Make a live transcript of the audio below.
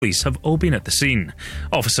Police have all been at the scene.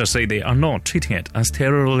 Officers say they are not treating it as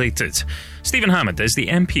terror-related. Stephen Hammond is the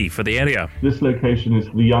MP for the area. This location is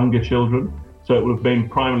for the younger children, so it would have been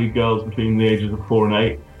primarily girls between the ages of 4 and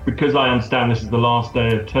 8. Because I understand this is the last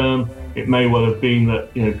day of term, it may well have been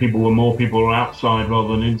that more people were outside rather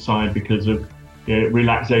than inside because of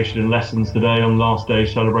relaxation in lessons today on last day,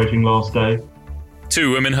 celebrating last day.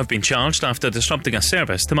 2 women have been charged after disrupting a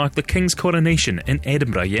service to mark the King's coronation in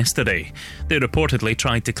Edinburgh yesterday. They reportedly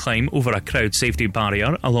tried to climb over a crowd safety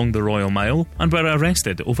barrier along the Royal Mile and were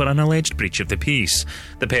arrested over an alleged breach of the peace.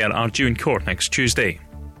 The pair are due in court next Tuesday.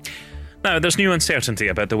 Now, there's new uncertainty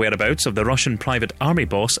about the whereabouts of the Russian private army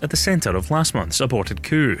boss at the centre of last month's aborted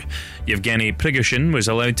coup. Yevgeny Prigozhin was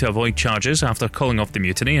allowed to avoid charges after calling off the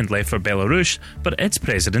mutiny and left for Belarus, but its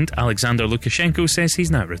president, Alexander Lukashenko, says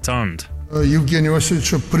he's now returned. As for Yevgeny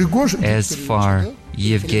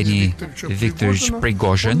Viktorovich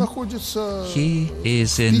Prigozhin, he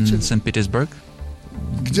is in St. Petersburg.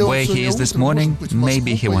 Where he is this morning,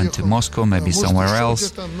 maybe he went to Moscow, maybe somewhere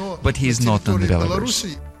else, but he's not in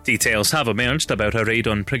Belarus. Details have emerged about a raid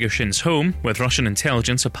on Prigozhin's home, with Russian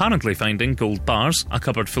intelligence apparently finding gold bars, a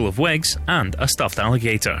cupboard full of wigs, and a stuffed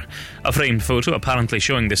alligator. A framed photo apparently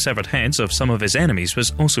showing the severed heads of some of his enemies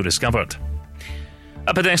was also discovered.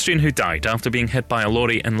 A pedestrian who died after being hit by a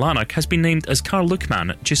lorry in Lanark has been named as car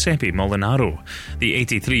lookman Giuseppe Molinaro. The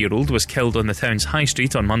 83-year-old was killed on the town's high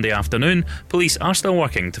street on Monday afternoon. Police are still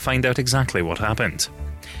working to find out exactly what happened.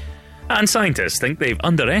 And scientists think they've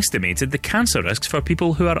underestimated the cancer risks for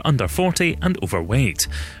people who are under 40 and overweight.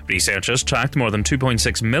 Researchers tracked more than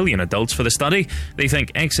 2.6 million adults for the study. They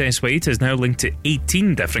think excess weight is now linked to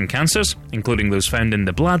 18 different cancers, including those found in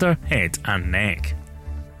the bladder, head and neck.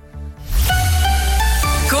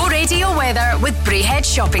 Go Radio weather with Braehead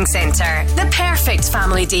Shopping Centre. The perfect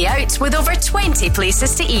family day out with over 20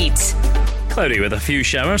 places to eat. Cloudy with a few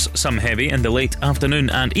showers, some heavy in the late afternoon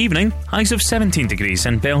and evening. Highs of 17 degrees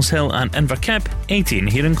in Bellshill and Inverkip, 18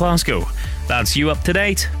 here in Glasgow. That's you up to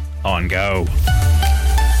date on Go.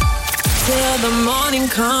 Till the morning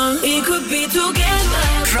comes, we could be together.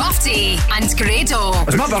 Crofty and Grado. It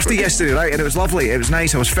was my birthday yesterday, right, and it was lovely. It was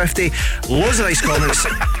nice. I was 50. Loads of nice comments.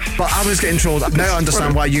 But I was getting trolled. Now I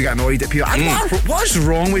understand why you get annoyed at people. What is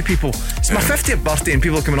wrong with people? It's my 50th birthday and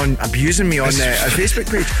people are coming on abusing me on a Facebook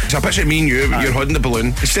page. It's a picture of me and you, you're holding the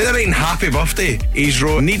balloon. Instead of writing happy birthday, he's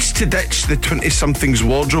wrote, needs to ditch the 20-something's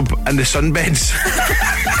wardrobe and the sunbeds.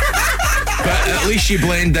 But at least you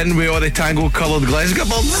blend in with all the tango-coloured Glasgow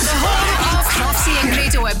bulbs. Crofty and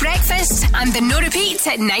Grado at breakfast and the no repeat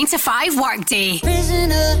at 9 to 5 workday.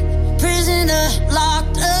 Prisoner,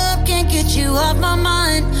 locked up, can't get you off my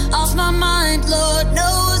mind. Lord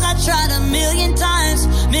knows I tried a million times.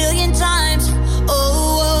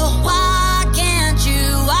 Oh, why can't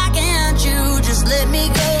you just let me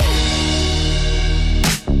go?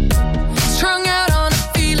 Strung out on a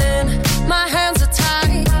feeling, my hands are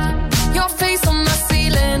tied. Your face on my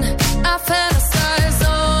ceiling, I fantasize.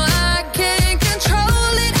 Oh, I can't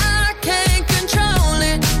control it.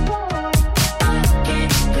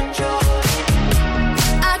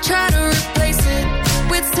 I try to replace it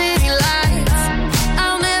with city lights.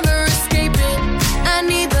 I'll never escape it. I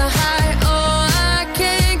need the high. Oh, I can't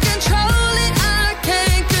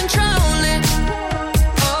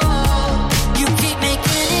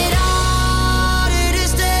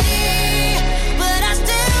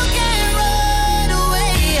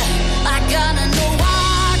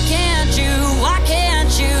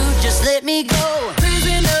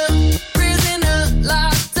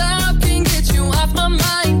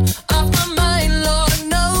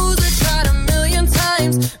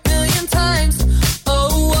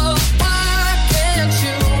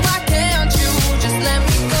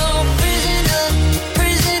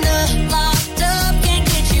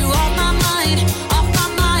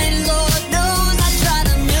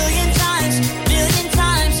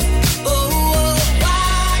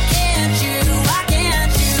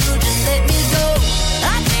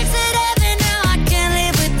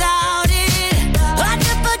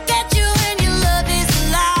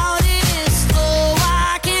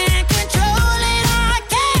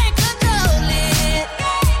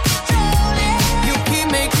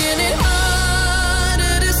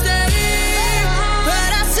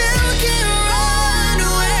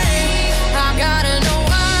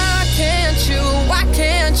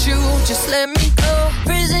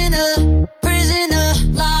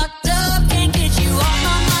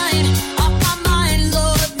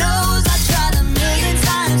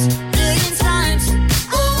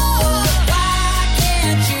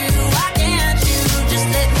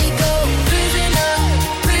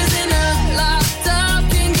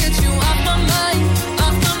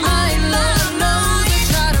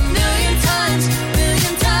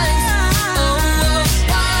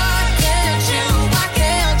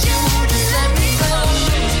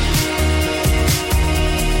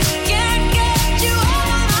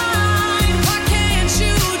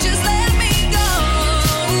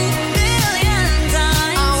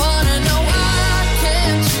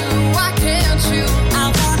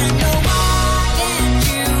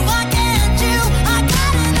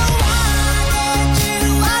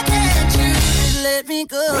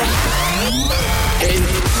think of. Hey,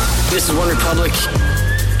 this is One Republic.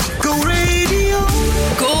 Go radio.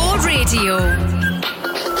 Go radio.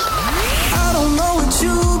 I don't know what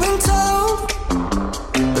you've been told,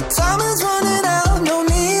 but time is running out. No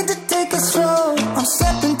need to take a stroll. I'm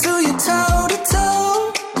stepping to you toe to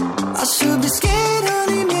toe. I should be scared,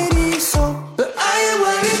 honey, maybe so, but I ain't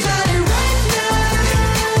worried about it right now.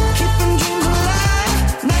 Keeping dreams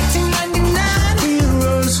alive, 1999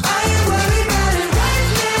 heroes. I ain't worried about it right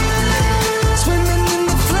now. Swimming in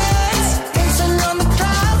the floods, dancing on the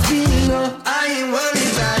clouds below. I ain't worried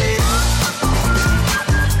about it.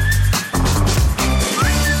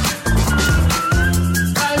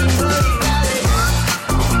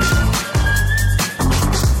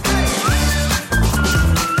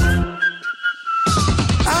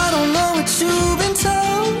 I don't know what you've been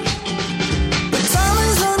told, but time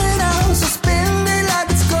is running out, so spend it like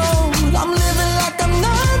it's gold. I'm living like I'm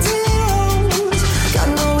 9 zeros. Got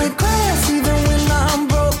no regrets even when I'm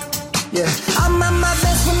broke. Yeah, I'm at my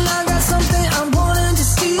best when I got something I'm wanting to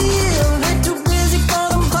steal. Way too busy for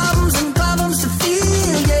them problems and problems to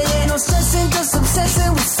feel. Yeah, no stressing, just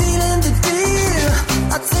obsessing with sealing the deal.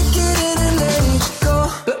 I take it in and let it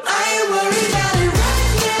go, but I ain't worried about it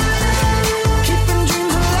right now. Keeping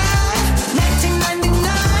dreams alive,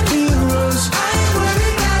 1999 heroes. I ain't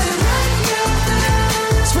worried about it right now.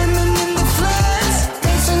 Swimming in the floods,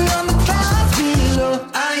 dancing on the clouds below.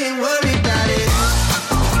 I ain't worried about it.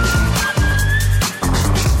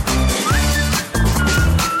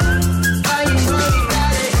 I ain't worried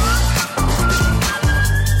about it.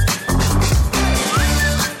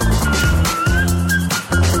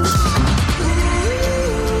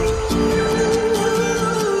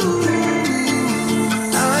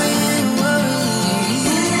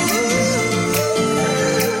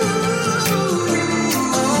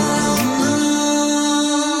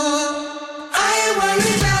 I ain't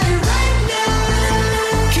worried about it right now.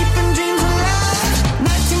 Keeping dreams alive,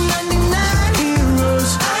 1999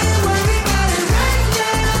 heroes. I ain't worried about it right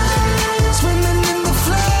now. Swimming in the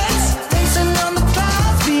floods, dancing on the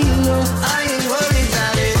clouds below. I ain't worried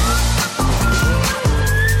about it.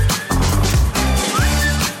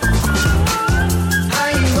 I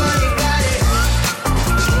ain't worried about it.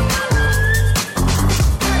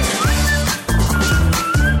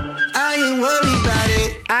 I ain't worried about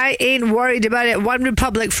it. I ain't worried about it. One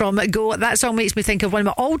Republic from Go. That song makes me think of one of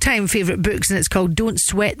my all-time favourite books, and it's called Don't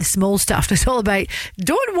Sweat the Small Stuff. It's all about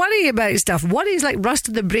don't worry about stuff. Worry's like rust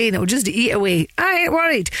in the brain. It'll just eat away. I ain't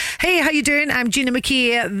worried. Hey, how you doing? I'm Gina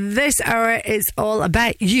McKie. This hour is all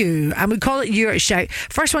about you, and we call it Your Shout.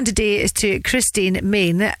 First one today is to Christine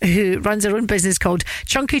Main, who runs her own business called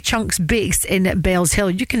Chunky Chunks Bakes in Bells Hill.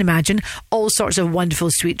 You can imagine all sorts of wonderful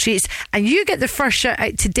sweet treats, and you get the first shout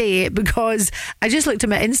out today because I just looked at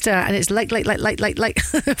my Insta and it's like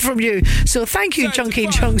from you. So thank you, Chunky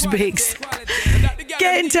Chunks Bakes.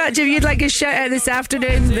 Get in touch if you'd like a shout out this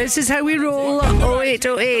afternoon. This is how we roll.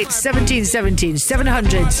 0808 1717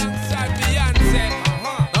 700.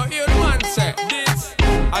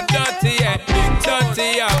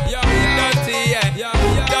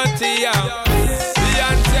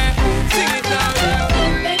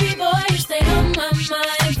 Baby boy, you stay on my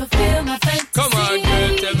mind, fulfill my fantasy. Come on,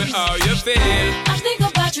 girl, tell me how you feel. I think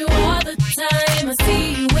about you all the time. I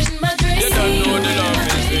see you in my dreams. You don't know the love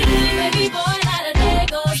is real. Baby boy, not a day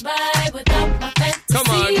goes by without my fantasy. Come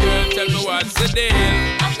on, girl, tell me what's the deal.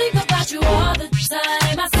 I think about you all the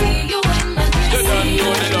time. I see you in my dreams. You don't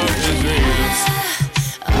know the love is real.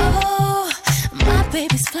 Oh, my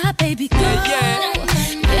baby's fly, baby girl. Yeah.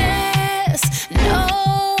 Yes,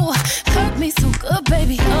 no, hurt me so good,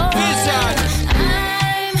 baby. Oh,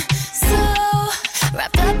 I'm so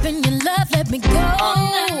wrapped up in your love. Let me go.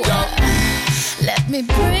 Let me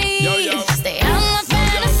breathe. Stay out my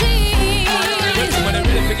fantasy. When they're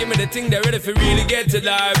ready to give me the thing, they're ready for really get to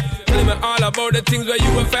life. Telling me all about the things where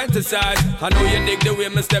you were fantasize. I know you dig the way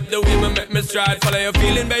me step, the way me make me stride. Follow your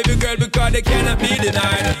feeling, baby girl, because they cannot be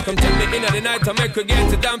denied. Come take me in at the night to make her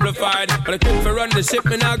get it amplified. But I quit for run the ship,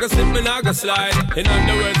 me now go slip, me now go slide. In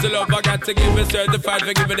other words, the love I got to give is certified.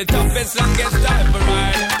 For giving the toughest, longest time for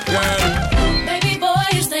ride. Girl, baby boy,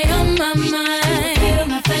 you stay on my mind. Feel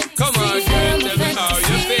my fantasy. come on, girl, tell me how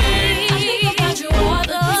you feel. I think about you all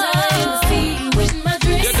the time. I see you in my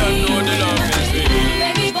dreams. You don't know the love is real.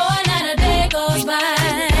 Baby boy, not a day goes by.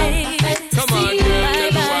 Come on, girl,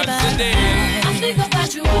 tell me what's the deal. I think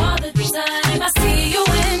about you all the time. I see you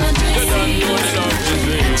in my dreams. You don't know the love is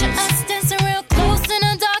real. Picture us dancing real close in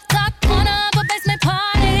a dark, dark corner of a basement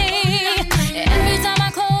party. Every time I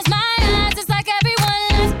close my eyes, it's like everyone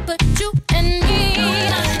left but you and me.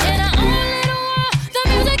 In our own little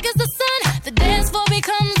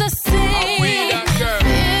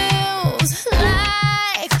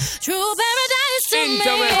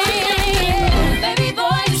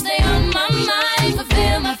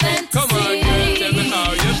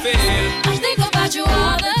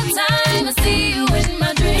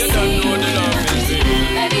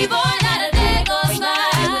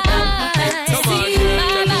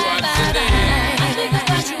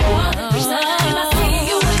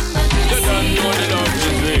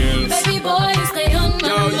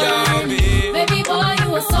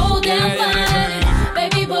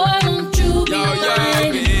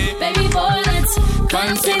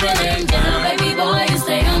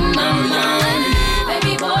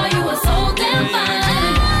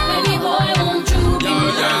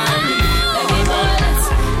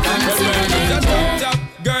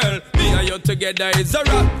together is a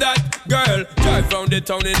rap that, girl. Drive round the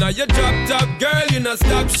town in a your drop top, girl. You know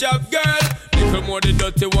stop shop, girl. Little more the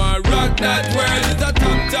dirty one, rock that world is a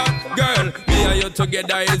top, girl. Me and you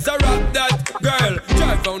together is a rap that, girl.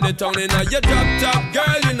 Drive round the town in a your drop top,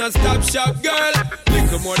 girl. You know stop shop, girl.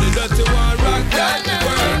 Little more the dirty one, rock that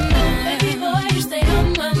world. Baby boy, you stay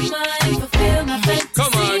on my mind, fulfill my fantasy.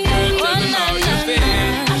 Come on, girl, tell me how you feel.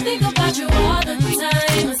 I think about you all the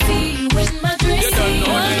time. I see you in my dreams. You don't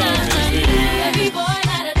know the love is real. Every boy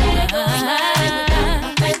not a day goes by without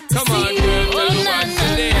my fantasy. Come on, girl, tell me what's the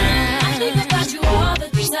name. I think about you all the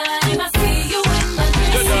time. I see you in my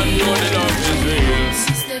dreams. You don't know the love is real.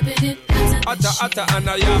 She's stepping it, Atta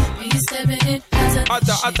Anaya. he's stepping it,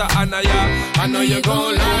 Atta Anaya. I know you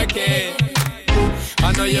gon' like it.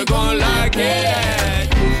 I know you gon' like it.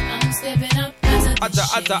 I'm stepping up,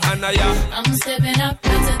 Atta Anaya. I'm stepping up,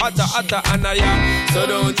 Atta Anaya. So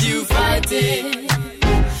don't you fight it.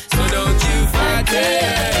 So don't you fight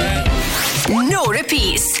it. No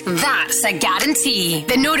repeats. That's a guarantee.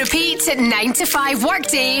 The no repeat 9 to 5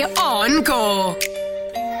 workday on Go.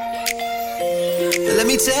 Let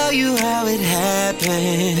me tell you how it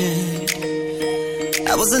happened.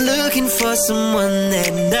 I wasn't looking for someone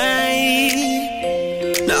that night.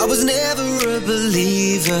 No, I was never a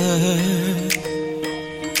believer,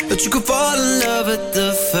 but you could fall in love at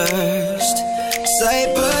the first sight.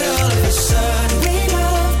 But all of a sudden we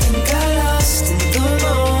loved and got lost in the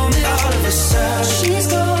moment. All of a sudden she's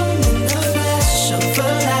gone in the flash of a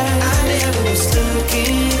light. I never was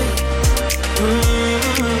looking.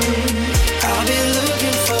 I'll be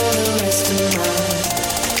looking for the rest of my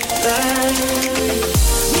life.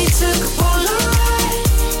 We took a Polaroid,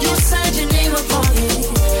 you signed your name upon it.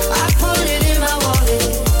 I put it in my wallet,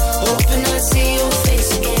 hoping I'd see your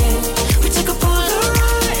face again. We took a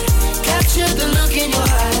Polaroid, captured the look in your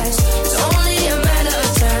eyes. It's only a matter of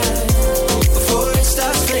time before it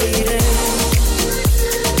starts fading.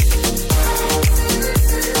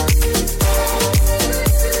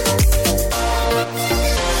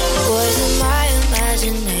 Was it my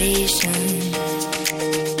imagination?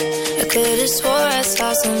 I could have swore I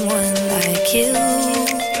saw someone like you.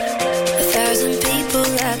 1,000 people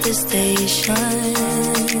at the station.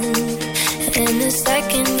 In a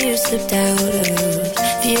second you slipped out of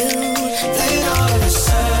view. Then all of a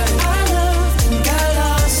sudden I loved and got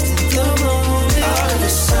lost in the moment. All of a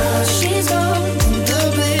sudden she's gone in the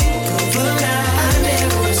blink of an eye. I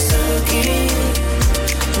never was looking.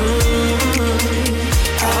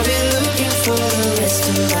 I'll be looking for the rest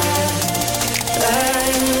of my life.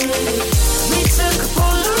 We took a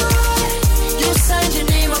Polaroid, you signed your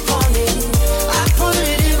name upon it. I put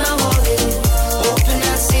it in my wallet, hoping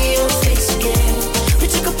I'd see your face again. We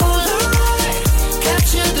took a Polaroid,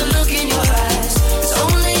 captured the look in your eyes. It's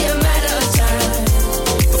only a matter of time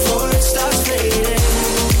before it starts fading.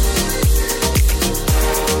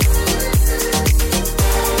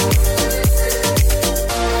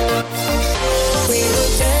 We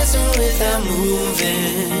were dancing without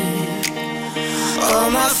moving. All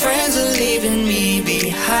my friends are leaving me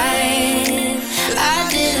behind. I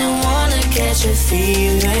didn't wanna catch a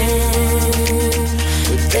feeling,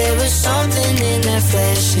 but there was something in that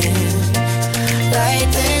flashing light.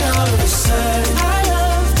 Then all of a sudden I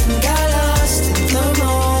loved and got lost in the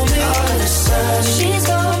moment. All of a sudden she's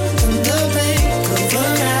gone in the blink of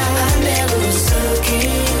an eye. I never was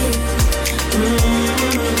looking.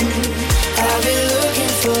 I'll be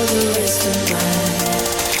looking for the rest of my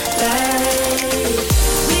life.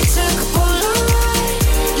 We took a Polaroid,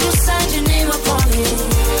 you signed your name upon it.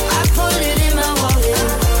 I put it in my wallet,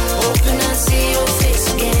 hoping I'd see your face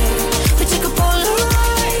again. We took a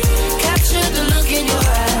Polaroid, captured the look in your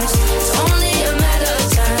eyes. It's only a matter of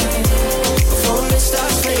time before it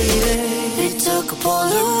starts fading. We took a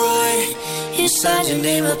Polaroid, you signed your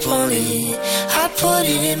name upon it. I put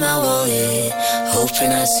it in my wallet,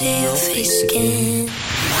 hoping I see your face again.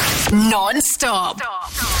 Non-stop.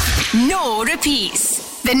 No repeats.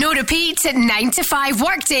 The no repeat 9 to 5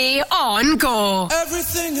 workday on Go.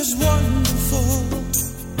 Everything is wonderful.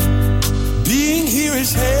 Being here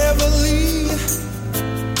is heavenly.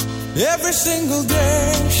 Every single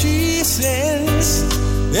day she sings.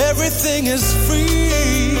 Everything is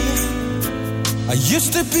free. I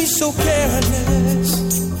used to be so careless,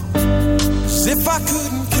 as if I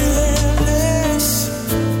couldn't care less.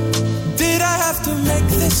 Did I have to make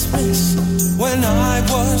this mess when I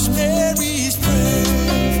was Mary's prayer?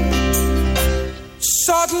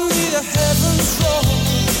 Suddenly the heavens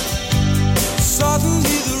rolled.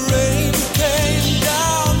 Suddenly the rain came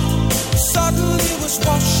down. Suddenly was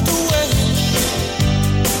washed away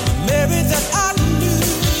the Mary that I knew.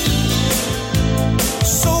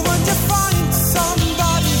 So when you find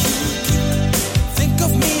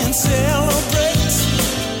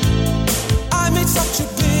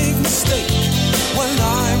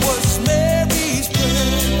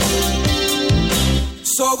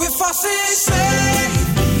So if I say,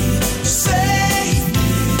 save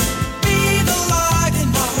me, be the light in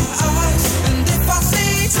my eyes. And if I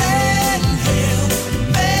say 10 Hail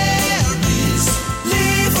Marys,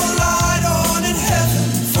 leave a light on in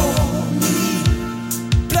heaven for me.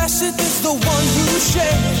 Blessed is the one who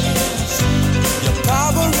shares your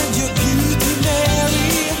power and your beauty,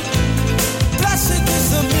 Mary. Blessed is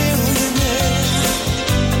the millionaire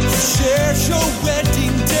who shares your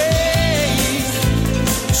wedding day.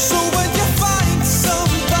 So when you find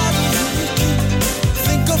somebody,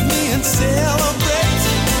 think of me and celebrate.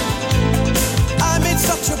 I made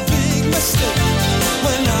such a big mistake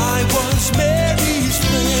when I was Mary's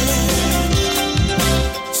friend.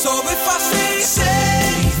 So if I say,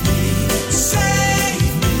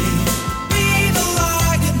 save me, be the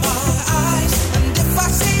light in my eyes. And if I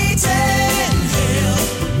say 10 Hail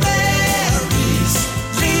Marys,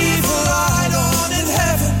 leave a light on in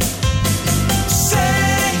heaven.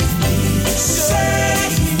 Save me,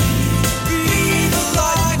 be the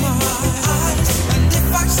light in my eyes. And if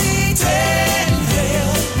I say 10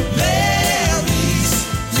 Hail Marys,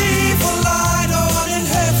 leave a light on in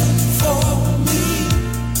heaven for me.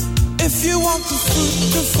 If you want the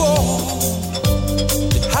fruit to fall,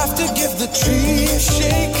 you have to give the tree a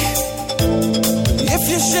shake. If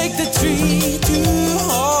you shake the tree too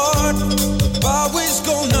hard, the bough is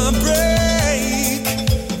gonna break.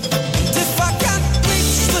 And if I can't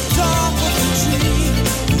reach the top of the tree,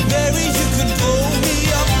 Mary, you can blow me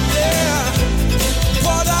up there.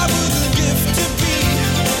 What I wouldn't give to be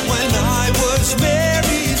when I was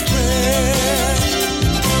Mary's friend.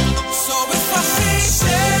 So if I say,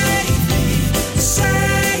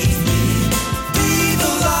 save me, be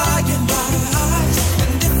the light in my eyes.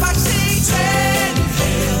 And if I say 10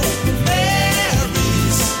 Hail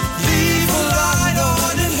Marys, leave a light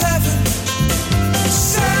on in heaven.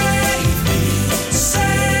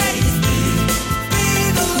 Save me, be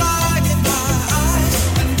the light in my eyes.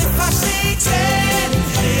 And if I say 10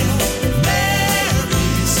 Hail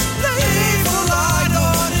Marys, leave a light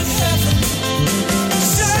on in heaven.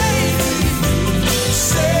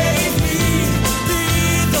 Save me, be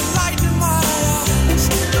the light in my eyes.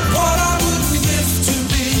 What I wouldn't give to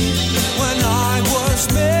be when I was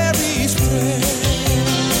Mary's friend.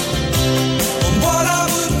 What I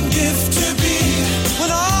wouldn't give to be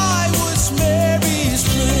when I was Mary's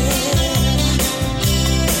friend.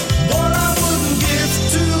 What I wouldn't give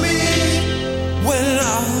to be when I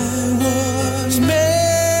was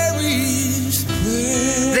Mary's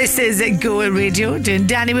friend. This is Go Radio, doing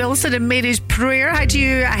Danny Wilson and Mary's Prayer. Hi to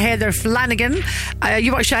you, Heather Flanagan.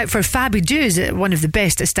 You watch out for Fabby Doos, one of the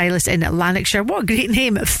best stylists in Lanarkshire. What a great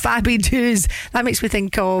name, Fabby Doos. That makes me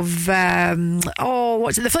think of,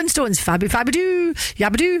 what's it, the Flintstones. Fabby Doo,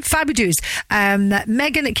 Yabadoo, Fabby Doos.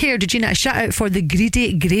 Megan at Care, Gina, a shout out for the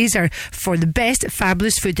Greedy Grazer for the best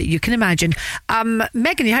fabulous food that you can imagine.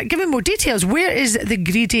 Megan, give me more details. Where is the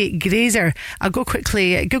Greedy Grazer? I'll go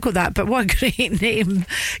quickly Google that, but what a great name.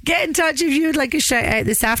 Get in touch if you'd like a shout out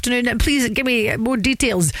this afternoon, and please give me more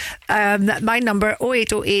details. My number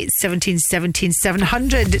 0808 17 17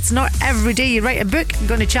 700. It's not every day you write a book. I'm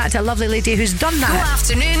going to chat to a lovely lady who's done that. Go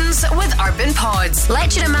afternoons with Urban Pods.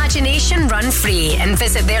 Let your imagination run free and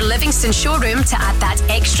visit their Livingston showroom to add that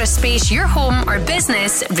extra space your home or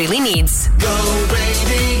business really needs. Go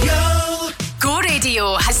Radio. Go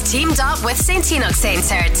Radio has teamed up with St Enoch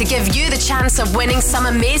Centre to give you the chance of winning some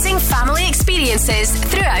amazing family experiences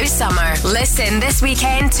throughout summer. Listen this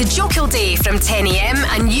weekend to Jokel Day from 10am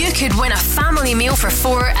and you could win a family meal for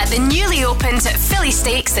 4 at the newly opened Philly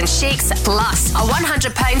Steaks and Shakes, plus a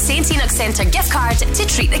 £100 St Enoch Centre gift card to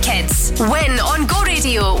treat the kids. Win on Go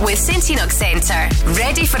Radio with St Enoch Centre.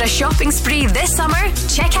 Ready for a shopping spree this summer?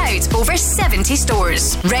 Check out over 70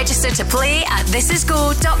 stores. Register to play at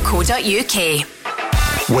thisisgo.co.uk.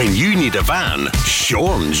 When you need a van,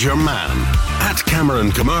 Sean's your man. At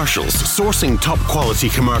Cameron Commercials, sourcing top quality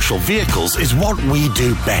commercial vehicles is what we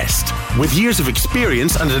do best. With years of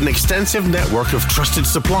experience and an extensive network of trusted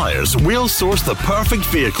suppliers, we'll source the perfect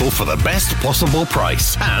vehicle for the best possible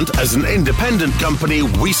price. And as an independent company,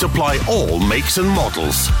 we supply all makes and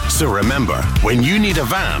models. So remember, when you need a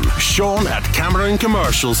van, Sean at Cameron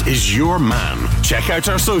Commercials is your man. Check out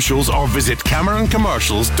our socials or visit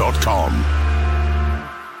CameronCommercials.com.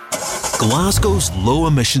 Glasgow's low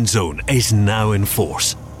emission zone is now in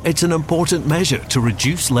force. It's an important measure to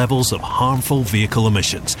reduce levels of harmful vehicle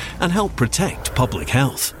emissions and help protect public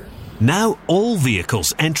health. Now all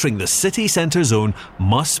vehicles entering the city centre zone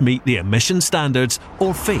must meet the emission standards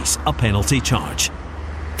or face a penalty charge.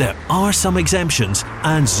 There are some exemptions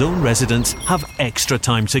and zone residents have extra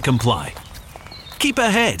time to comply. Keep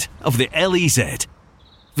ahead of the LEZ.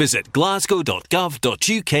 Visit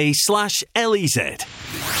glasgow.gov.uk/LEZ.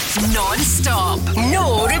 Non-stop,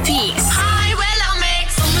 no repeats. Hi, well, I'll make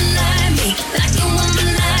someone like me, like a woman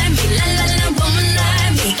like me, la la la, woman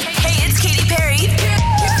like me. Hey, it's Katy Perry.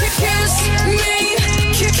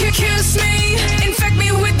 Kiss me, infect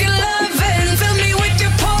me with your love and fill me with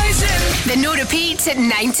your poison. The no repeats at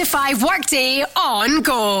 9 to 5 workday on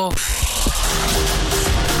Go.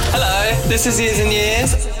 Hello, this is Years and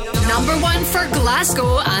Years. Number 1 for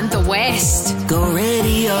Glasgow and the West. Go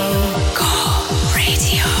radio. Go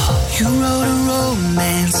radio. You wrote a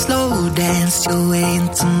romance, slow danced your way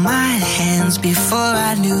into my hands before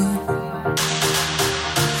I knew.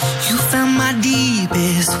 You found my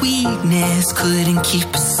deepest weakness, couldn't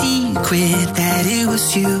keep a secret that it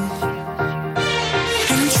was you.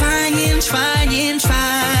 And I'm trying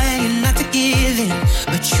not to give in,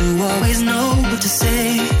 but you always know what to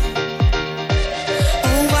say.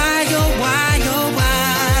 Oh why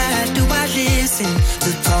do I listen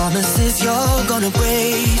to promises you're gonna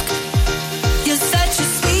break? You're such a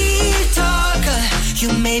sweet talker,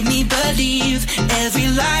 you made me believe every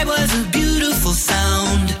lie was a beautiful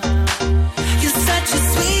sound. You're such a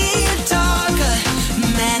sweet talker,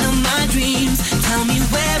 man of my dreams. Tell me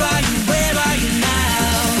where are you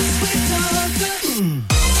now? Sweet talker.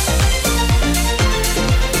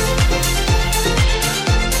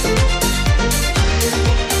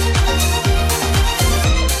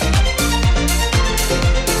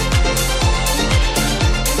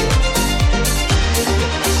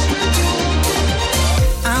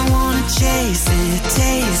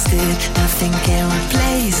 Taste it, nothing can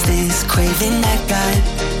replace this craving I got.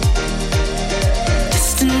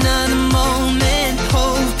 Just another moment,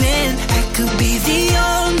 hoping I could be the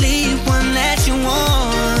only one that you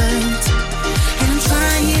want. And I'm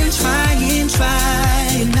trying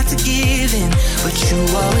not to give in, but you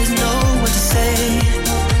always know what to say.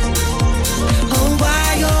 Oh why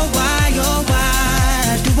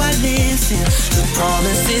do I listen to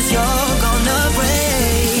promises you're gonna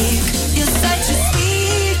break? You're such a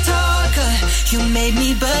sweet talker, you made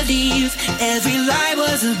me believe every lie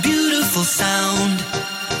was a beautiful sound.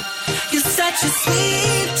 You're such a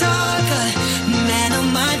sweet talker, man of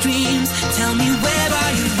my dreams. Tell me where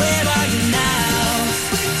are you now?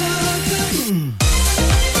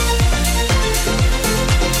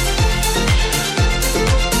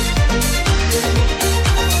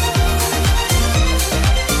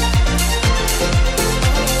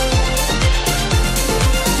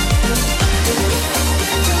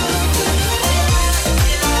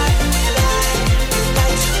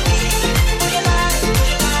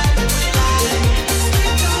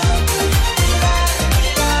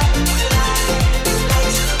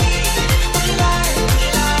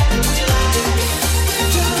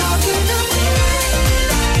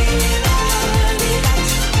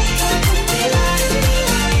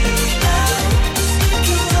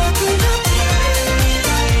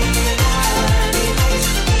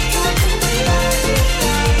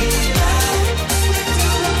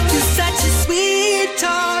 Sweet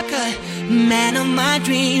talker. Man of my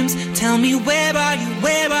dreams, tell me where are you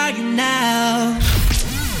now?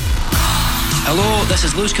 Hello, this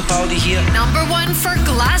is Lewis Capaldi here. Number 1 for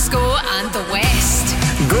Glasgow and the West.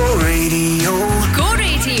 Go radio. Go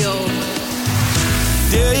radio.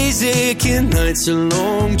 Days aching, nights are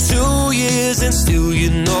long, 2 years and still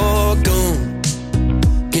you're not gone.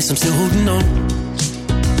 Guess I'm still holding on.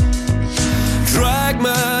 Drag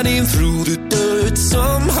my name through the dirt,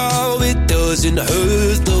 somehow it doesn't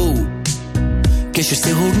hurt though. Guess you're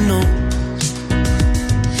still holding on.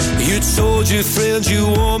 You told your friends you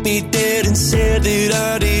want me dead and said that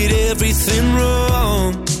I did everything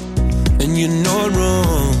wrong. And you're not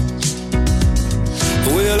wrong.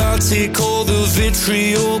 Well, I'll take all the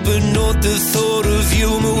vitriol, but not the thought of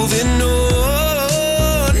you moving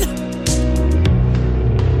on.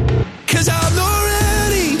 'Cause I'm not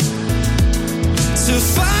ready to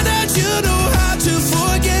find out you know how to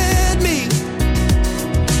forget me.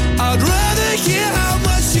 I'd rather hear how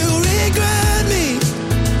much you regret me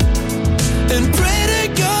and pray to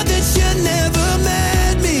God that you never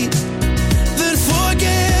met me, then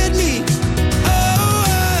forget me. Oh, I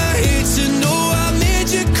hate to know I made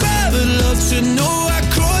you cry, but love to know I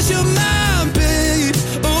crossed your mind, babe.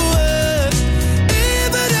 Oh,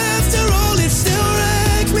 even after all, it still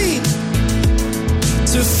wrecked me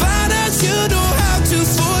to find out you know how to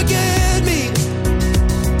forget me.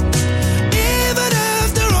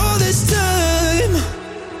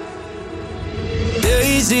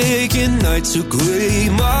 Days aching, nights are grey,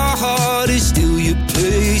 my heart is still your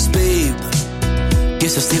place, babe.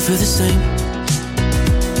 Guess I'll stay for the same.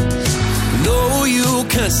 No know you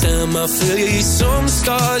can't stand my face. Some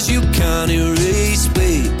scars you can't erase,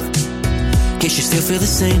 babe. Guess you still feel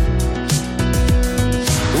the same.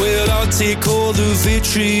 Well, I'll take all the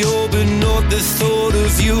vitriol, but not the thought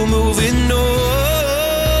of you moving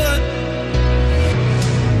on.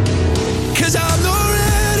 'Cause I'm not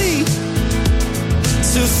ready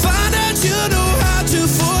to find out you know how to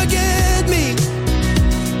forget me.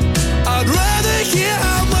 I'd rather hear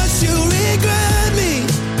how much you regret me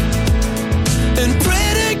and pray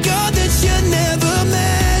to God that you never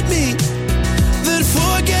met me, then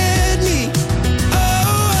forget me.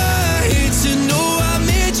 Oh, I hate to know I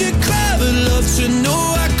made you cry, but love to know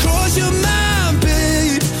I crossed your mind,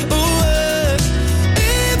 babe. Oh,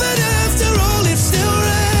 even after all, it still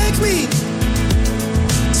wrecks me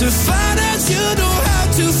to find out you know how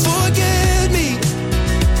to forget me.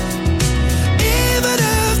 Even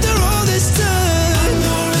after all this time, I'm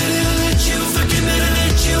not ready to let you forgive me, to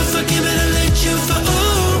let you forgive me, to let you for.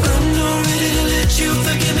 Oh, I'm not ready to let you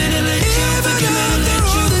forgive me, to let you forgive me, to let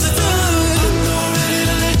you this time. I'm not ready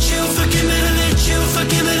to let you forgive me, to let you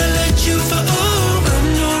forgive me, to let you for. Oh, I'm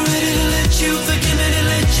not ready to let you forgive me, to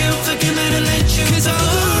let you forgive me, to let you. 'Cause I'm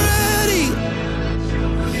not ready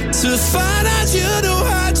to find out you know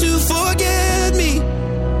how to forget me.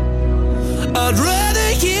 I'd rather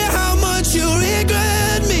hear how much you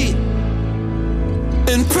regret me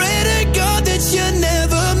and pray to God that you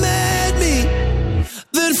never met me,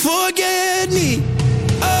 then forget me.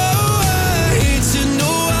 Oh, I hate to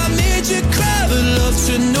know I made you cry, but love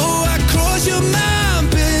to know I crossed your mind,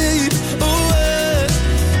 babe. Oh,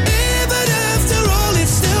 even after all, it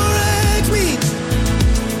still wrecks me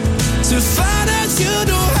to find out you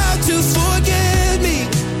know how to forget me.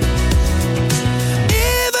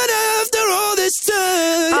 Even after all this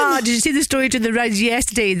time. Did you see the story to the rounds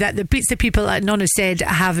yesterday that the pizza people at Nonna said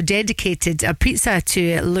have dedicated a pizza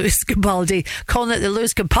to Lewis Capaldi, calling it the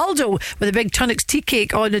Lewis Capaldo with a big Tunnocks tea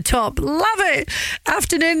cake on the top. Love it.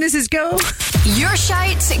 Afternoon, this is Go. Your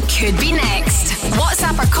shout could be next.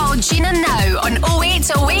 WhatsApp or call Gina now on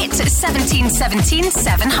 0808 17 17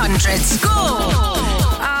 700. Go!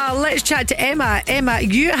 Let's chat to Emma. Emma,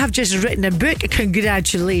 you have just written a book.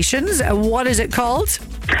 Congratulations. What is it called?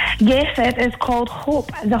 Yes, it is called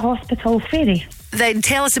Hope, the Hospital Fairy. Then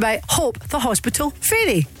tell us about Hope, the Hospital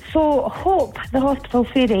Fairy. So, Hope, the Hospital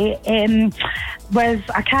Fairy, was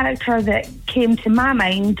a character that came to my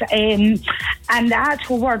mind, and the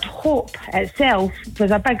actual word hope itself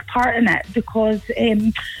was a big part in it because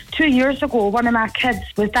 2 years ago, one of my kids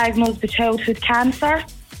was diagnosed with childhood cancer.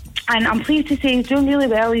 And I'm pleased to say he's doing really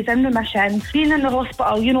well. He's in remission. Being in the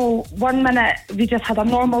hospital, you know, 1 minute we just had a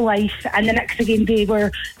normal life, and the next again day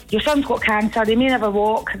where your son's got cancer, they may never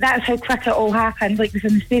walk. That's how quick it all happened, like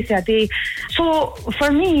within the space of a day. So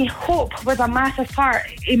for me, hope was a massive part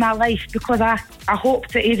in my life because I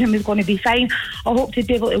hoped that Aidan was going to be fine. I hoped he'd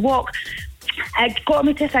be able to walk. It got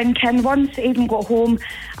me to thinking, once Aidan got home,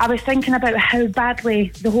 I was thinking about how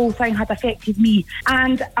badly the whole thing had affected me.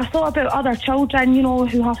 And I thought about other children, you know,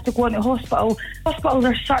 who have to go into hospital. Hospitals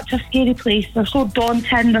are such a scary place. They're so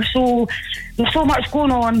daunting. There's so much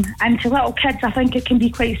going on. And to little kids, I think it can be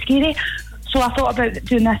quite scary. So I thought about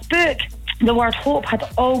doing this book. The word hope had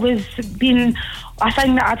always been a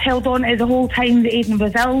thing that I'd held on to the whole time that Aidan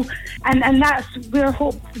was ill. And that's where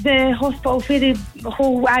Hope, the Hospital Fairy,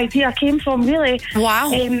 whole idea came from, really.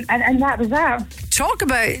 Wow. And that was that. Talk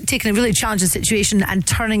about taking a really challenging situation and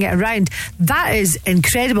turning it around. That is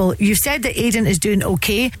incredible. You said that Aidan is doing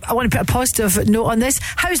okay. I want to put a positive note on this.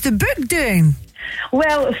 How's the book doing?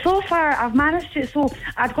 Well, so far I've managed it. So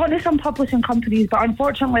I'd gone to some publishing companies, but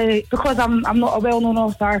unfortunately, because I'm not a well-known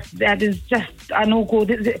author, it was just a no-go.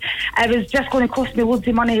 It was just going to cost me loads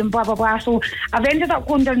of money and blah, blah, blah. So I've ended up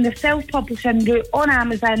going down the self-publishing route on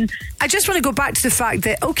Amazon. I just want to go back to the fact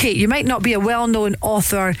that, okay, you might not be a well-known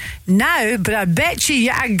author now, but I bet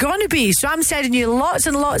you are going to be. So I'm sending you lots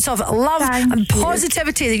and lots of love and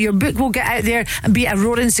positivity that your book will get out there and be a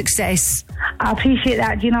roaring success. I appreciate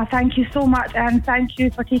that, Gina. Thank you so much, and thank you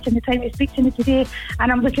for taking the time to speak to me today.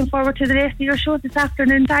 And I'm looking forward to the rest of your show this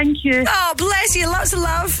afternoon. Thank you. Oh, bless you. Lots of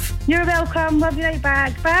love. You're welcome. Love you right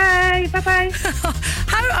back. Bye. Bye-bye.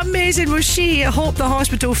 How amazing was she? Hope, the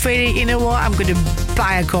Hospital Fairy. You know what? I'm going to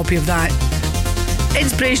buy a copy of that.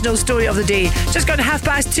 Inspirational story of the day. Just gone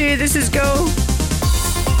 2:30. This is Go.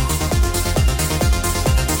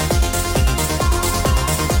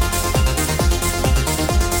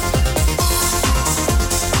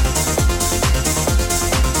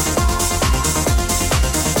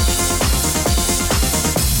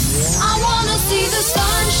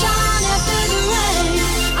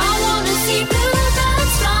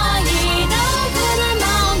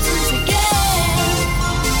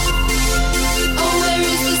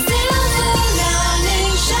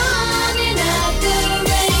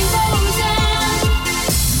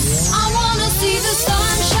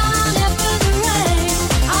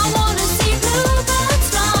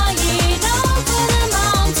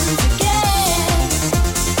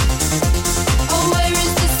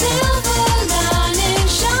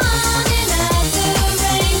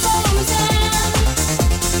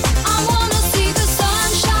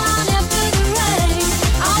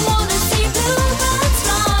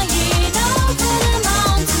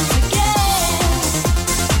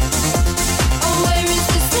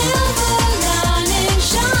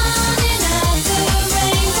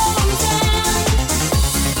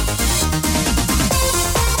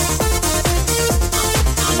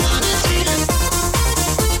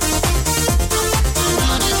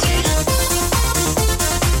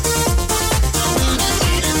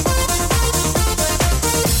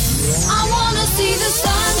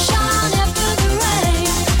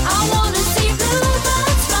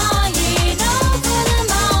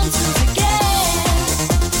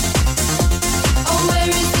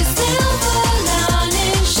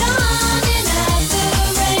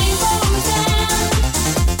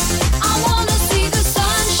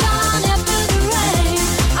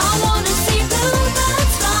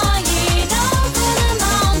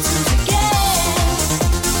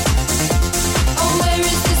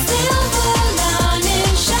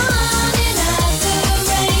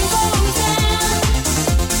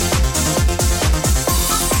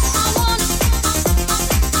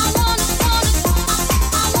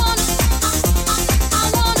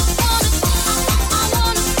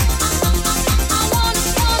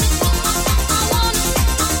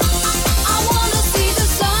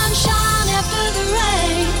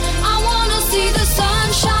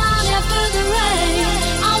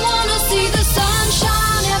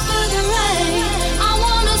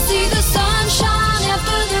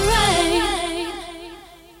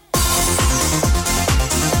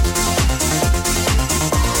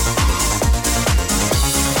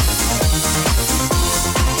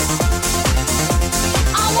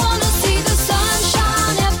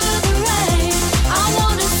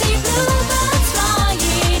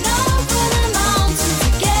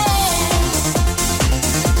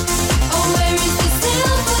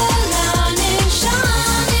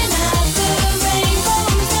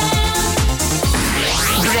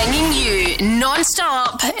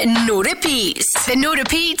 no repeats. The no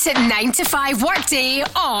repeat 9 to 5 workday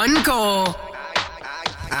on Go.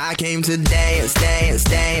 I came to dance, dance,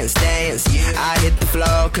 dance, dance. I hit the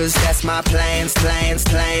floor cause that's my plans.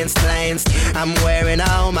 I'm wearing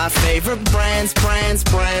all my favorite brands.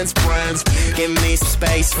 Give me some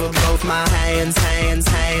space for both my hands.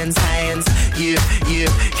 You,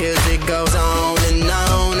 cause it goes on and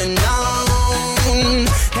on and on.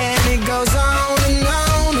 And it goes on and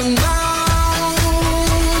on and on.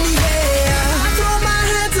 Yeah, I throw my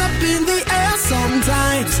hands up in the air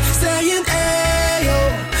sometimes, saying,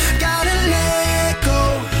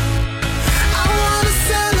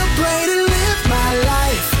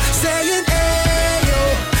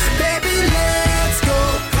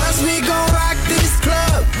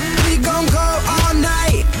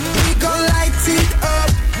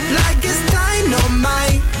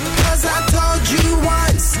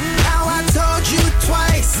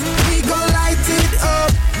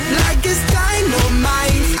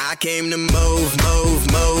 I came to move.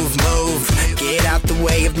 Get out the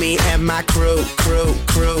way of me and my crew.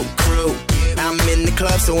 I'm in the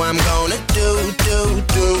club, so I'm gonna do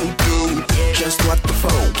just what the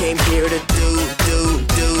folk came here to do.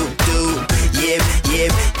 Yeah,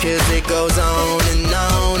 cause it goes on and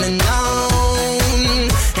on and on.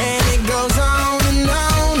 And it goes on and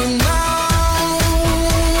on and on.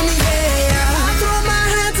 Yeah, I throw my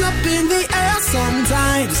hands up in the air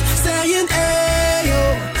sometimes, saying,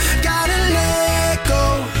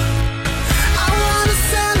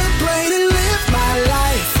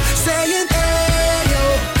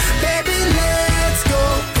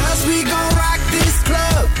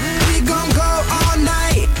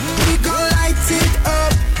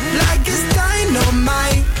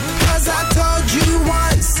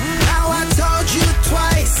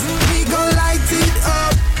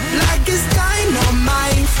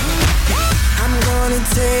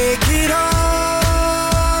 take it all,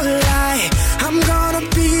 I'm gonna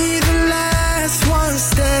be the last one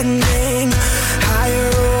standing. Higher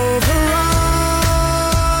overall,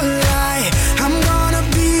 I'm gonna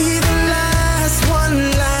be the last one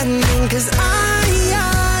landing. Cause I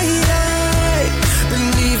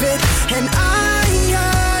believe it, and I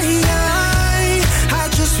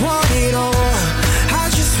just want it all. I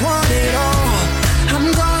just want it all.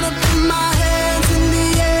 I'm gonna put my hands in the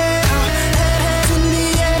air.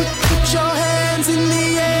 Your hands in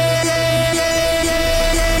the air.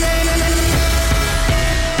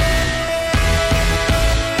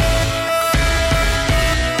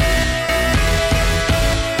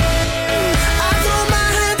 I throw my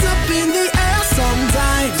hands up in the air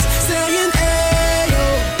sometimes, saying, ayo,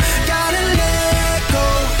 gotta let go.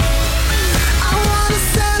 I wanna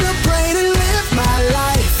celebrate and live my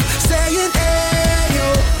life, saying, ayo,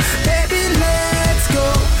 baby, let's go.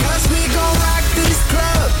 Cause we gon' rock this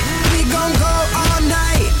club. We gon' go all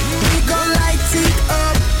night. We gon' light it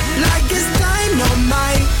up like it's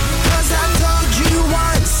dynamite. Cause I told you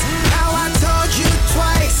once, now I told you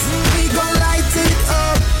twice. We gon' light it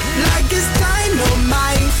up like it's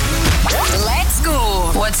dynamite. Let's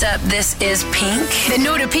go. What's up? This is Pink. The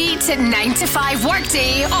no repeat 9 to 5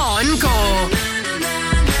 workday on Go.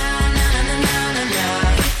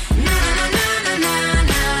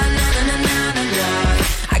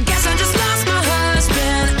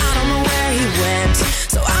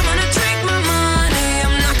 So I'm gonna drink my money,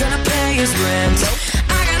 I'm not gonna pay his rent.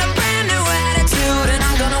 I got a brand new attitude and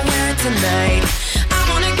I'm gonna wear it tonight. I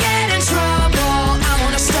wanna get in trouble, I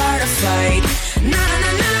wanna start a fight. Na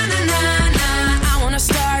na na na na na, I wanna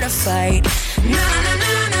start a fight. Na na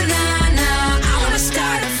na na na na, I wanna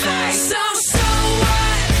start a fight. So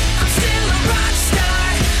what? I'm still a rock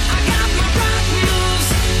star. I got my rock moves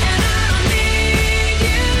and I don't need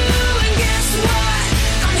you. And guess what?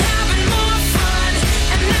 I'm having more fun.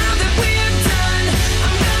 And now that we're done,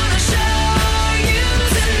 I'm gonna show you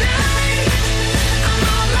tonight. I'm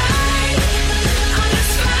alright, I'm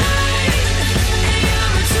just fine. And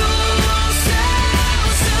you're a tool,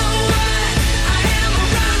 so what? I am a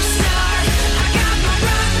rock star. I got my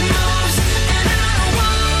rock moves, and I don't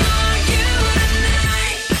want you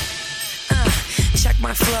tonight. Check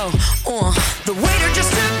my flow. The waiter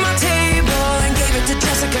just took my table and gave it to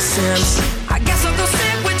Jessica Sims. I guess I'll go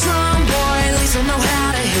sit with Drum Boy, at least I'll know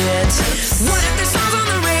how to hit. What if this song's on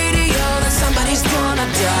the radio, then somebody's gonna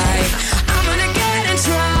die. I'm gonna get in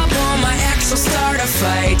trouble, my ex will start a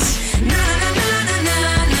fight. Na na na na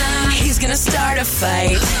na na, he's gonna start a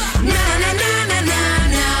fight. Na na na na na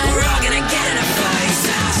na, we're all gonna get in a fight.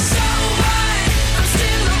 So what? I'm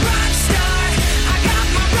still a rock star. I got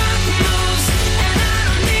my rock moves, and I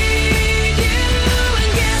don't need you.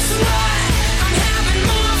 And guess what? I'm having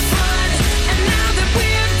more fun. And now that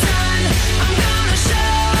we're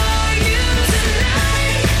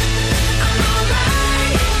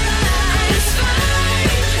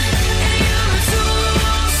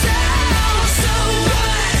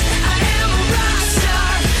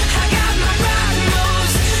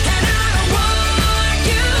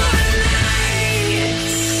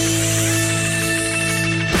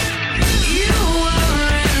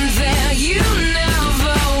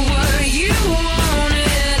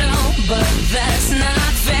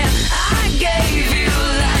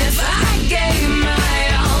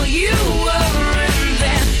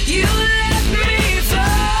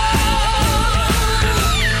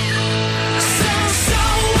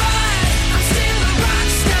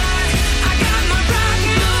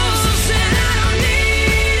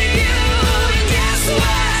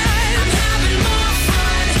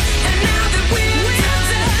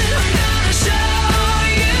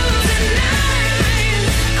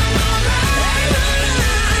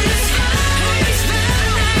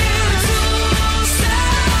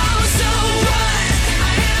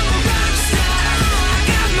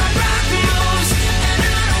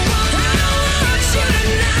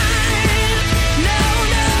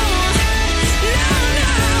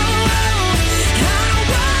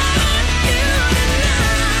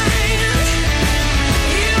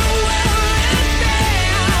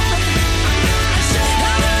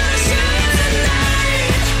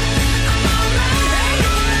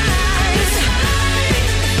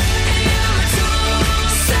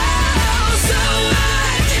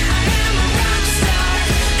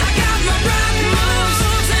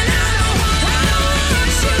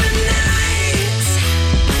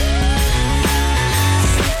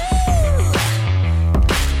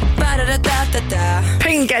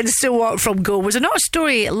And So What from Go. Was there not a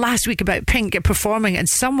story last week about Pink performing and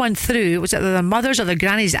someone threw, was it their mother's or their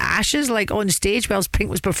granny's ashes like on stage whilst Pink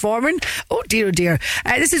was performing? Oh dear, oh dear.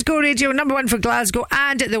 This is Go Radio, number one for Glasgow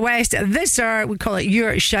and the West. This hour, we call it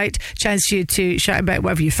Your Shout. Chance for you to shout about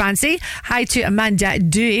whatever you fancy. Hi to Amanda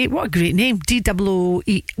Dewey. What a great name.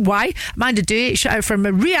 D-O-O-Y. Amanda Dewey. Shout out for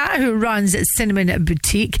Maria, who runs Cinnamon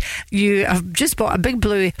Boutique. You have just bought a big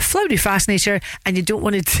blue flowery fascinator and you don't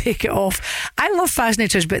want to take it off. I love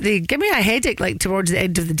fascinators, but they give me a headache like towards the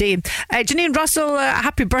end of the day. Janine Russell,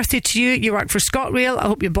 happy birthday to you. You work for ScotRail. I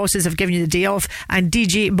hope your bosses have given you the day off. And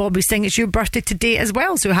DJ Bobby Singh, it's your birthday today as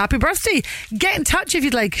well, so happy birthday. Get in touch if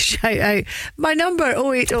you'd like a shout out. My number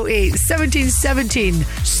 0808 1717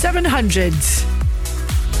 700.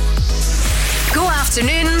 Go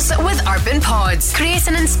afternoons with Urban Pods. Create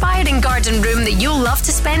an inspiring garden room that you'll love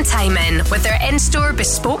to spend time in with their in-store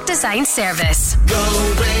bespoke design service.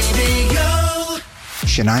 Go Radio.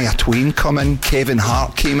 Shania Twain coming, Kevin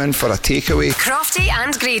Hart came in for a takeaway. Crofty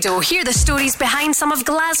and Grado hear the stories behind some of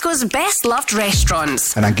Glasgow's best loved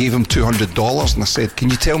restaurants. And I gave him $200 and I said, can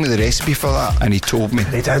you tell me the recipe for that? And he told me.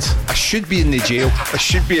 He did. I should be in the jail.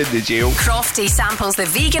 Crofty samples the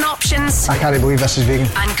vegan options. I can't believe this is vegan.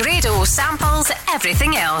 And Grado samples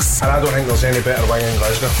everything else. And I don't think there's any better wine in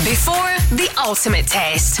Glasgow. Before the ultimate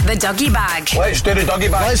test, the Dougie Bag. Let's do the Dougie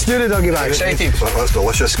Bag. Excited. That's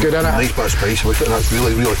delicious. Good, innit? Nice bit of spice with it. That's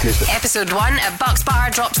really, really tasty. Episode 1 at Bucks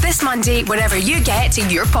Bar drops this Monday wherever you get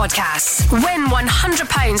your podcasts. Win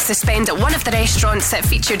 £100 to spend at one of the restaurants that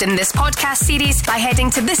featured in this podcast series by heading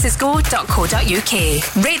to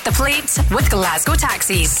thisisgo.co.uk. Rate the plate with Glasgow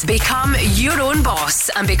Taxis. Become your own boss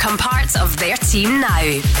and become part of their team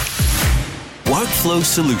now. Workflow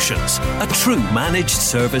Solutions, a true managed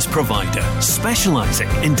service provider specialising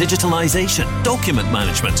in digitalisation, document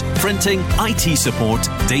management, printing, IT support,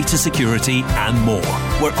 data security and more.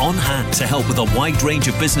 We're on hand to help with a wide range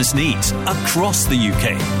of business needs across the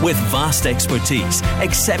UK with vast expertise,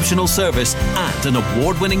 exceptional service and an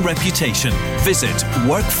award-winning reputation. Visit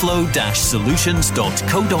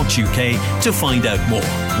workflow-solutions.co.uk to find out more.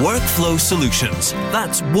 Workflow Solutions.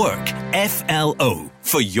 That's work, F-L-O,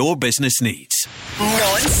 for your business needs.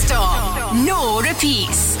 Non-stop, no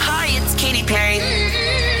repeats. Hi, it's Katy Perry.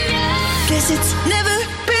 Guess it's never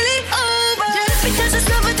really over. Just because it's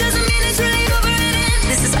over doesn't mean it's really over.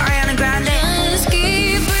 This is Ariana Grande. Just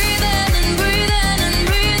keep breathing and breathing and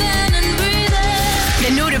breathing and breathing.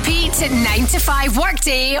 The no repeat 9 to 5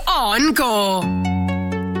 workday on Go.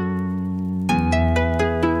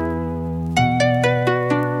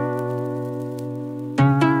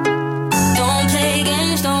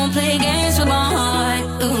 Don't play games with my heart.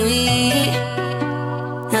 Ooh-wee.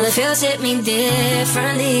 Now the feels hit me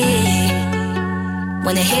differently.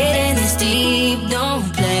 When the hitting is deep,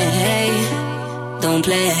 don't play Don't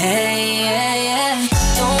play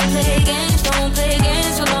games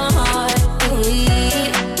with my heart.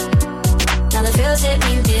 Ooh-wee. Now the feels hit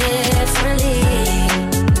me differently.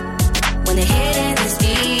 When the hitting is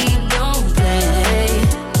deep, don't play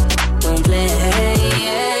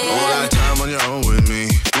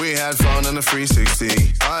had fun on the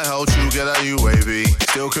 360. I helped you get out UAV.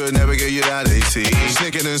 Still could never get you that AT.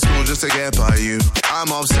 Sneaking in school just to get by you.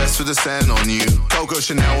 I'm obsessed with the scent on you. Coco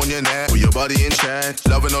Chanel on your neck with your body in check.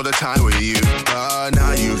 Loving all the time with you. But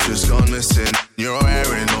now you've just gone missing. You're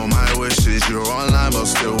airing all my wishes. You're online but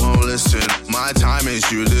still won't listen. My time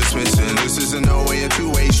is you dismissing. This isn't no way a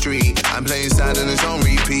two-way street. I'm playing sad and it's on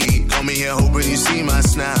repeat. Call me here hoping you see my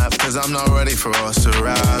snap. Cause I'm not ready for us to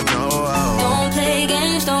ride. No.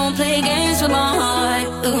 Don't play games with my heart.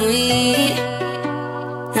 Ooh-wee.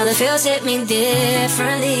 Now the feels hit me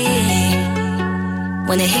differently.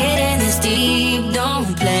 When the hitting is deep,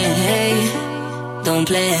 don't play Don't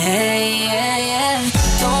play games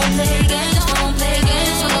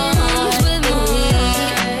with my heart. Ooh-wee.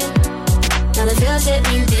 Now the feels hit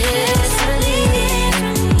me differently.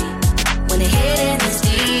 When the hitting is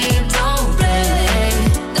deep, don't play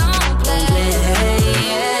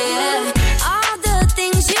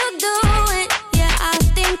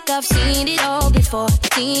I've seen it all before.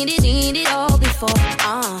 Seen it all before.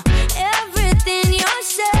 Everything you're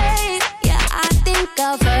saying, yeah, I think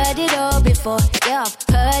I've heard it all before. Yeah, I've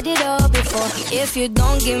heard it all before. If you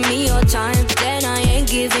don't give me your time, then I ain't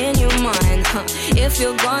giving you mine. If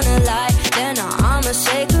you're gonna lie, then I'ma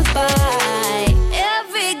say goodbye.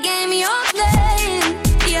 Every game you're playing,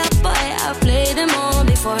 yeah, boy, I've played them all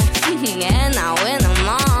before. And I win them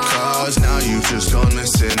all. Cause now you've just gone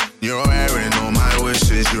missing. You're airing all my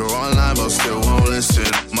wishes. You're online but still won't listen.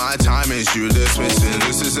 My time is you dismissing.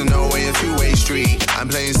 This isn't no way a two-way street. I'm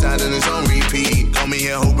playing sad and it's on repeat. Call me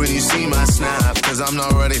here hoping you see my snap. Cause I'm I'm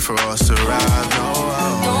not ready for us to ride. No,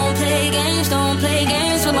 don't play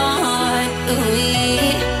games with my heart.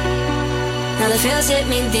 Ooh-wee. Now the feels hit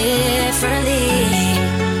me differently.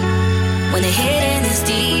 When the hitting is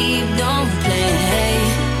deep, don't play,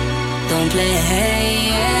 yeah,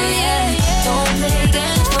 yeah. Don't play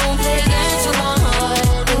games with my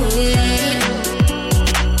heart. Ooh-wee.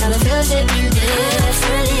 Now the feels hit me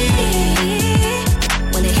differently.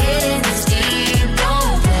 When the hitting is deep,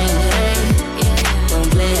 don't play,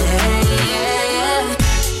 yeah, yeah.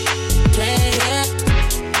 Play, yeah,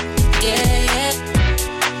 yeah.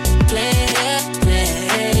 Play, yeah,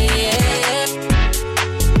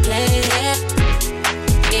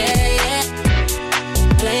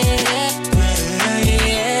 play,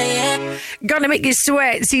 yeah. Gonna make you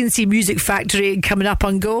sweat. CNC Music Factory coming up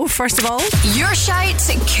on Go. First of all, your shout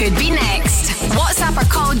could be next. WhatsApp or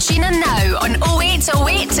call Gina now on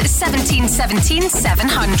 0808 17 17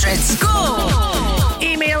 700. Go!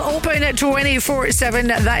 Email open at 24/7.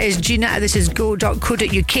 That is Gina. This is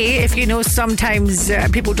go.co.uk. If you know, sometimes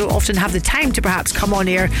people don't often have the time to perhaps come on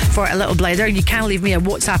air for a little blather, you can leave me a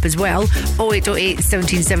WhatsApp as well. 0808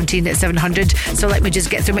 17 17 700. So let me just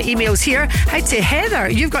get through my emails here. Hi to Heather.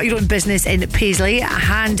 You've got your own business in Paisley,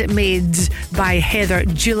 handmade by Heather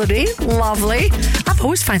Jewellery. Lovely. I've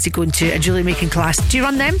always fancied going to a jewellery making class. Do you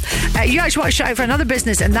run them? You actually want to shout out for another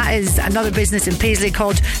business, and that is another business in Paisley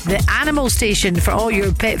called The Animal Station for all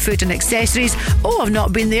your pet food and accessories. Oh, I've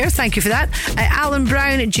not been there. Thank you for that. Alan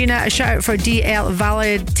Brown, Gina, a shout out for DL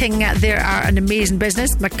Valeting. They are an amazing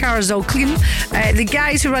business. My car's all clean. The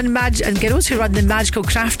guys who run and girls who run the Magical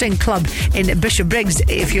Crafting Club in Bishop Briggs.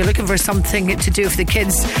 If you're looking for something to do for the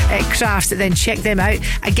kids' crafts, then check them out.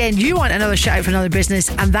 Again, you want another shout out for another business,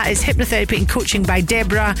 and that is Hypnotherapy and Coaching by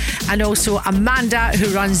Deborah, and also Amanda, who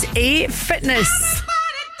runs A Fitness.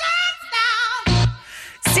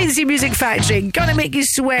 CNC Music Factory, gonna make you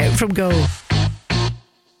sweat from Go.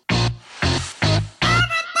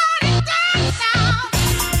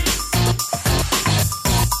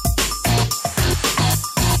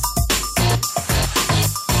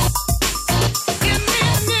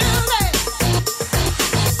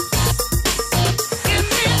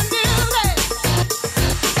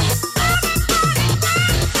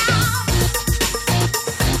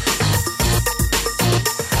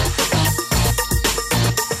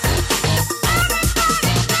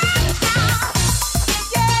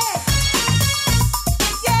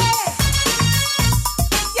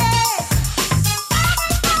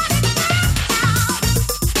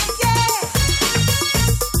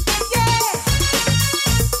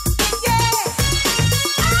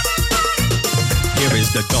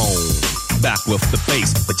 With the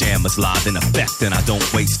bass, pajamas live in effect, and I don't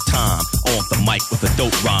waste time on the mic with a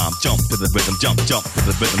dope rhyme. Jump to the rhythm, jump to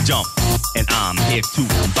the rhythm, jump. And I'm here to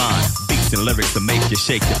combine beats and lyrics to make you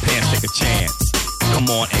shake your pants, take a chance. Come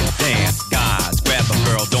on and dance, guys. Grab a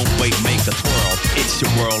girl, don't wait, make a twirl. It's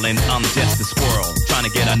your world and I'm just a squirrel, trying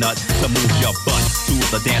to get a nut to move your butt to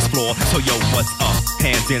the dance floor. So yo, what's up?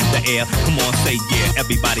 Hands in the air, come on, say yeah.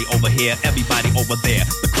 Everybody over here, everybody over there.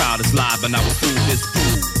 The crowd is live and I will do this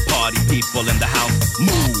groove. Party people in the house,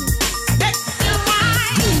 move. Groove.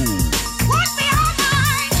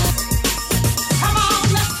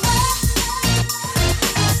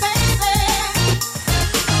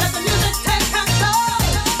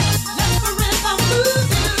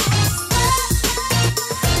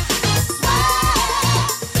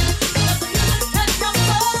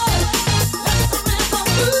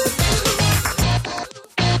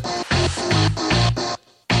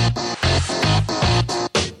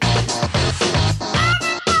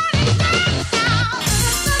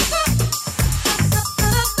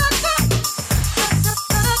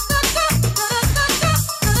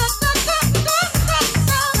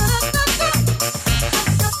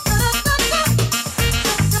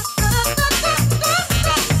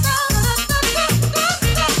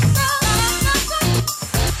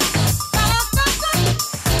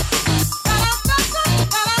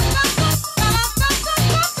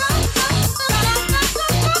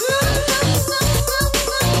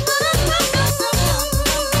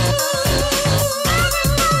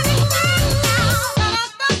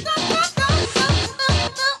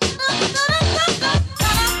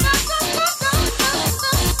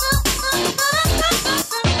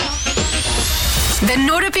 The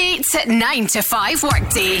No Rebates 9 to 5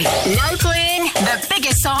 workday. Now playing the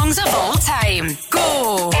biggest songs of all time.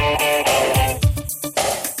 Go!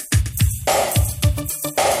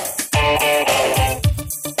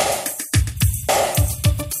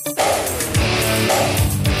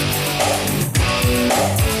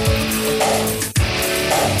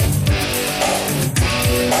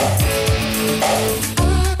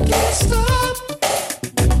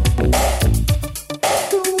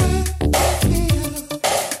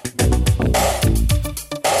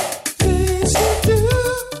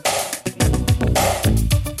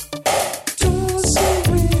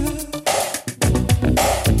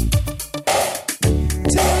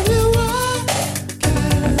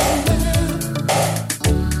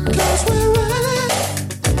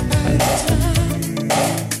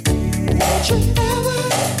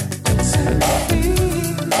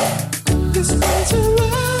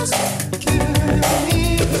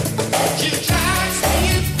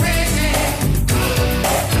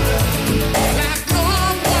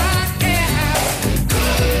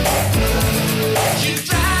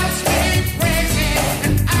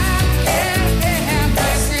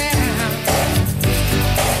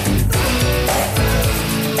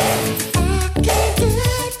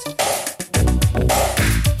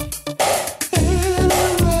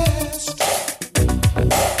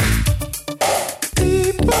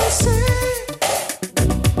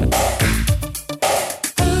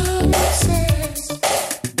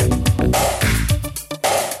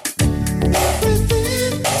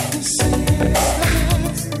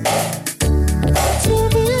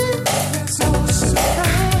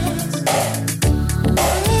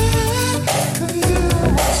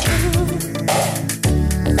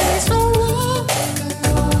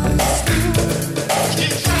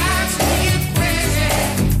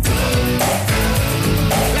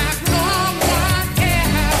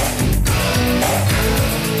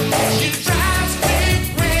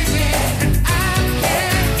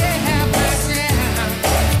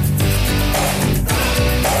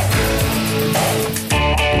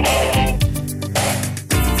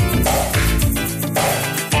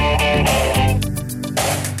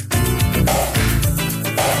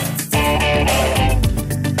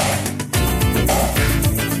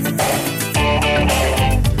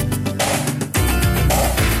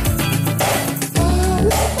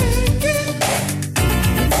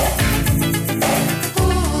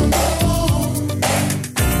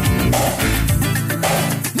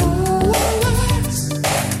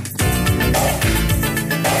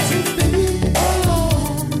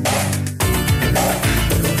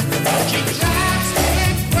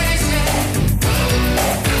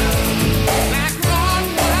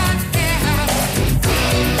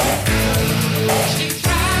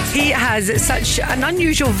 has such an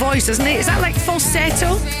unusual voice, doesn't he? Is that like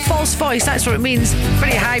falsetto? False voice, that's what it means.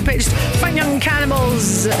 Pretty high pitched. Fun Young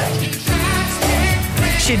Cannibals.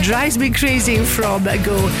 She Drives Me Crazy from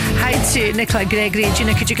Go. Hi to Nicola Gregory.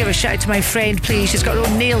 Gina, could you give a shout out to my friend, please? She's got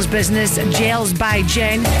her own nails business, Gels by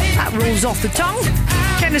Jen. That rolls off the tongue.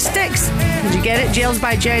 Kind of sticks. Did you get it? Gels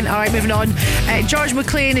by Jen. All right, moving on. George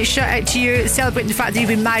McLean, shout out to you, celebrating the fact that you've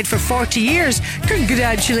been married for 40 years.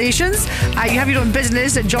 Congratulations. You have your own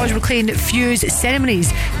business at George McLean Fuse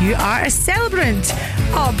Ceremonies. You are a celebrant.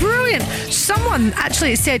 Oh, brilliant. Someone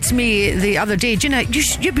actually said to me the other day, Gina,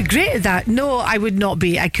 you'd be great at that. No, I would not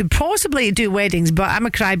be. I could possibly do weddings, but I'm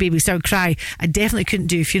a crybaby, so I would cry. I definitely couldn't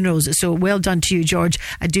do funerals. So well done to you, George.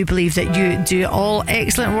 I do believe that you do all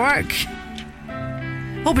excellent work.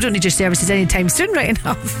 Hope I don't need your services anytime soon, right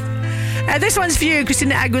enough. This one's for you,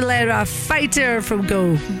 Christina Aguilera, Fighter from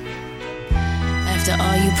Go. After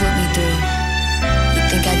all you put me through, you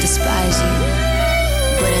think I despise you.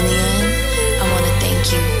 But in the end, I want to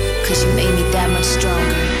thank you, cause you made me that much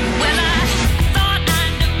stronger. Well, I thought I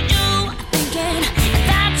knew you, thinking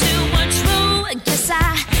that you were true. I guess I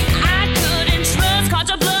couldn't trust, caught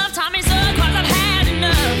your bluff, taught me so, cause I've had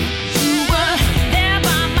enough. You were there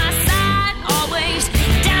by my side, always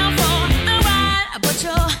down for the ride. But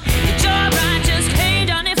your ride just came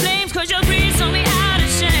down in flames, cause your greed saw me out of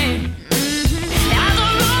shame.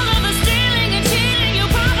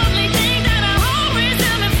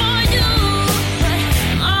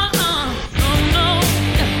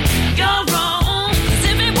 Go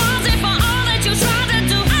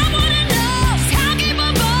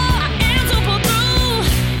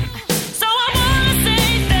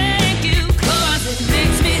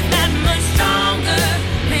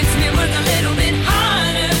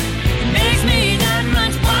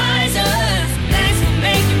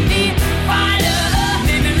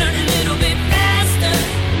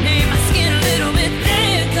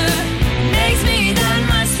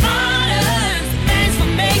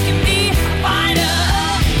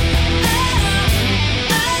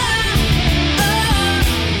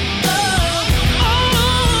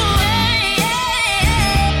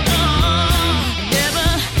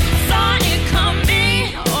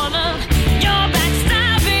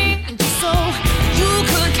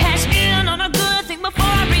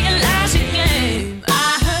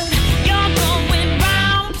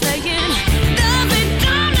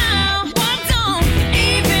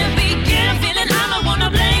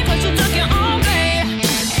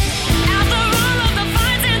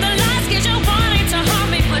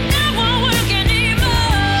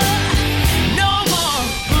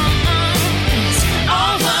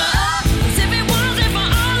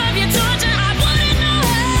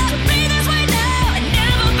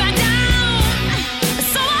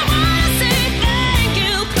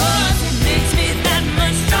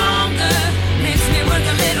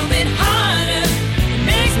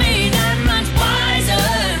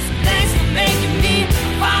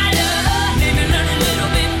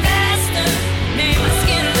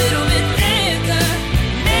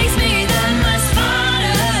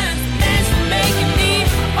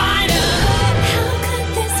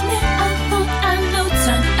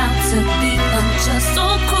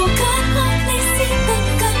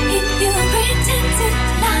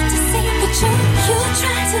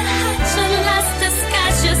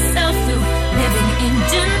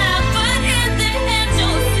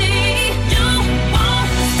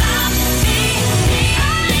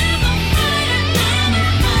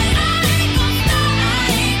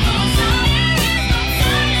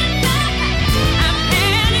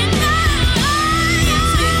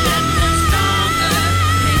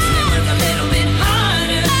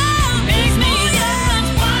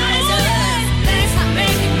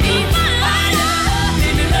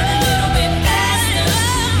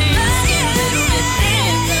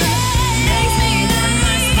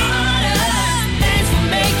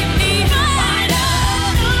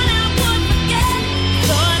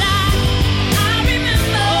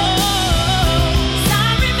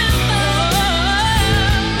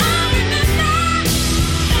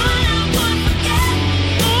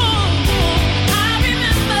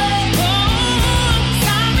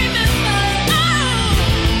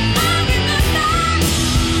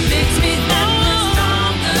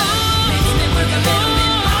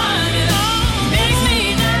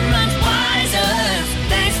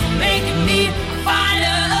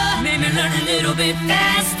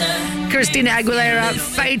Christina Aguilera,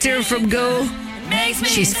 Fighter from Go.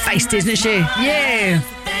 She's feisty, isn't she? Yeah.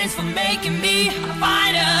 Thanks for making me a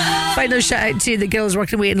fighter. Final shout out to the girls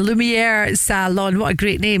working away in Lumiere Salon. What a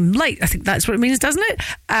great name. Light, I think that's what it means, doesn't it?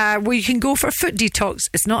 Where you can go for a foot detox.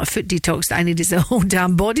 It's not a foot detox that I need, it's a whole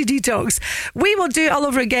damn body detox. We will do it all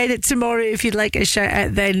over again tomorrow. If you'd like a shout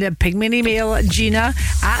out, then ping me an email, Gina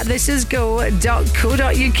at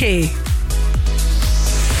thisisgo.co.uk.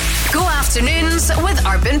 Go afternoons with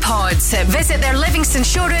Urban Pods. Visit their Livingston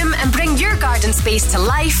showroom and bring your garden space to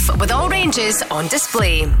life with all ranges on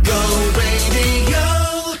display. Go Radio.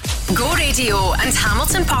 Go Radio and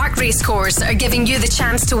Hamilton Park Racecourse are giving you the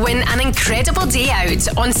chance to win an incredible day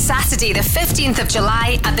out on Saturday the 15th of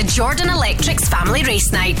July at the Jordan Electrics Family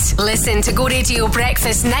Race Night. Listen to Go Radio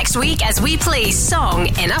Breakfast next week as we play Song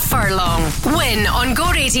in a Furlong. Win on Go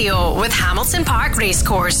Radio with Hamilton Park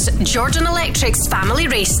Racecourse, Jordan Electrics Family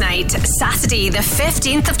Race Night, Saturday the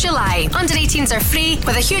 15th of July. Under 18s are free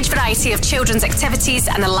with a huge variety of children's activities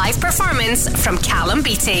and a live performance from Callum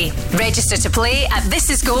Beattie. Register to play at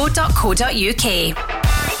thisisgo.co.uk.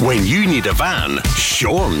 When you need a van,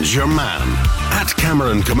 Sean's your man. At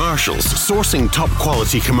Cameron Commercials, sourcing top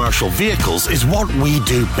quality commercial vehicles is what we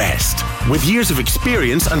do best. With years of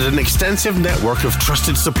experience and an extensive network of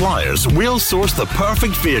trusted suppliers, we'll source the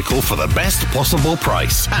perfect vehicle for the best possible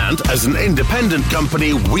price. And as an independent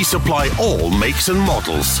company, we supply all makes and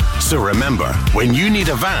models. So remember, when you need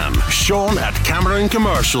a van, Sean at Cameron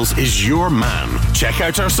Commercials is your man. Check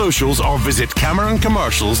out our socials or visit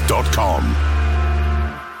CameronCommercials.com.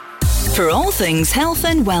 For all things health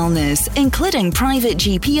and wellness, including private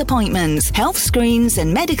GP appointments, health screens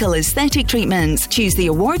and medical aesthetic treatments, choose the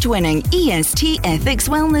award-winning EST Ethics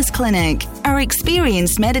Wellness Clinic. Our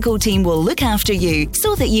experienced medical team will look after you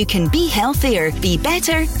so that you can be healthier, be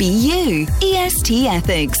better, be you. EST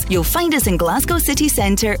Ethics. You'll find us in Glasgow City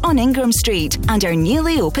Centre on Ingram Street and our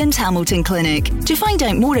newly opened Hamilton Clinic. To find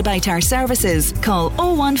out more about our services, call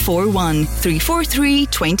 0141 343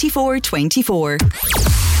 2424.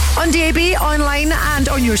 On DAB, online and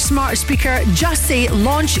on your smart speaker, just say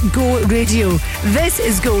Launch Go Radio. This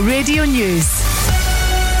is Go Radio News.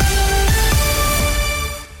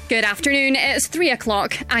 Good afternoon, it's 3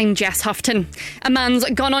 o'clock. I'm Jess Houghton. A man's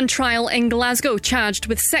gone on trial in Glasgow charged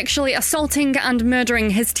with sexually assaulting and murdering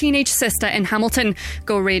his teenage sister in Hamilton.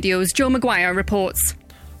 Go Radio's Joe Maguire reports.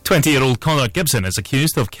 20-year-old Connor Gibson is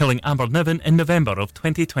accused of killing Amber Niven in November of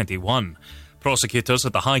 2021. Prosecutors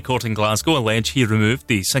at the High Court in Glasgow allege he removed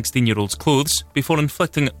the 16-year-old's clothes before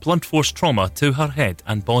inflicting blunt force trauma to her head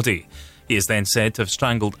and body. He is then said to have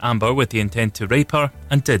strangled Amber with the intent to rape her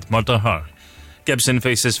and did murder her. Gibson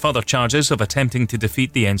faces further charges of attempting to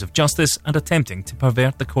defeat the ends of justice and attempting to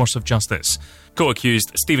pervert the course of justice.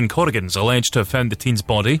 Co-accused Stephen Corrigan is alleged to have found the teen's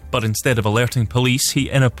body, but instead of alerting police,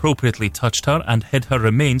 he inappropriately touched her and hid her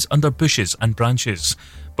remains under bushes and branches.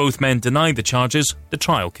 Both men deny the charges. The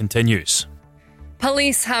trial continues.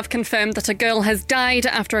 Police have confirmed that a girl has died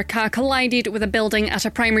after a car collided with a building at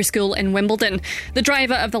a primary school in Wimbledon. The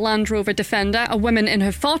driver of the Land Rover Defender, a woman in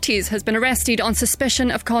her 40s, has been arrested on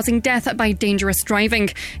suspicion of causing death by dangerous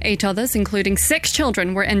driving. 8 others, including 6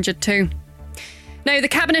 children, were injured too. Now, the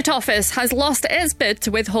Cabinet Office has lost its bid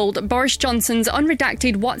to withhold Boris Johnson's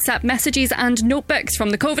unredacted WhatsApp messages and notebooks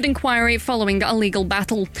from the COVID inquiry following a legal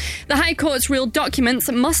battle. The High Court's ruled documents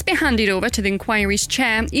must be handed over to the inquiry's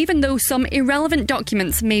chair, even though some irrelevant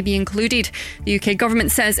documents may be included. The UK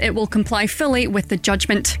government says it will comply fully with the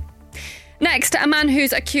judgment. Next, a man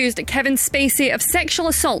who's accused Kevin Spacey of sexual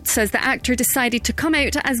assault says the actor decided to come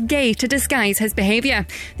out as gay to disguise his behaviour.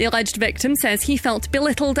 The alleged victim says he felt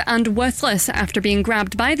belittled and worthless after being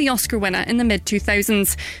grabbed by the Oscar winner in the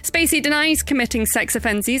mid-2000s. Spacey denies committing sex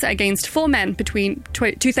offences against 4 men between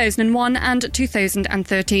 2001 and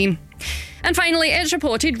 2013. And finally, it's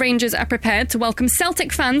reported Rangers are prepared to welcome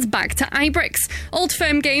Celtic fans back to Ibrox. Old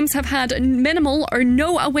Firm games have had minimal or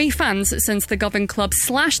no away fans since the Govan club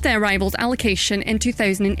slashed their rivals' allocation in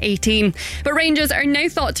 2018. But Rangers are now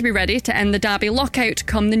thought to be ready to end the derby lockout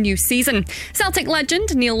come the new season. Celtic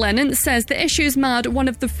legend Neil Lennon says the issues marred one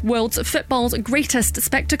of the world's football's greatest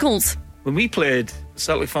spectacles. When we played,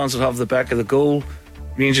 Celtic fans would have the back of the goal.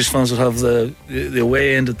 Rangers fans would have the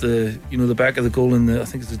away end at the back of the goal in I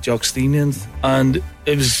think it's the Jock Stein end, and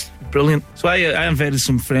it was brilliant. So I invited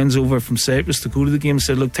some friends over from Cyprus to go to the game and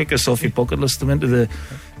said, look, take this off your bucket list. I went to the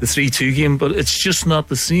 3-2 game, but it's just not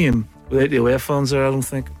the same without the away fans there, I don't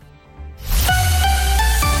think.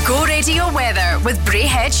 Go Radio weather with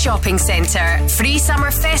Braehead Shopping Centre. Free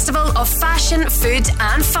summer festival of fashion, food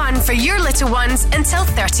and fun for your little ones until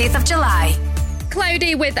 30th of July.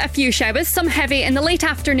 Cloudy with a few showers, some heavy in the late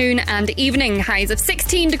afternoon and evening. Highs of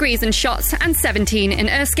 16 degrees in Shotts and 17 in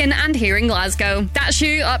Erskine and here in Glasgow. That's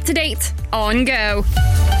you up to date on Go.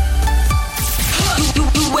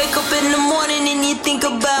 You wake up in the morning and you think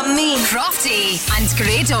about me. Crofty and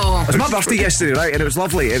Grado. It was my birthday yesterday, right? And it was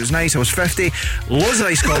lovely. It was nice. I was 50. Loads of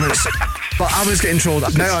nice comments. But I was getting trolled.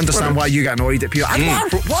 Now I understand why you get annoyed at people.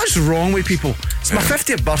 What is wrong with people? It's my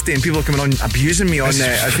 50th birthday and people are coming on abusing me on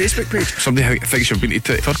our Facebook page. Somebody thinks you've been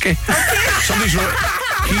to Turkey. Somebody's wrote,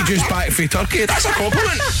 he just back from Turkey. That's a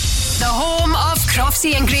compliment. The home of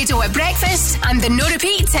Crofty and Grado at breakfast and the no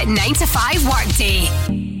repeat at 9 to 5 workday.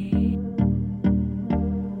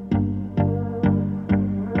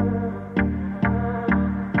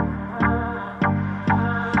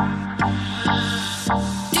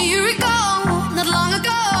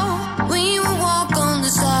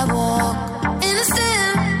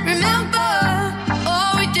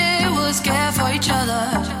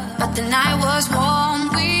 But the night was warm,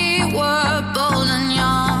 we were bold and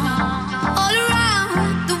young. All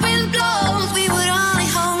around, the wind blows, we would only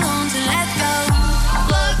hold on to let go.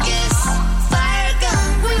 Black is fire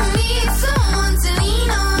gun, we need someone to lean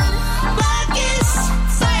on. Black is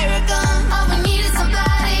fire gun, all we need is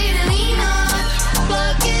somebody to lean on.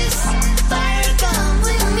 Black is fire gun,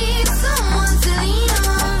 we need someone to lean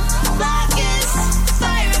on. Black is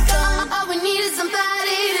fire gun, all we need is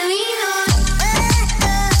somebody to lean on.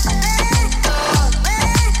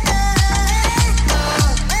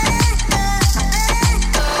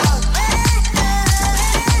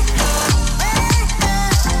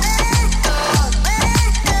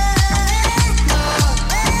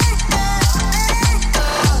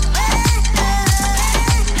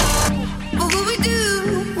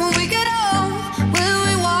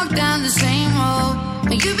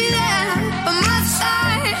 You be there by my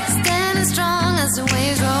side, standing strong as the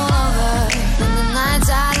waves roll over. When the nights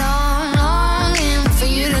are long, longing for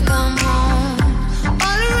you to come home.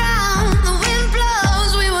 All around, the wind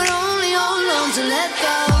blows, we would only hold on to let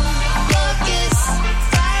go. Black is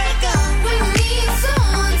fire gun, we need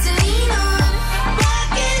someone to lean on.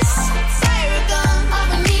 Black is fire gun, all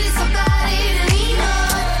we need is somebody to lean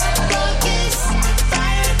on. Black is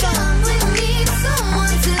fire gun, we need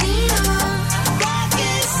someone to lean on.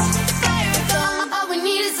 All we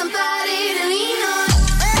need is somebody to lean on.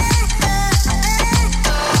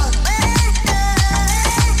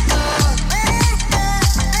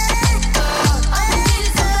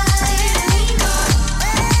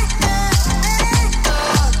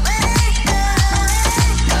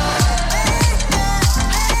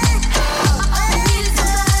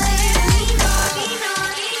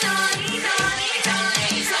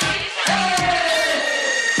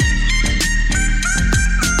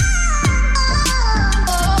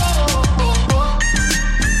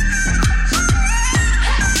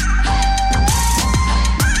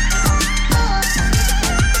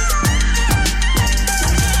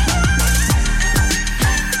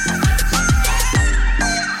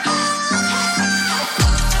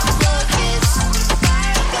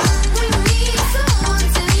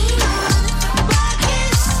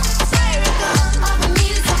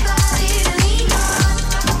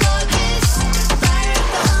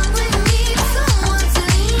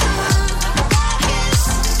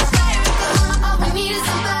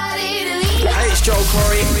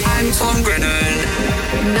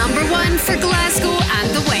 Number one for Glasgow and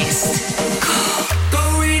the West.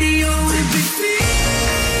 Go radio and be fearless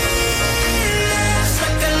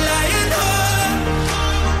like a lion heart.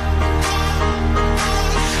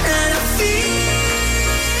 And I feel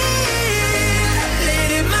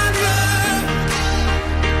it in my blood.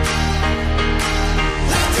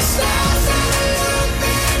 Like the stars that look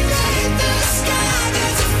beneath the sky.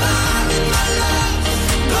 There's a fire in my love,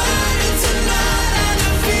 burning tonight. And I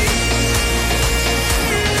feel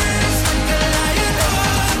like a lion.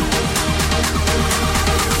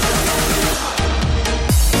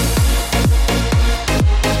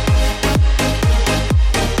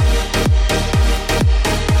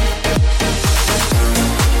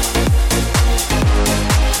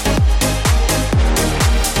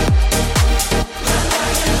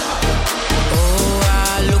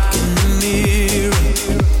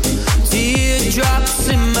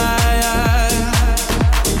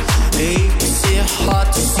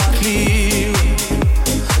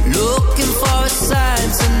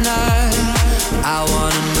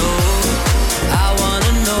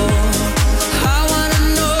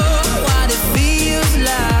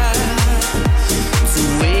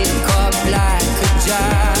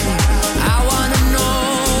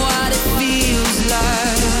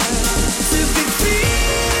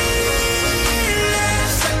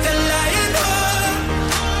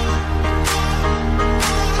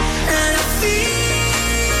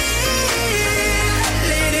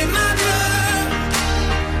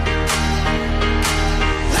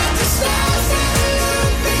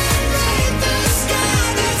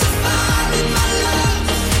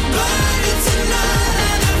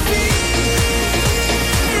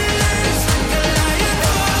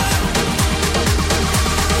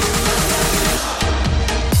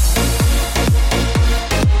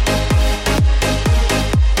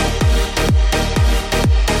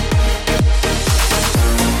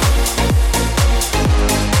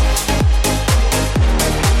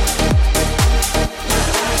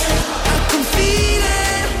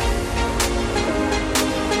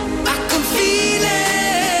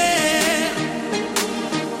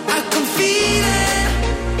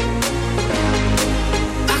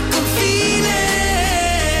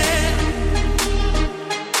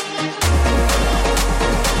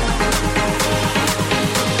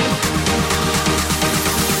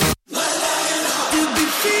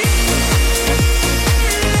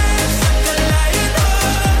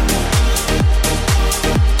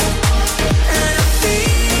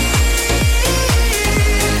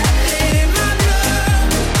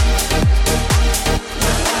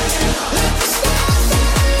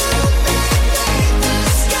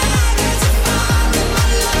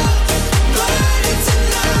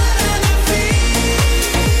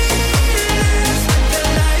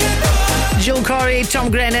 Tom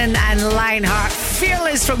Grennan and Lionheart.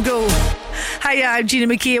 Fearless from Go. Hi, I'm Gina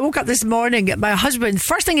McKie. I woke up this morning. My husband,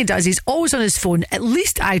 first thing he does, he's always on his phone. At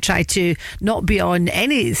least I try to not be on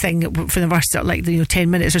anything for the first 10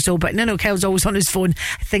 minutes or so. But no, Kyle's always on his phone.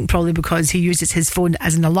 I think probably because he uses his phone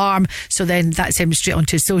as an alarm. So then that sends him straight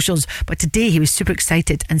onto his socials. But today he was super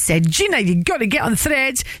excited and said, Gina, you got to get on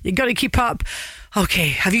Threads. You got to keep up. Okay,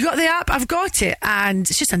 have you got the app? I've got it. And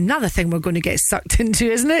it's just another thing we're going to get sucked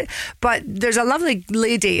into, isn't it? But there's a lovely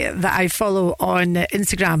lady that I follow on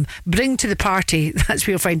Instagram, Bring to the Party. That's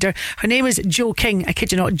where you'll find her. Her name is Jo King. I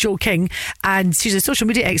kid you not, Jo King. And she's a social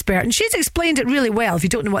media expert. And she's explained it really well if you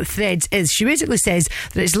don't know what Threads is. She basically says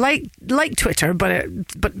that it's like Twitter, but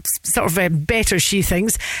sort of better, she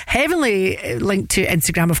thinks. Heavily linked to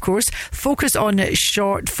Instagram, of course. Focus on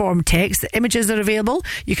short form text. The images are available.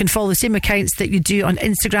 You can follow the same accounts that you do on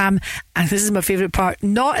Instagram, and this is my favourite part,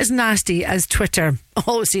 not as nasty as Twitter.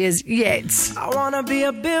 All I'll say is yet. I wanna be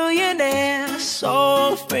a billionaire,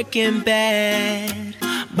 so freaking bad.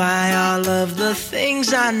 Buy all of the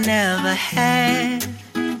things I never had.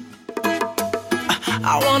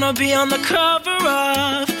 I wanna be on the cover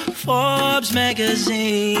of Forbes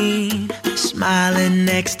magazine, smiling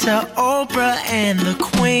next to Oprah and the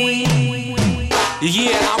Queen.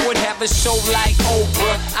 Yeah, I would have a show like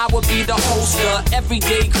Oprah. I would be the host of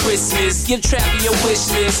Everyday Christmas. Give Travi a wish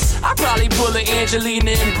list. I'd probably pull a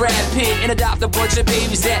Angelina and Brad Pitt and adopt a bunch of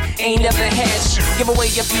babies that ain't never had shit. Give away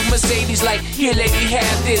a few Mercedes like, here lady,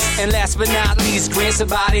 have this. And last but not least, grant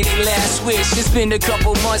somebody their last wish. It's been a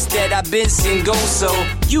couple months that I've been single, so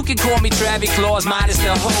you can call me Travi Claus minus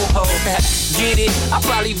the ho-ho. Get it? I'll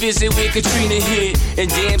probably visit where Katrina hit, and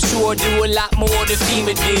damn sure do a lot more than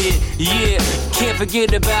FEMA did. Yeah, can't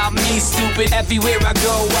forget about me, stupid. Everywhere I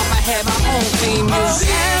go, I'ma have my own theme music.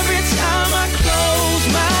 Every time I close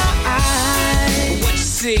my eyes, what you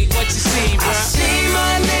see, bro? I see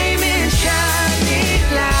my name in shining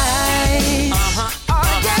lights.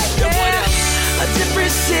 What up? A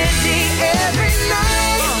different city every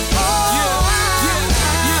night.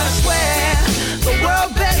 I swear the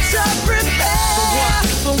world better prepare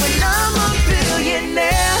for when I'm a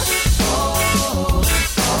billionaire.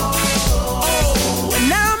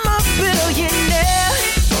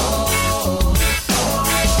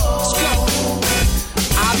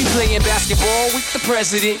 Playing basketball with the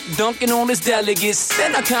president, dunking on his delegates.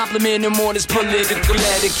 Then I compliment him on his political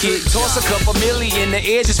etiquette. Toss a couple million in the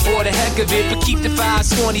air just for the heck of it, but keep the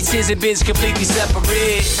 5s, 20s, 10s, and bins completely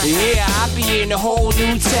separate. Yeah, I be in a whole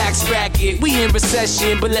new tax bracket. We in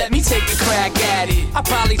recession, but let me take a crack at it. I'll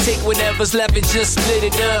probably take whatever's left and just split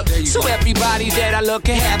it up, so everybody that I look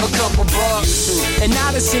can have a couple bucks. And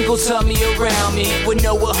not a single tummy around me would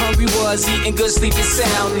know what hungry was, eating good, sleeping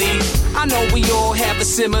soundly. I know we all have a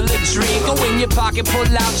similar dream. Go in your pocket, pull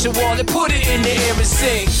out your wallet, put it in the air and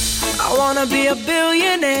sing. I wanna be a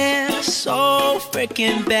billionaire, so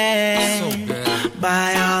freaking bad.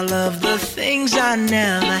 Buy all of the things I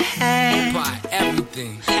never had. Buy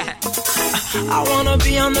everything. I wanna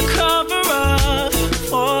be on the cover of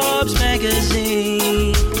Forbes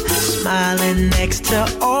magazine, smiling next to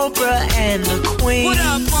Oprah and the Queen. What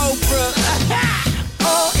up, Oprah?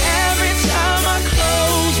 Oh, every time I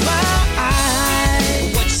close my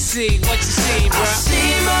eyes, what you see, bro? I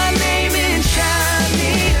see my name in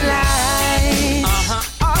shining lights.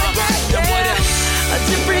 What up? A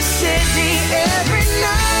different city every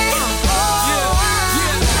night.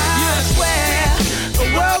 I swear the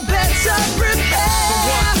world better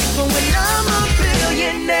prepare for when I'm a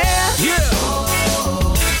billionaire.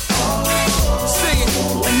 Sing it.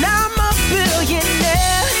 When I'm a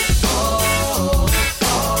billionaire.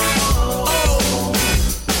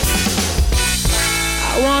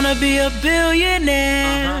 I wanna be a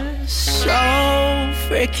billionaire, so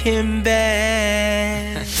freaking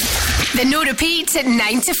bad. The no repeat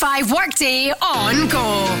 9 to 5 workday on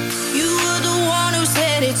Go. You were the one who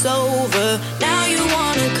said it's over. Now you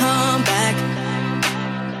wanna come back.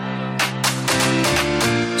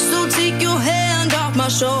 So take your hand off my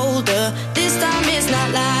shoulder. This time it's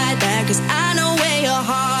not like that, 'cause I know where your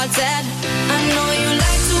heart's at. I know you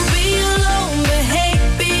like to be alone, but hey,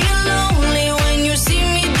 being lonely when you see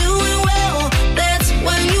me doing well, that's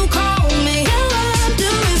when you call me. I'm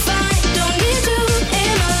doing fine, don't need you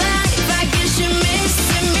in my life. I guess you're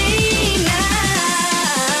missing me now.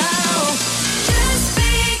 Just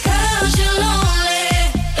because you're lonely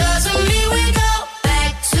doesn't mean we go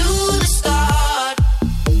back to the start.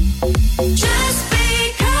 Just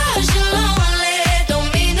because you're lonely don't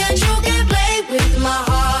mean that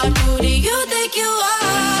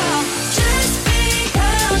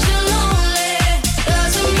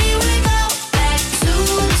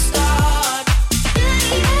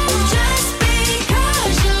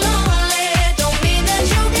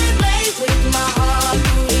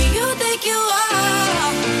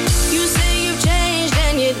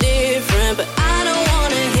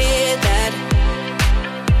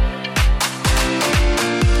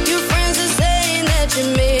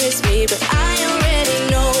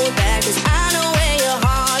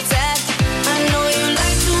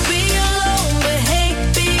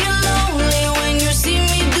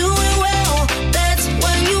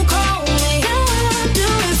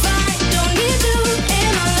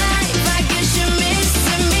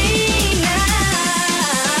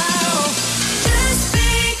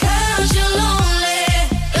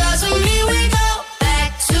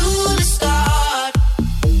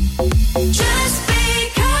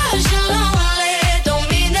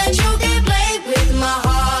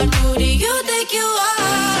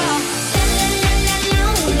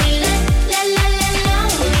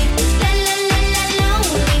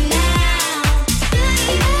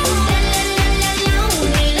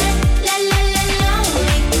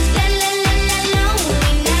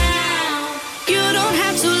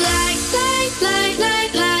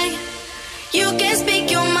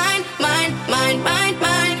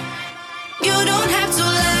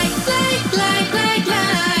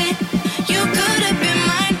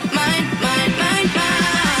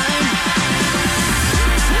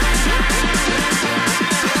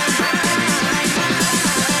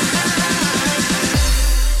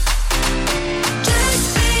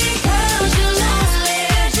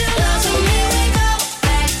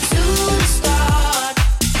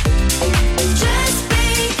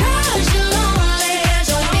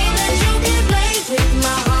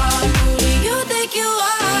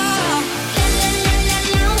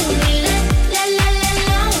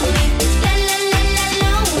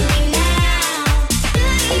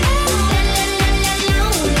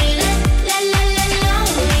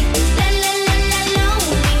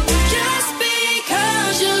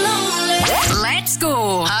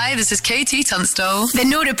Katie Tunstall. The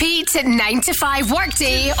no repeat 9 to 5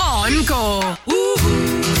 workday on Go.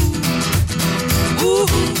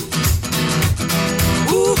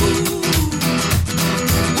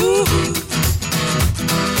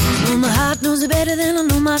 Well, my heart knows it better than I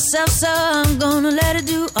know myself, so I'm gonna let it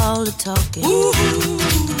do all the talking.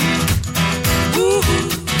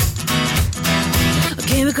 I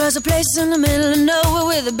came across a place in the middle of nowhere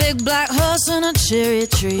with a big black horse and a cherry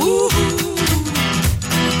tree.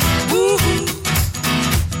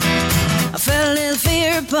 I felt a little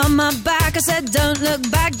fear upon my back. I said, don't look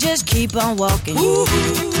back, just keep on walking. But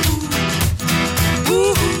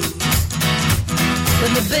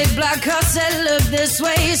the big black horse said, look this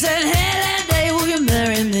way. He said, hey, that day, will you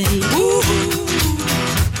marry me?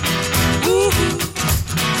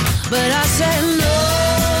 But I said, no,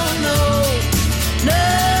 no, no,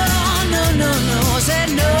 no, no, no. I said,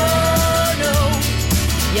 no, no,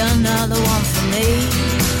 you're not the one for me.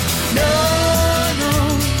 No, no,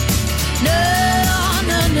 no,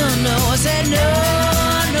 no, no, no. I said, no,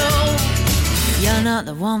 no, you're not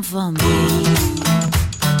the one for me.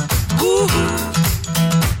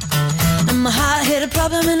 And my heart hit a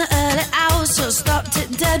problem in the early hours, so I stopped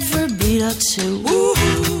it dead for a beat or two.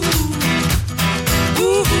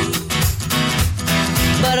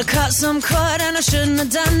 But I cut some cord and I shouldn't have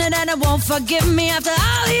done it, and it won't forgive me after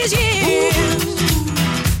all these years.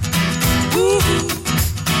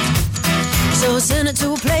 So I sent it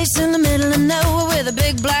to a place in the middle of nowhere with a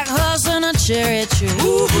big black horse and a cherry tree.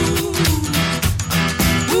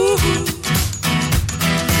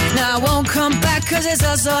 Now I won't come back cause it's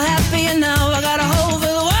all so happy, and now I got a hole for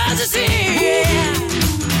the world to see. Yeah.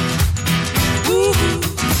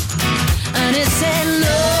 And it said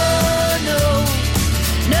no, no,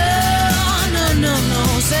 no, no, no, no.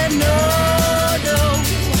 Said no, no,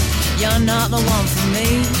 you're not the one for me.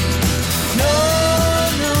 No,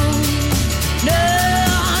 no, no,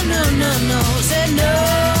 no, no, no. Said no,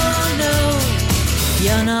 no,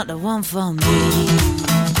 you're not the one for me.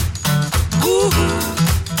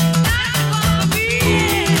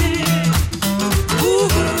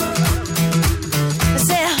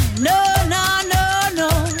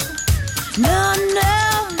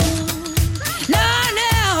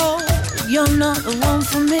 You're not the one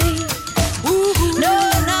for me. No,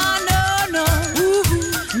 no, no, no.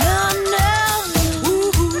 No, no,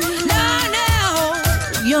 no, no.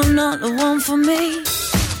 You're not the one for me.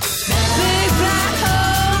 Big black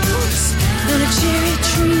horse and a cherry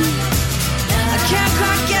tree. I can't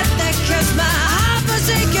quite get that cause my heart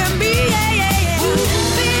forsaken me. Yeah, yeah, yeah.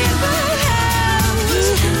 Big black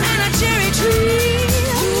horse and a cherry tree.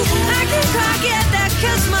 I can't quite get that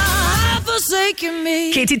cause my heart forsaken me.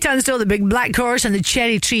 Katie Tunstall, the big black horse and the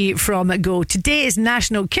cherry tree from Go. Today is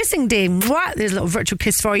National Kissing Day. What? There's a little virtual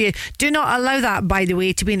kiss for you. Do not allow that, by the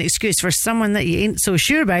way, to be an excuse for someone that you ain't so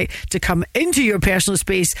sure about to come into your personal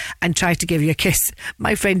space and try to give you a kiss.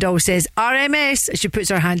 My friend always says RMS. She puts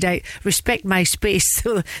her hand out. Respect my space.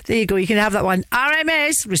 So there you go. You can have that one.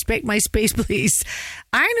 RMS. Respect my space, please.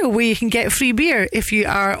 I know where you can get free beer if you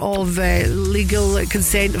are of legal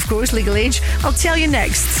consent, of course, legal age. I'll tell you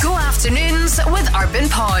next. Go afternoons with Urban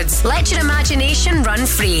Pods. Let your imagination run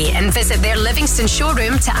free and visit their Livingston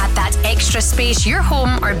showroom to add that extra space your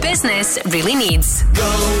home or business really needs.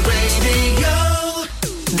 Go, baby, go.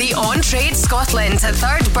 The On Trade Scotland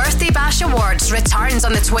 3rd Birthday Bash Awards returns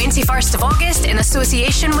on the 21st of August in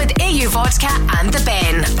association with AU Vodka and The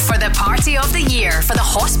Ben for the party of the year for the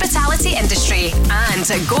hospitality industry. And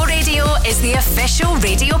Go Radio is the official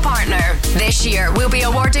radio partner. This year we'll be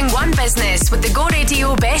awarding one business with the Go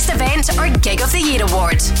Radio Best Event or Gig of the Year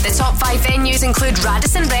Award. The top 5 venues include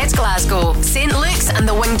Radisson Red Glasgow, St Luke's and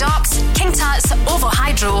the Winged Ox, King Tut's, OVO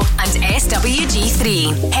Hydro and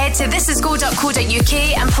SWG3. Head to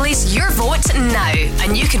thisisgo.co.uk and place your vote now,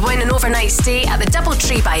 and you could win an overnight stay at the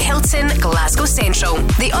Doubletree by Hilton, Glasgow Central.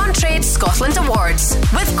 The On Trade Scotland Awards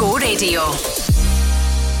with Go Radio.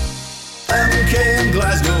 MKM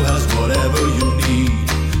Glasgow has whatever you need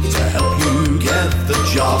to help you get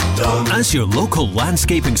the job done. As your local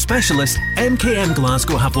landscaping specialist, MKM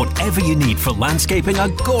Glasgow have whatever you need for landscaping a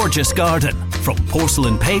gorgeous garden. From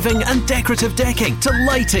porcelain paving and decorative decking to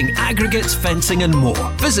lighting, aggregates, fencing and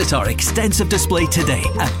more. Visit our extensive display today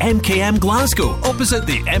at MKM Glasgow, opposite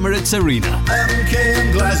the Emirates Arena.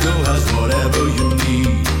 MKM Glasgow has whatever you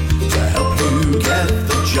need to help you get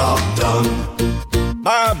the job done.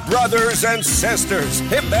 My brothers and sisters,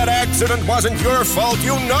 if that accident wasn't your fault,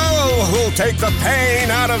 you know who'll take the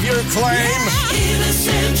pain out of your claim.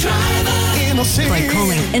 Innocent driver. By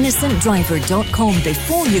calling innocentdriver.com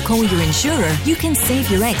before you call your insurer, you can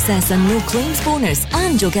save your excess and no claims bonus,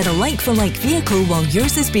 and you'll get a like-for-like vehicle while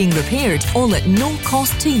yours is being repaired, all at no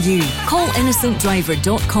cost to you. Call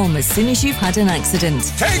innocentdriver.com as soon as you've had an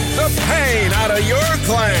accident. Take the pain out of your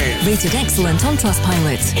claim. Rated excellent on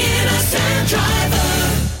Trustpilot. Innocent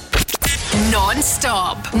driver.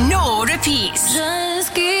 Non-stop, no repeats.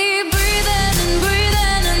 Just keep breathing and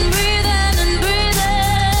breathing and breathing and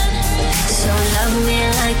breathing. So love me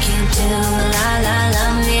like you do, la la,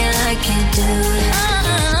 love me like you do.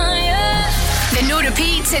 Yeah. The no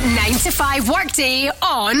repeats at 9 to 5 workday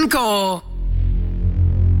on Go.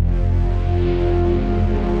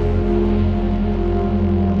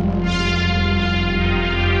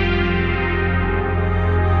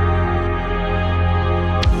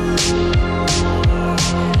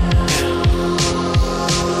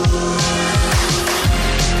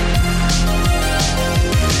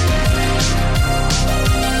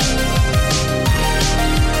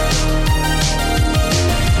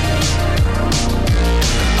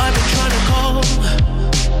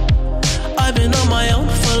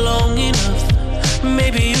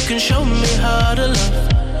 Can show me how to love.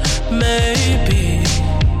 Maybe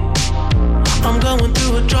I'm going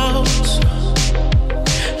through a drought.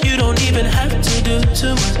 You don't even have to do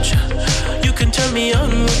too much. You can turn me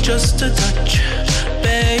on with just a touch,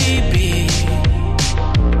 baby.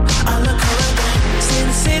 I look around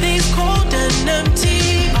since city's cold and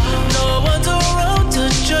empty. No one's around to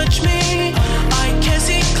judge me. I can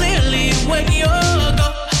see clearly when you're gone.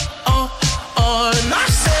 And I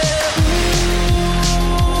said,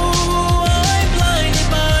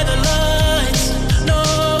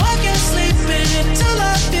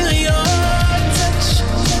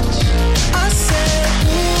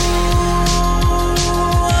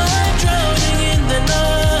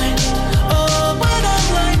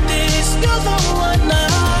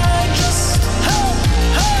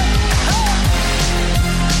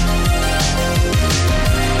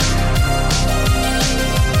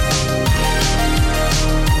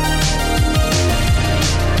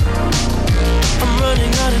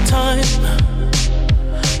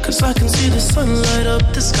 I can see the sun light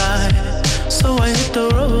up the sky, so I hit the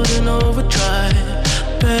road in overdrive,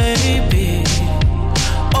 baby.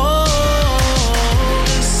 Oh,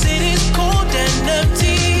 the city's cold and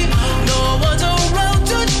empty. No one's around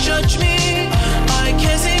to judge me. I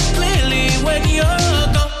can see clearly when you're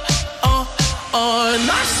gone. And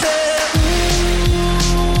I said,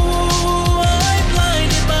 ooh, I'm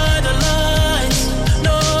blinded by the lights.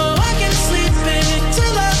 No, I can't sleep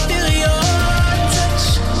until I feel your touch.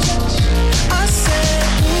 I said,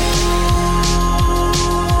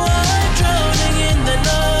 ooh, I'm drowning in the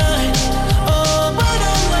night. Oh, when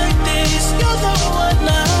I'm like this, you're the one I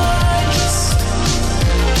just.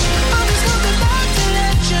 I'm just coming back to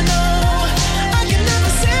let you know I can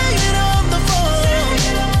never say it on the phone.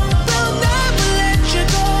 They'll never let you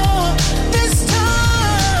go this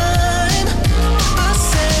time. I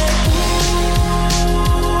said, ooh,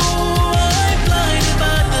 I'm blinded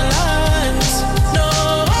by the lights. No,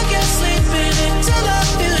 I can't sleep until I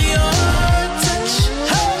feel your touch.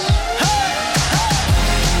 Hey, hey,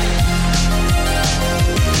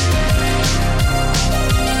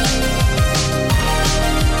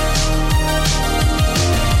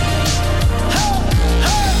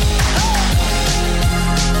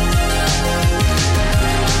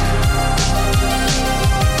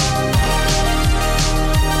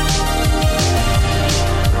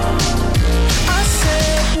 I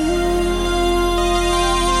said, ooh,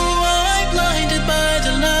 I'm blinded by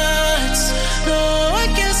the lights. No, I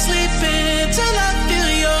can't sleep until I feel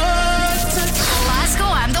your touch.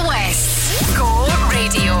 Glasgow and the West. Go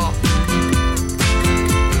Radio.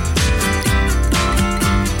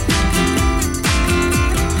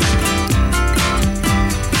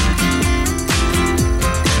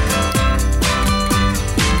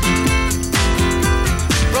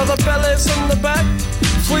 Brother Bellas in the back,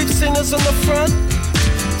 sweet singers in the front,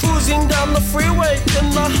 cruising down the freeway in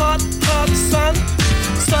the hot, hot sun.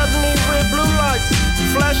 Suddenly red blue lights,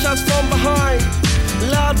 flash us from behind.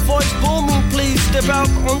 Loud voice booming, please step out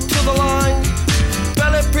onto the line.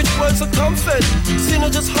 Ballet bridge words of comfort, Cena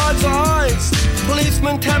just hides her eyes.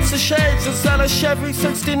 Policeman taps the shades, is that a Chevy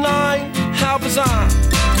 69? How bizarre.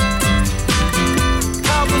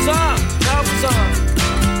 How bizarre, how bizarre.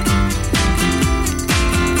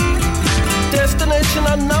 Destination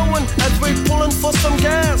unknown as we're pulling for some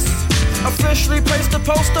gas. Officially placed a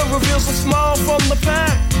poster, reveals a smile from the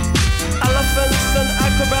pack. Elephants and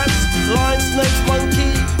acrobats, lion, snakes,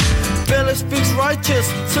 monkey. Billy speaks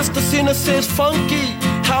righteous, Sister Cena says funky.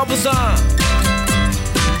 How bizarre.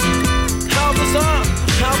 How How bizarre,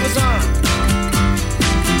 how bizarre.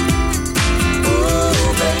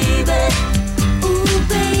 Ooh, baby. Ooh,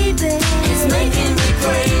 baby. It's making me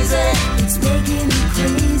crazy. It's making me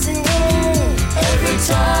crazy. Every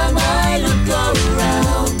time I look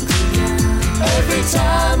around. Every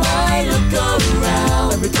time I look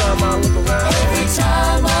around. Every time I look around. Every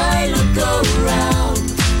time I look around.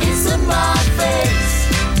 It's in my face.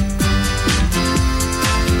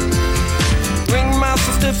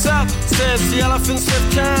 Ringmaster stiffs up, says the elephants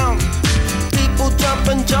lift town. People jump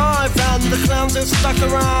and jive and the clowns are stuck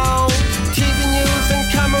around. TV news and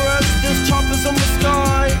cameras, there's choppers in the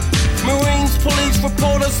sky. Marines, police,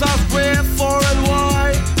 reporters ask where, for and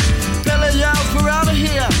why. Billy yells, we're out of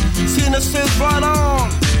here. Cena says right on.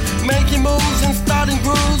 Making moves and starting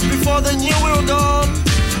grooves before they knew we were gone.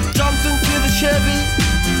 Jumped into the Chevy,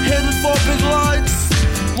 headed for big lights.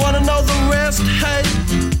 Wanna know the rest? Hey,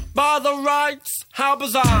 by the rights, how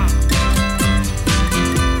bizarre.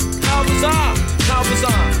 How bizarre, how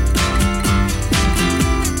bizarre.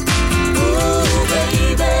 Ooh,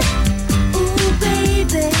 baby. Ooh,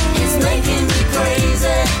 baby. It's making me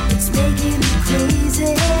crazy. It's making me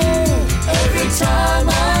crazy. Every time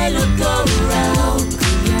I look around.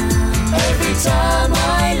 Every time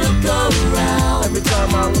I look around. Every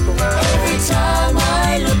time I look around. Every time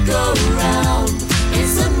I look around.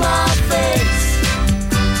 It's in my face.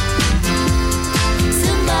 It's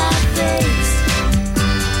in my face.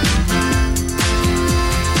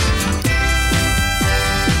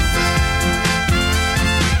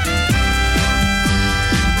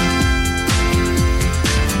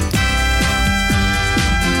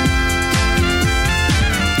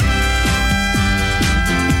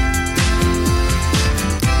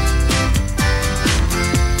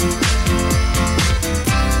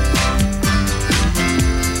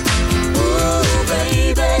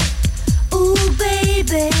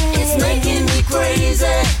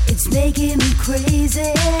 It's making me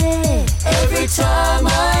crazy. Every time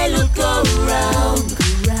I look around.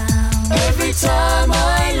 Every time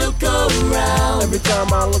I look around. Every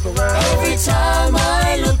time I look around. Every time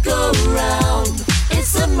I look around.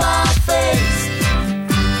 It's in my face.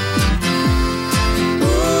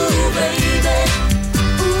 Ooh, baby.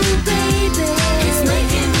 Ooh, baby. It's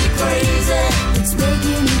making me crazy. It's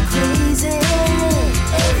making me crazy.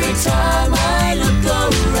 Every time I look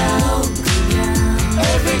around.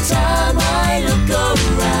 Every time I look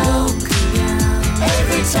around.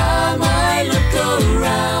 Every time I look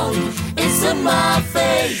around. It's in my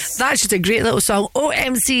face. That's just a great little song.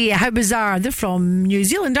 OMC, how bizarre. They're from New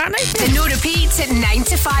Zealand, aren't they? The No Repeat 9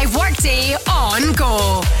 to 5 workday on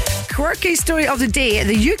Go. Quirky story of the day.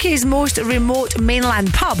 The UK's most remote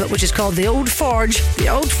mainland pub, which is called the Old Forge. The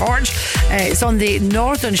Old Forge. It's on the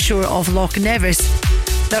northern shore of Loch Nevis.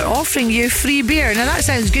 They're offering you free beer. Now that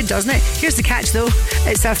sounds good, doesn't it? Here's the catch though.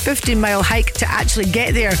 It's a 15-mile hike to actually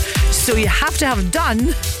get there. So you have to have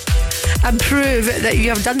done and prove that you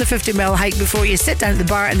have done the 50-mile hike before you sit down at the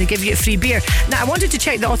bar and they give you a free beer. Now, I wanted to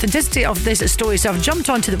check the authenticity of this story, so I've jumped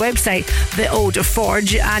onto the website, The Old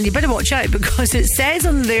Forge, and you better watch out because it says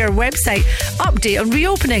on their website, update on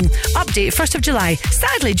reopening. Update 1st of July.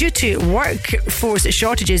 Sadly, due to workforce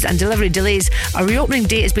shortages and delivery delays, a reopening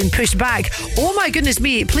date has been pushed back. Oh my goodness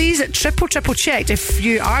me, please triple check if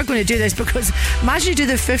you are going to do this, because imagine you do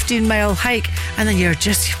the 15-mile hike and then you've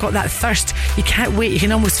got that thirst. You can't wait. You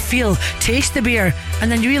can almost taste the beer,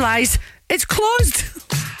 and then you realise it's closed.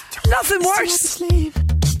 Nothing worse.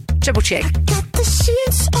 Triple check. Got the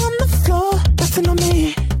sheets on the floor, nothing on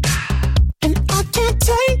me, and I can't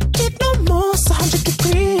take it no more. It's 100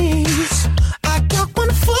 degrees. I got 1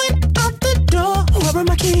 foot out the door. Where are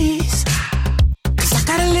my keys? 'Cause I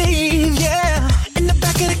gotta leave, yeah. In the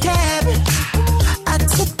back of the cab, I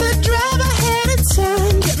took the drive ahead of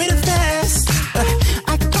time. Get me the fast.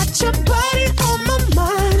 I got your body on my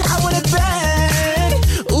mind. I want it bad.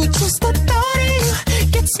 Ooh, just the thought of you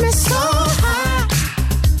gets me so high,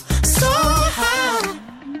 so high.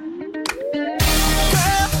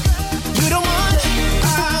 Girl, you the one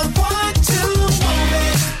I want to hold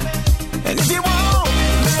it. And if you want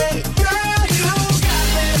me, girl, you got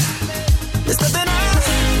me. There's nothing I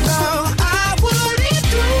wouldn't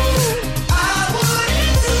do. I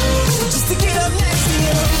wouldn't do just to get up next to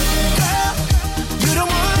you. Girl, you the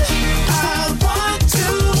one I want to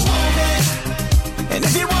hold it. And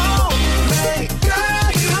if you want me, girl,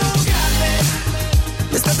 you got me.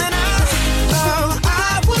 There's nothing I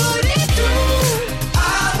wouldn't do.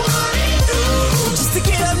 I wouldn't do just to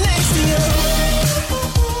get up next to you.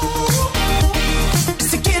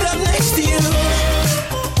 Just to get up next to you.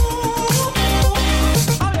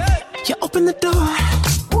 You open the door,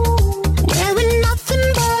 wearing nothing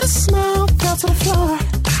but a smile.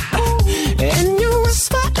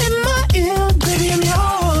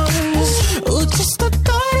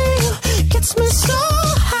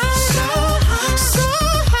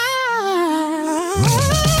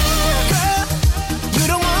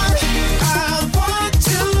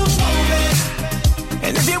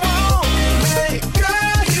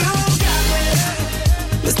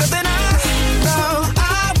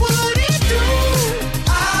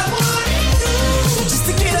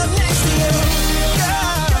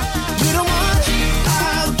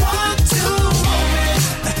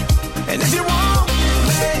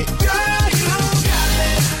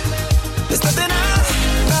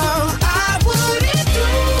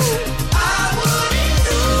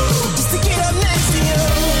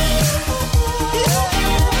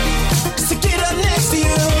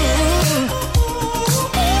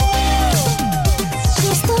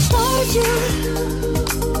 you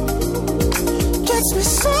gets me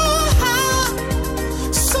so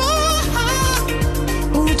high, so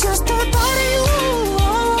high. Ooh, just the thought of you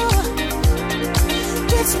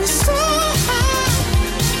gets me so high,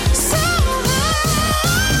 so high.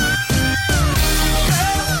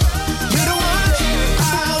 Girl, you're the one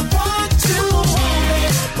I want to want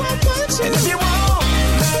it. And if you want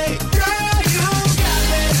me, girl, you got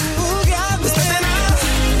me. There's nothing I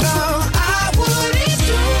wouldn't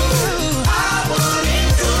do. I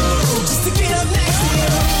wouldn't do just to get up next to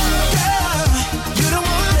you. Girl, you're the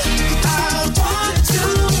one I want to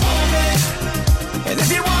want it. And if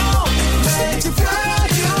you want me, girl,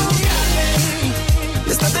 you got me.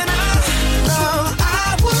 There's nothing I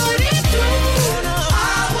wouldn't do.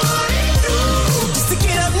 I wouldn't do just to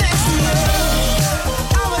get up next to you.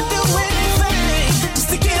 I would do anything just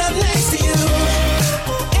to get up next to you.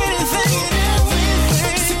 Anything and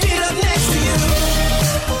everything just to get up next to you.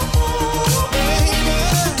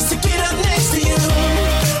 Just to get up next to you.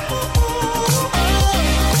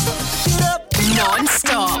 Get up.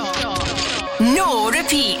 Non-stop. No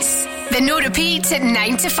repeats. The No Repeat at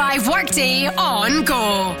 9 to 5 workday on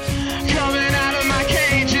Go. Coming out of my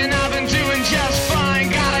cage and I've been doing just fine.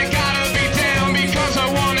 Gotta be down because I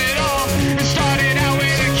want it all. It started out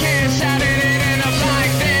with a kiss. How did it end up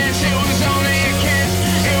like this? It was only a kiss.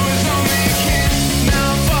 It was only a kiss. Now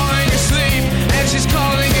I'm falling asleep and she's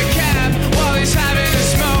calling a cab while he's having a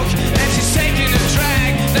smoke and she's taking a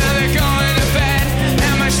drag. Now they're going to bed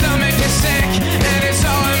and my stomach is sick and it's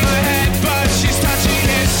all in my head, but she's touching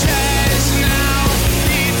his chest. Now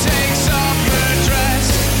he takes off her dress.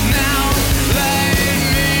 Now let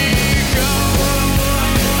me go.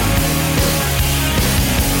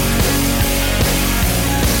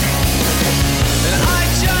 And I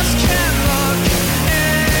just can't look,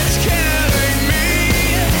 it's killing me.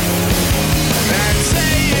 And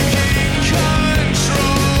taking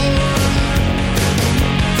control.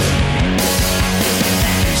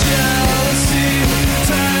 Jealousy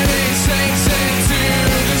turning saints into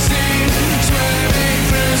the sea, swimming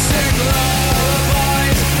through sick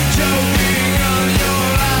lullabies, choking on your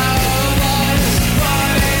alibis.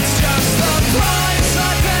 But it's just the price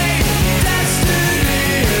I pay. Destiny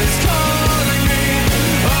is calling me.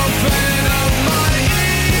 Open up my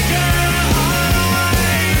eager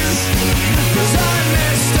eyes, 'cause I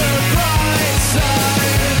missed the bright side.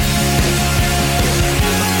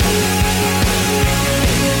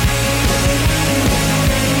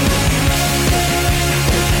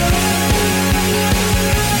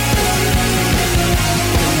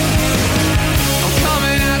 I'm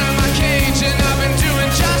coming out of my cage and I've been doing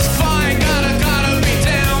just fine. Gotta be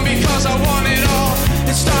down because I want it all.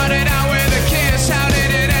 It started out with a kiss. How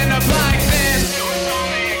did it end up like this? It was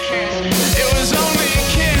only a kiss. It was only a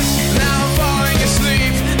kiss. Now I'm falling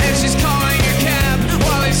asleep and she's calling a cab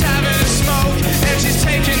while he's having a smoke and she's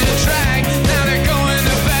taking a drag. Now they're going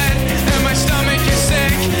to bed and my stomach is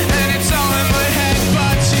sick and it's all in my head,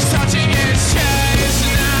 but she's touching his chest.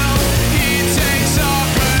 Now he takes off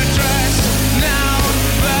her dress. Now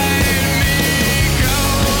let me go.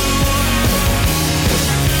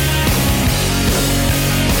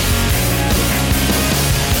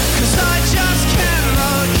 'Cause I just can't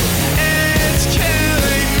look, it's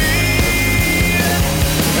killing me.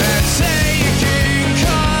 And taking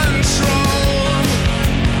control.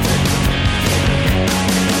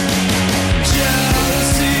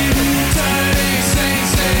 Jealousy turning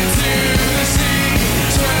saints into the sea,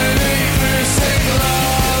 swimming through sick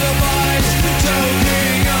lullabies,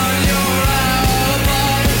 choking on your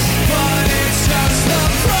alibis. But it's just the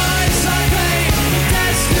price I pay.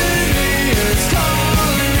 Destiny is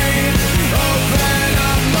calling me. Open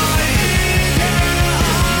up my eager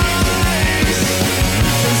eyes,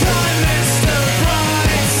 'cause I missed the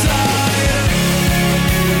bright side.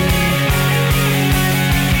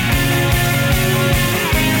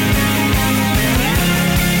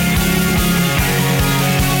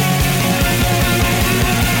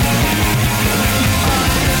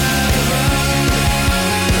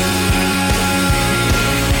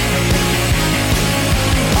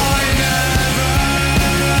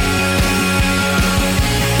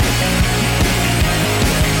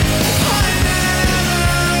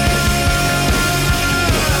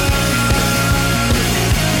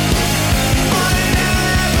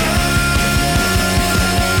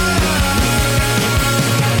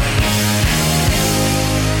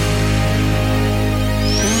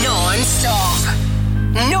 Non-stop.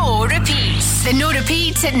 No repeats. The No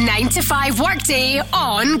Repeat at 9 to 5 workday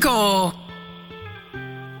on Go.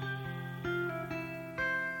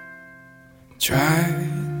 Try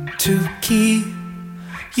to keep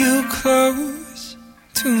you close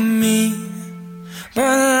to me.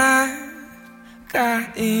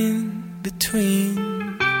 in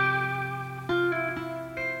between.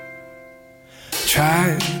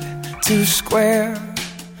 Tried to square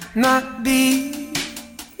not being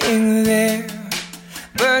there,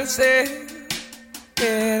 but said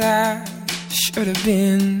that I should have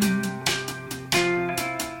been.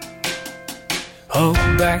 Hold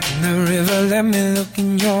back the river, let me look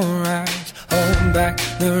in your eyes. Hold back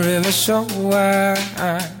the river so I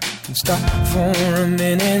can stop for a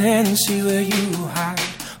minute and see where you hide.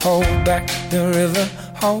 Hold back the river,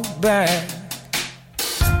 hold back.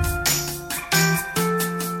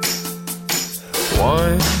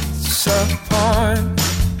 Once upon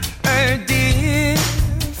a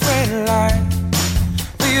different life,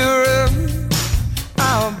 we rubbed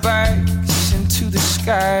our backs into the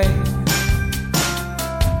sky.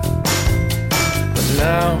 But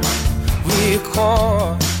now we're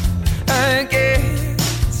caught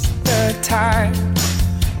against the tide.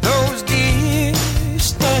 Those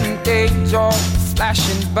distant days all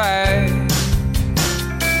flashing by.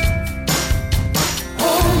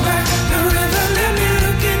 Hold back the river, let me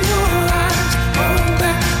look in your eyes. Hold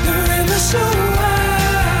back the river so I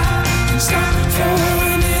can stop for a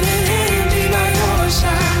minute and be by your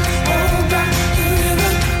side. Hold back the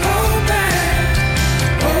river, hold back.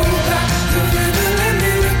 Hold back the river, let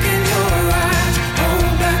me look in your eyes.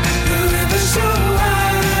 Hold back the river so I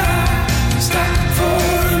can stop for a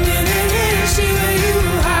minute and see where you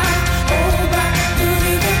hide. Hold back the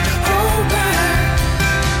river, hold back.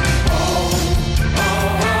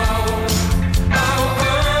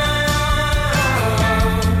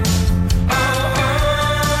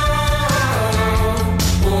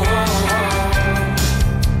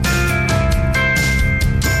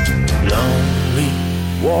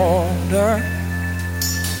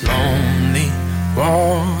 Lonely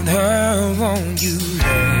water, won't you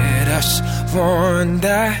let us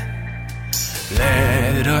wander?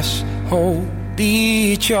 Let us hold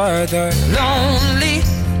each other. Lonely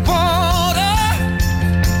water,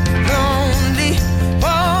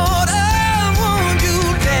 won't you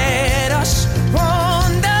let us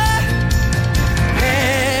wander?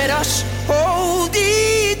 Let us hold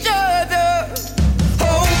each other.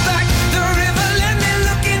 Hold back the river, let me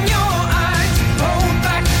look in your eyes. Hold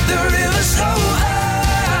back the river so I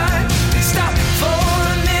can stop for a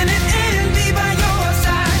minute and be by your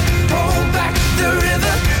side. Hold back the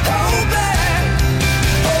river, hold back.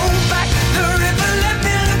 Hold back the river, let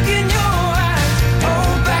me look in your eyes.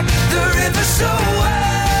 Hold back the river so I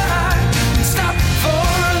can stop for a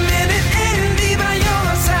minute and be by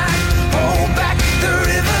your side. Hold back the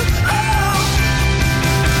river, oh.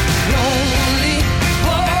 Lonely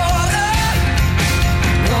water,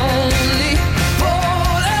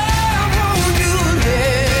 won't you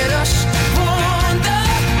let us wander?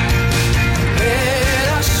 Let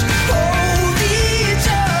us hold each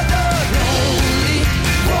other. Lonely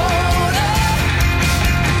water,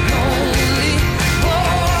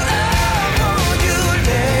 won't you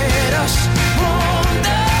let us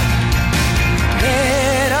wander?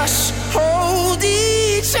 Let us hold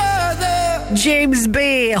each other. James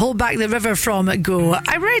Bay, Hold Back the River from Go.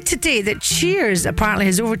 I read today that Cheers apparently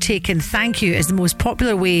has overtaken Thank You as the most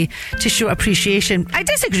popular way to show appreciation. I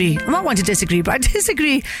disagree. I'm not one to disagree, but I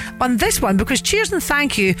disagree on this one because Cheers and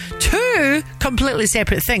Thank You, two completely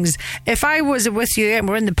separate things. If I was with you and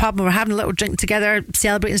we're in the pub and we're having a little drink together,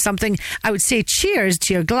 celebrating something, I would say cheers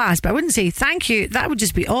to your glass, but I wouldn't say thank you. That would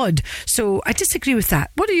just be odd. So I disagree with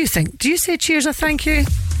that. What do you think? Do you say cheers or thank you?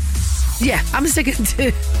 Yeah, I'm sticking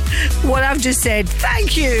to what I've just said.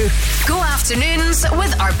 Thank you. Go afternoons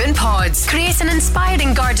with Urban Pods. Create an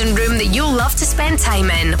inspiring garden room that you'll love to spend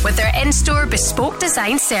time in with their in-store bespoke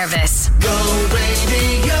design service. Go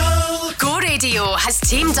Radio. Go Radio has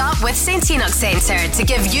teamed up with St Enoch Centre to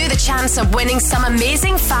give you the chance of winning some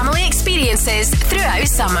amazing family experiences throughout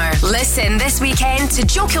summer. Listen this weekend to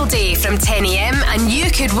Jokel Day from 10am and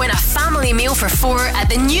you could win a family meal for four at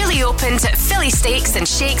the newly opened Philly Steaks and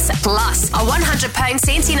Shakes, plus a £100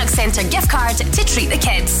 St Enoch Centre gift card to treat the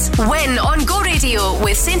kids. Win on Go Radio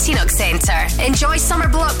with St Enoch Centre. Enjoy summer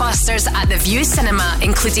blockbusters at the View Cinema,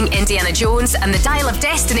 including Indiana Jones and the Dial of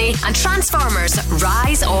Destiny and Transformers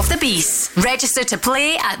Rise of the Beast. Register to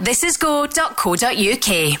play at thisisgo.co.uk.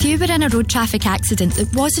 If you were in a road traffic accident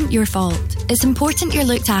that wasn't your fault, it's important you're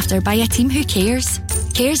looked after by a team who cares.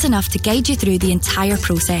 Cares enough to guide you through the entire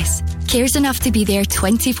process. Cares enough to be there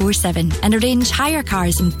 24/7 and arrange hire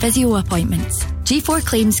cars and physio appointments. G4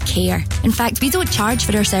 Claims care. In fact, we don't charge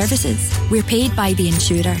for our services. We're paid by the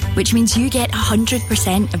insurer, which means you get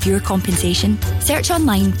 100% of your compensation. Search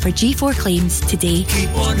online for G4 Claims today. Keep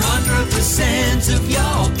 100% of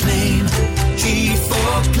your claim.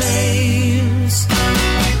 G4 Claims.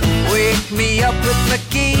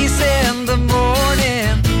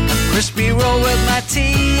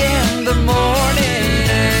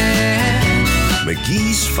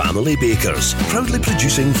 family bakers, proudly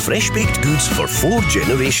producing fresh-baked goods for 4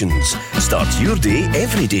 generations. Start your day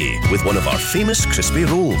every day with one of our famous crispy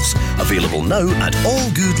rolls. Available now at all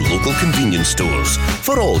good local convenience stores.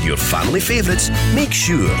 For all your family favourites, make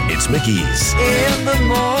sure it's McGee's. In the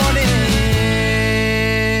morning.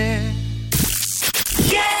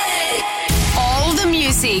 All the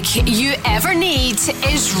music you ever need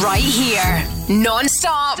is right here.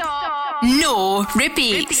 Non-stop. No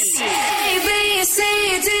repeats. A, B, C,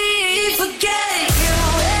 D, forget it. You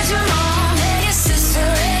and your mom and your sister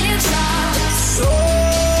and your child. So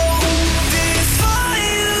before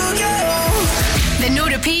you go. The no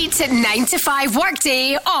repeat 9 to 5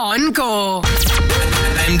 workday on Go.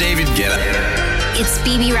 I'm David Guetta. It's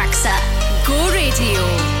BB Rexa. Go Radio.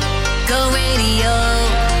 Go radio.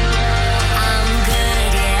 I'm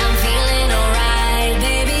good, yeah, I'm feeling alright.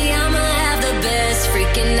 Baby, I'ma have the best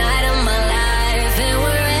freaking night of my life. And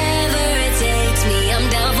wherever it takes me, I'm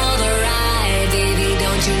down for the ride. Baby,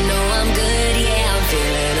 don't you know I'm good, yeah, I'm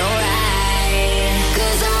feeling alright.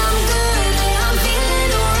 'Cause I'm good, yeah, I'm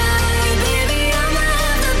feeling alright. Baby, I'ma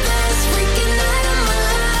have the best freaking night of my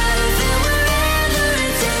life. And wherever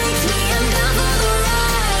it takes me, I'm down for the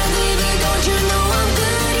ride. Baby, don't you know I'm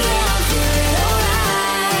good, yeah, I'm feeling alright.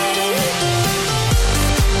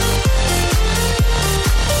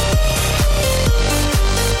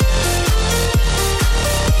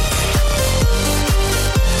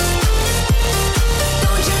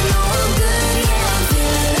 Don't you know I'm good, yeah, I'm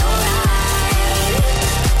feeling alright.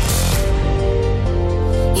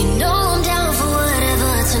 You know I'm down for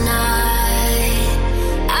whatever tonight.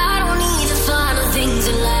 I don't need the final things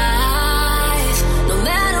in life. No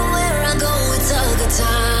matter where I go, it's a good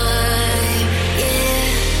time. Yeah.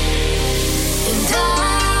 And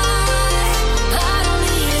I don't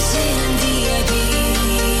need a sit in VIP.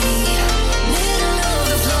 Middle of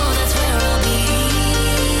the floor, that's where I'll be.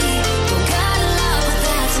 Don't got a lot, but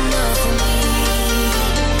that's enough for me.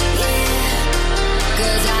 Yeah.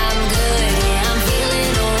 'Cause I'm good, yeah, I'm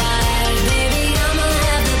feeling alright. Baby, I'ma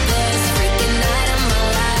have the best freaking night of my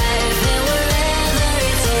life. And wherever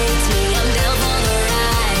it takes me, I'm down for the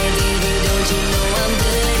ride. Baby, don't you know I'm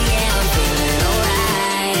good, yeah, I'm feeling alright.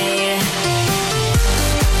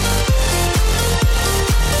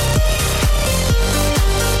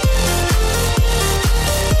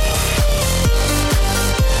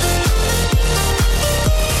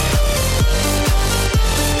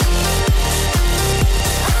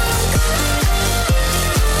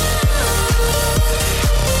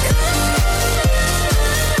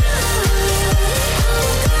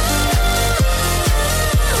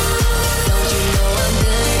 Don't you know I'm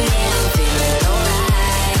good, yeah, I'm feeling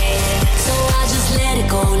alright. So I just let it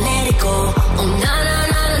go, let it go. Oh na na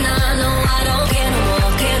na na na, no I don't care no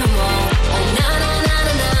more, care no more. Oh na na na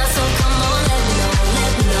na na, so come on,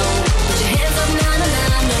 let me know. Put your hands up, na na na,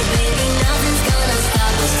 no baby, nothing's gonna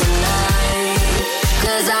stop us tonight.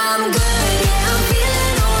 'Cause I'm good, yeah, I'm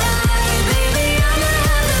feeling alright. Baby, I'ma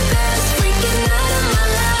have the best freaking night of my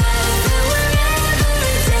life. And wherever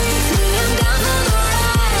it takes me, I'm down for the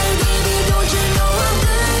ride. Baby, don't you know I'm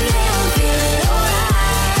good, yeah, I'm feeling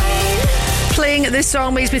alright. Playing this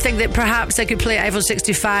song makes me think that perhaps I could play iPhone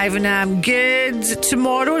 65 and I'm good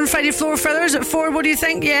tomorrow on Friday Floor Fillers at 4. What do you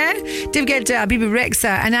think? Yeah? Dave Guetta, BB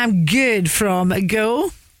Rexa, and I'm good from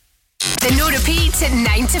Go. The no repeat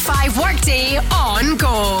 9 to 5 workday on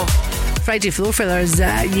Go. Friday Floor Fillers,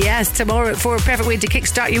 yes, tomorrow at 4. Perfect way to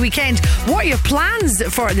kickstart your weekend. What are your plans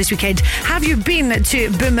for this weekend? Have you been to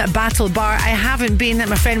Boom Battle Bar? I haven't been.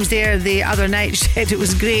 My friend was there the other night. She said it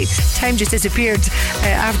was great. Time just disappeared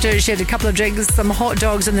after she had a couple of drinks, some hot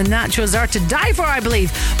dogs, and the nachos are to die for, I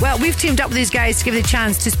believe. Well, we've teamed up with these guys to give you the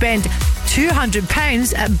chance to spend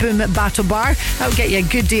 £200 at Boom Battle Bar. That'll get you a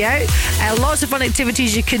good day out. Lots of fun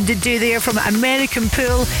activities you can do there, from American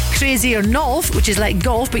pool, crazy or golf, which is like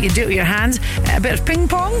golf but you do it with your hands, a bit of ping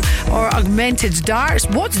pong or augmented darts.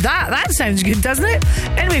 What's that? That sounds good, doesn't it?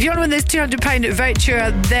 Anyway, if you want to win this £200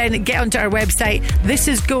 voucher, then get onto our website,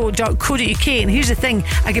 thisisgo.co.uk. And here's the thing,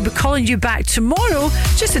 I could be calling you back tomorrow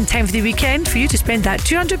just in time for the weekend for you to spend that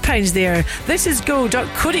 £200 there.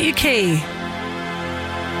 thisisgo.co.uk.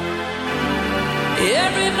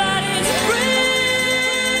 Everybody's free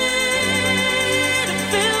to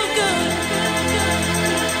feel good.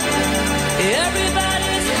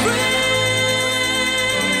 Everybody's free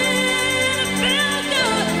to feel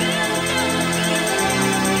good.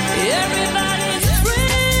 Everybody's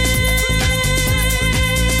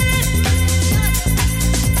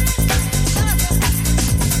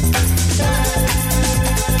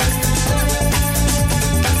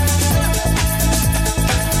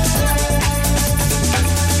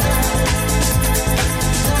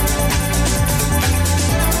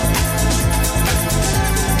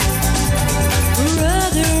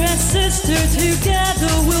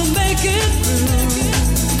together we'll make it through.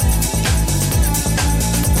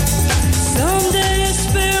 Someday a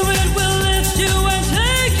spirit will lift you and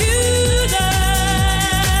take you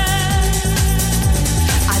there.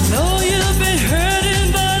 I know you've been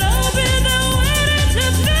hurting, but I'll be there waiting to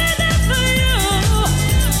be there for you.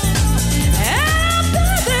 And I'll be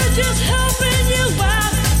there just helping you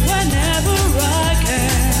out whenever I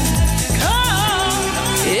can. Come,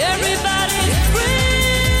 everybody's free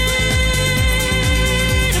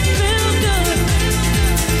to feel good.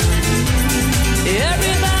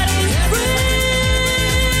 Everybody's free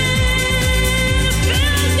to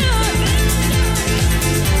feel good.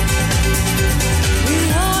 We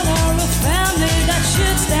all are a family that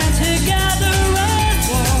should stand together as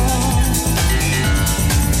one,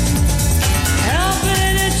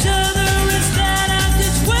 helping each other instead of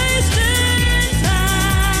just wasting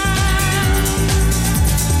time.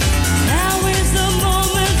 Now is the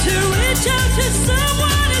moment to reach out to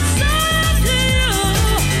someone. It's up to you.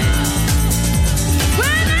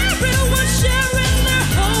 When everyone's sharing their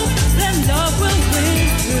hope, then love will win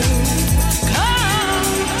through. Come,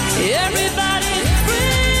 everybody's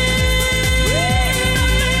free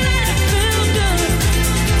to feel good.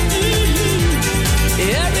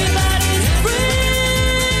 Everybody's free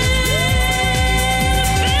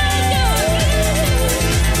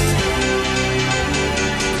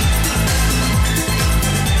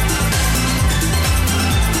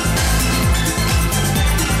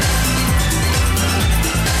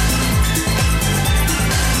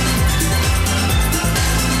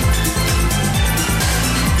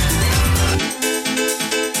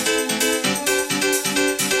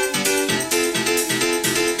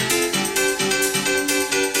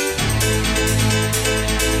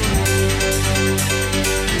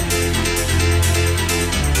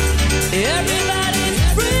Everybody's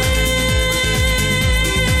free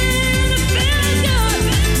to feel good.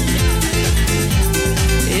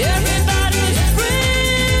 Everybody's free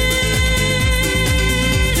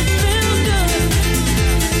to feel good.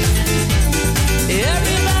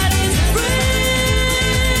 Everybody's free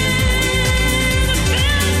to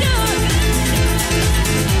feel good.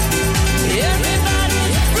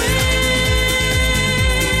 Everybody's free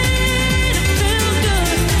to feel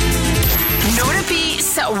good. No repeats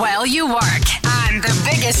while you work. And the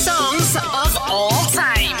biggest songs of all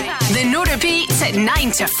time. The No Repeats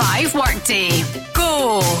 9 to 5 workday.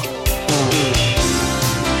 Go.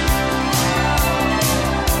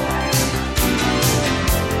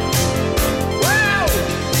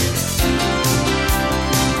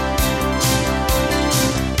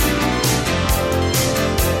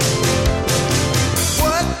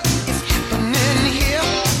 What is happening here?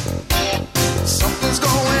 Something's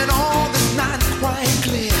going on that's not quite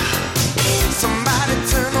clear. Somebody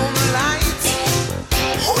turn on the lights.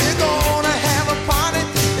 We're gonna have a party.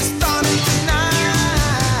 It's starting tonight.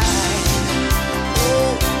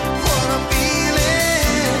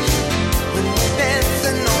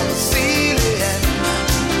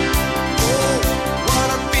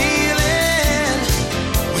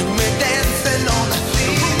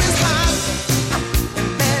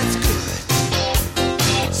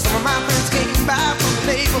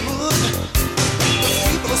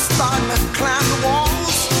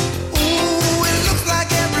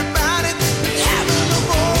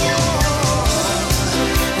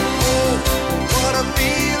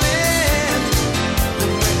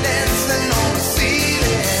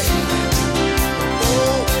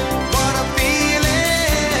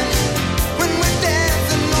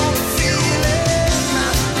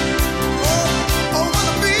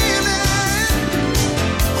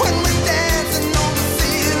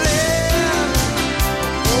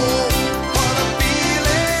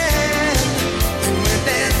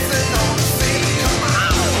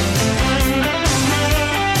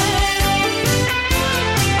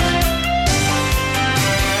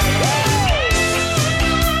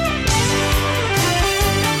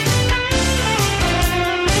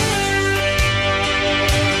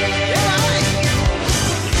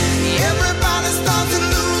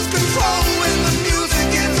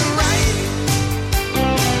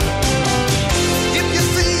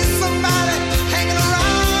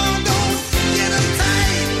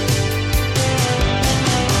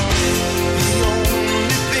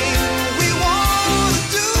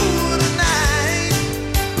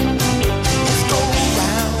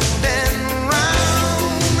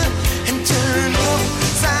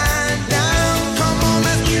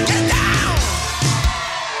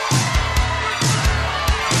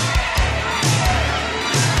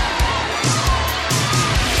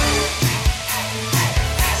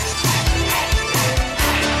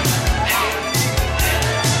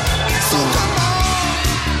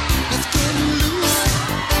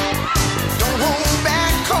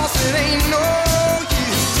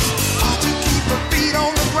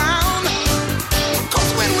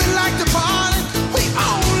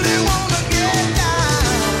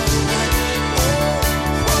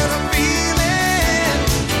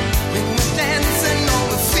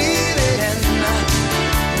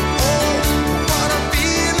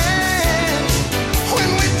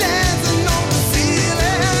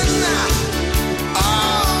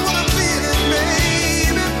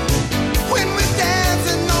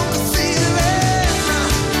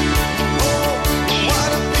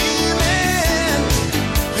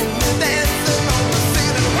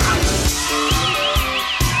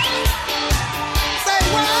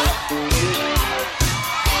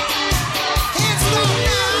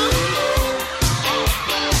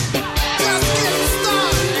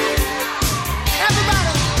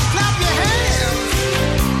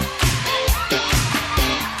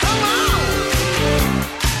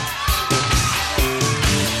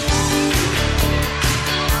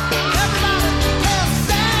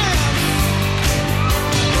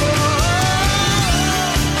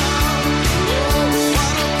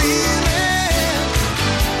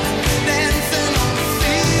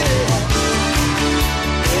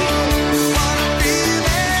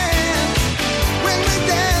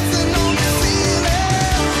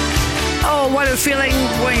 feeling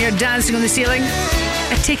when you're dancing on the ceiling?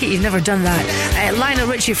 I take it you've never done that. Lionel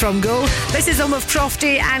Richie from Go. This is home of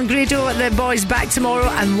Crofty and Grado. The boys back tomorrow,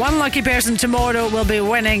 and one lucky person tomorrow will be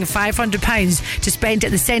winning £500 to spend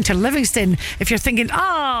at the Centre Livingston. If you're thinking,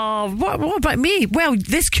 what about me? Well,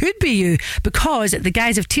 this could be you, because the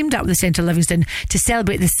guys have teamed up with the Centre Livingston to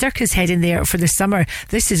celebrate the circus heading there for the summer.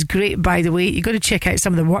 This is great, by the way. You've got to check out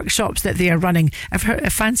some of the workshops that they are running. I've heard a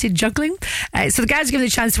fancy juggling. So the guys are given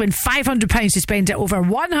the chance to win £500 to spend at over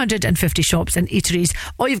 150 shops and eateries.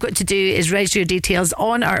 All you've got to do is register your details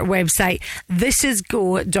on our website,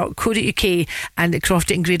 thisisgo.co.uk, and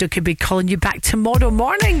Crofty and Grado could be calling you back tomorrow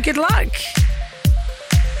morning. Good luck.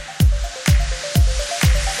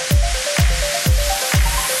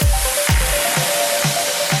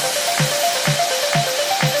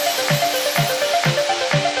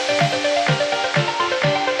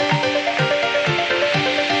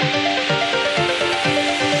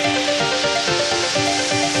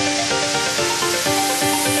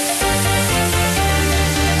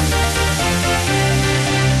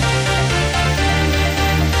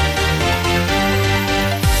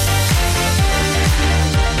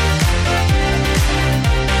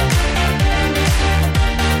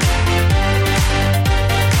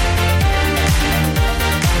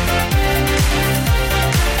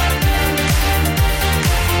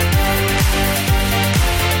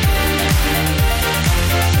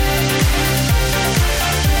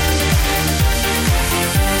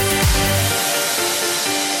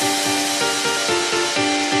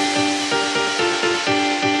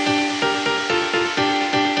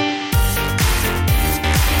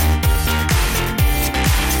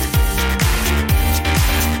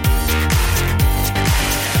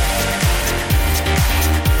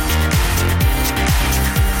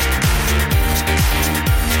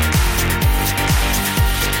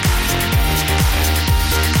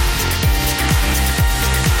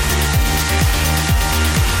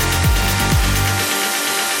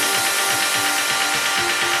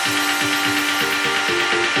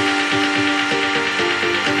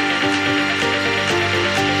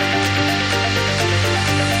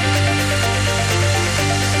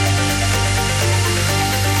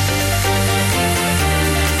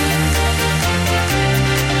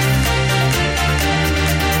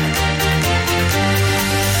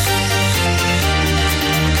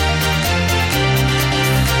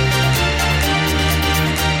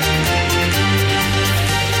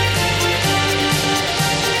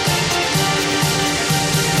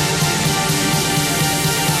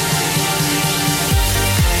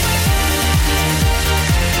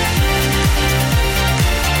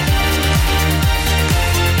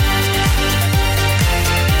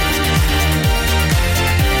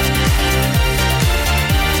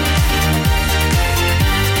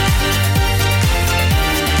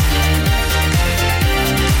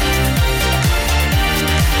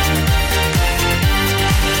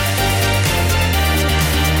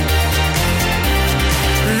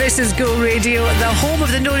 This is Go Radio, the home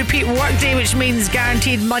of the no repeat workday, which means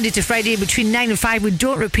guaranteed Monday to Friday between 9 and 5. We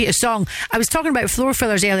don't repeat a song. I was talking about floor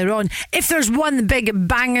fillers earlier on. If there's one big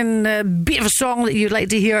banging beat of a song that you'd like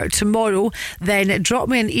to hear tomorrow, then drop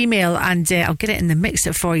me an email and I'll get it in the mix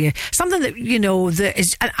for you. Something that, you know, that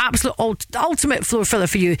is an absolute ultimate floor filler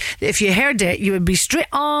for you. If you heard it, you would be straight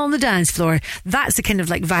on the dance floor. That's the kind of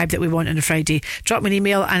like vibe that we want on a Friday. Drop me an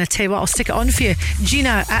email and I tell you what, I'll stick it on for you.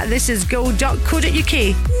 Gina at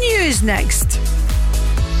thisisgo.co.uk. News next.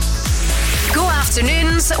 Go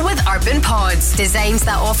afternoons with Urban Pods. Designs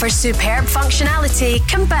that offer superb functionality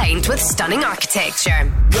combined with stunning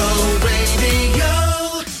architecture. Go Radio.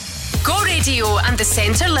 Go Radio and the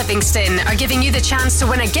Centre Livingston are giving you the chance to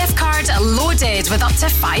win a gift card loaded with up to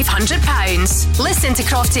 £500. Listen to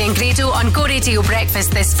Crofty and Grado on Go Radio Breakfast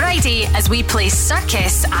this Friday as we play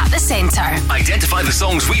Circus at the Centre. Identify the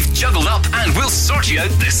songs we've juggled up and we'll sort you out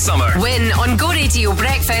this summer. Win on Go Radio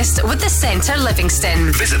Breakfast with the Centre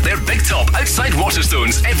Livingston. Visit their Big Top outside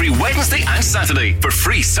Waterstones every Wednesday and Saturday for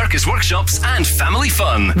free circus workshops and family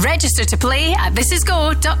fun. Register to play at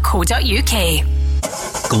thisisgo.co.uk.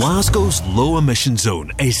 Glasgow's low emission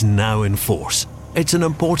zone is now in force. It's an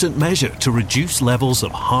important measure to reduce levels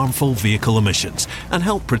of harmful vehicle emissions and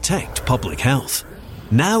help protect public health.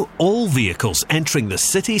 Now all vehicles entering the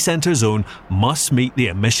city centre zone must meet the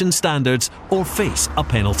emission standards or face a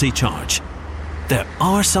penalty charge. There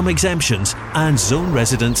are some exemptions and zone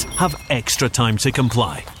residents have extra time to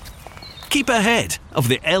comply. Keep ahead of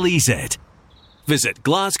the LEZ. Visit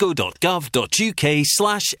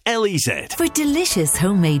glasgow.gov.uk/LEZ. For delicious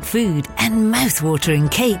homemade food and mouth-watering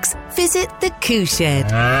cakes, visit the Coo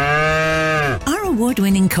Shed. Our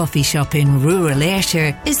award-winning coffee shop in rural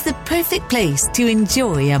Ayrshire is the perfect place to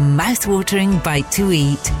enjoy a mouth-watering bite to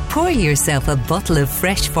eat. Pour yourself a bottle of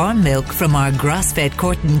fresh farm milk from our grass-fed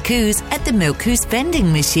Corton coos at the Milk Coos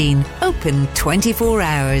vending machine, open 24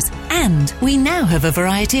 hours. And we now have a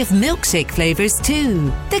variety of milkshake flavours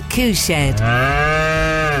too. The Coo Shed.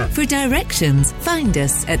 For directions, find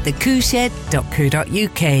us at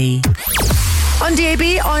thecooshed.co.uk. On DAB,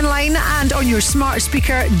 online and on your smart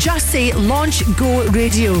speaker, just say Launch Go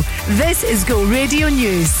Radio. This is Go Radio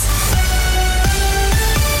News.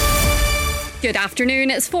 Good afternoon,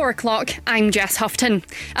 it's 4 o'clock. I'm Jess Houghton.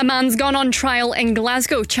 A man's gone on trial in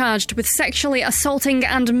Glasgow charged with sexually assaulting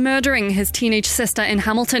and murdering his teenage sister in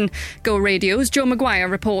Hamilton. Go Radio's Joe Maguire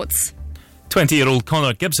reports. 20-year-old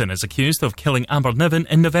Connor Gibson is accused of killing Amber Niven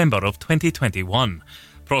in November of 2021.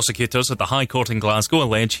 Prosecutors at the High Court in Glasgow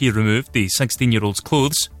allege he removed the 16-year-old's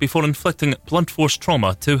clothes before inflicting blunt force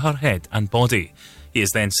trauma to her head and body. He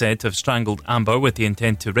is then said to have strangled Amber with the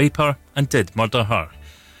intent to rape her and did murder her.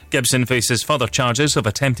 Gibson faces further charges of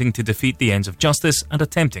attempting to defeat the ends of justice and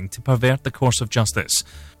attempting to pervert the course of justice.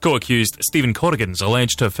 Co-accused Stephen Corrigan is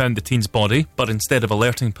alleged to have found the teen's body, but instead of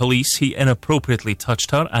alerting police, he inappropriately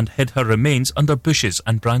touched her and hid her remains under bushes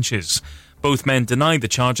and branches. Both men deny the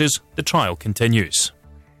charges. The trial continues.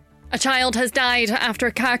 A child has died after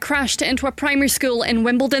a car crashed into a primary school in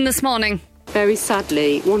Wimbledon this morning. Very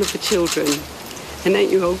sadly, one of the children, an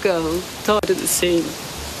 8-year-old girl, died at the scene.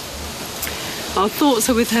 Our thoughts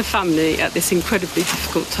are with her family at this incredibly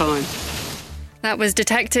difficult time. That was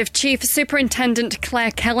Detective Chief Superintendent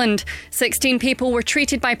Claire Kelland. 16 people were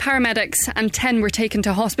treated by paramedics and 10 were taken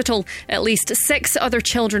to hospital. At least 6 other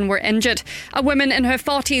children were injured. A woman in her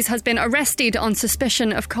 40s has been arrested on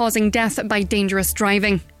suspicion of causing death by dangerous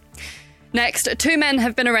driving. Next, 2 men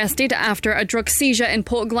have been arrested after a drug seizure in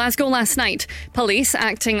Port Glasgow last night. Police,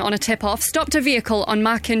 acting on a tip-off, stopped a vehicle on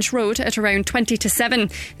Markinch Road at around 20 to 7.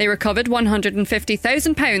 They recovered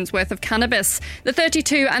 £150,000 worth of cannabis. The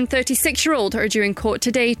 32 and 36-year-old are due in court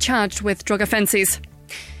today, charged with drug offences.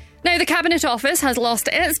 Now, the Cabinet Office has lost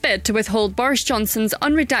its bid to withhold Boris Johnson's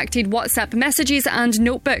unredacted WhatsApp messages and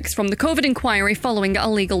notebooks from the COVID inquiry following a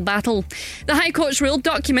legal battle. The High Court's ruled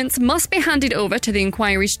documents must be handed over to the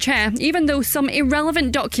inquiry's chair, even though some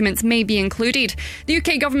irrelevant documents may be included. The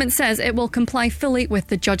UK government says it will comply fully with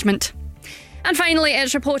the judgment. And finally,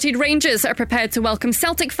 it's reported Rangers are prepared to welcome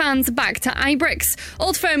Celtic fans back to Ibrox.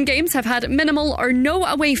 Old Firm games have had minimal or no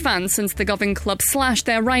away fans since the Govan club slashed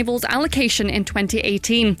their rivals' allocation in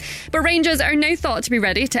 2018. But Rangers are now thought to be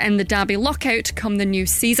ready to end the Derby lockout come the new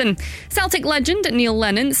season. Celtic legend Neil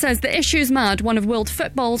Lennon says the issue's mad one of world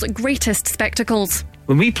football's greatest spectacles.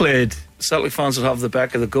 When we played, Celtic fans would have the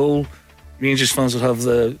back of the goal. Rangers fans would have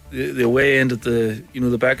the away end at the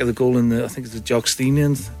back of the goal in the, I think it's the Jock Stein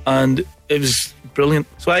end, and it was brilliant.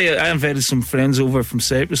 So I invited some friends over from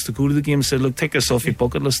Cyprus to go to the game and said, look, take this off your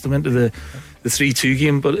bucket list. I went to the 3-2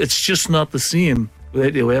 game, but it's just not the same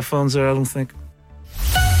without the away fans there, I don't think.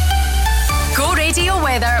 Go Radio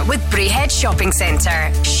weather with Braehead Shopping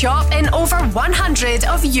Centre. Shop in over 100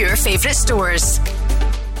 of your favourite stores.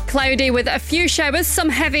 Cloudy with a few showers, some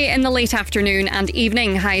heavy in the late afternoon and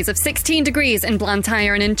evening. Highs of 16 degrees in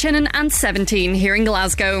Blantyre and in Chinnan and 17 here in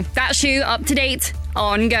Glasgow. That's you up to date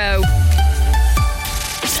on Go.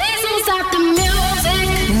 Please don't stop the music.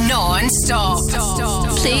 Non-stop.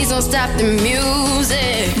 Please don't stop the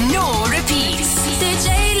music. No repeats.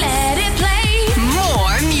 DJ, let it play.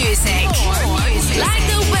 More music. Like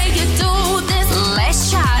the way you do this.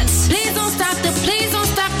 Less chat. Please don't stop the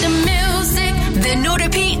music. The no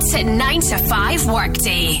repeats at 9 to 5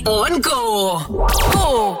 workday. On Go.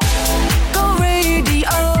 Go. Go Radio.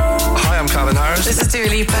 Hi, I'm Calvin Harris. This is Dua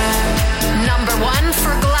Lipa. Number 1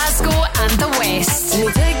 for Glasgow and the West. You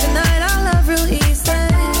take the night I love real easy,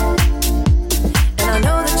 and I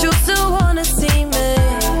know that you still wanna see me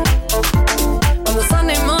on the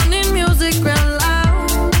Sunday morning music real loud.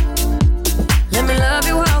 Let me love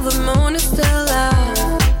you while the moon is still out.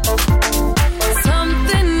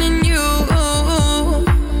 Something in you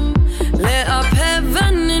lit up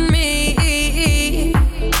heaven in me.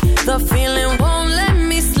 The feeling won't let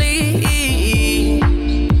me sleep,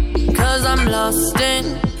 'cause I'm lost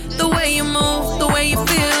in the way you move, the way you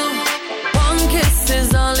feel. One kiss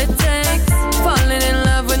is all it takes. Falling in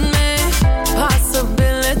love with me.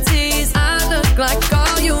 Possibilities, I look like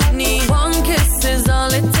all you need. One kiss is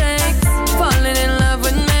all it takes. Falling in love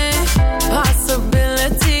with me.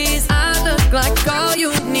 Possibilities, I look like all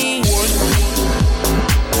you need.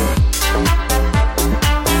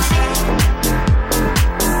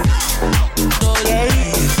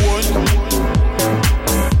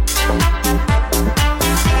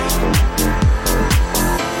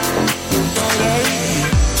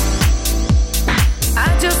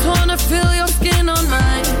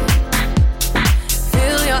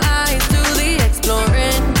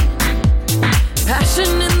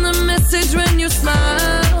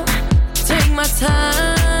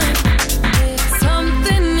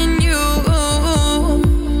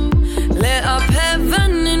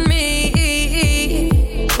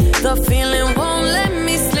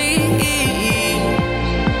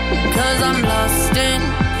 I'm lost in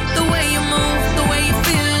the way you move, the way you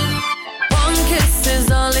feel. One kiss is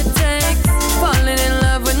all it takes. Falling in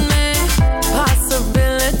love with me.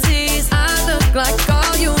 Possibilities. I look like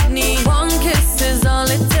all you need. One kiss is all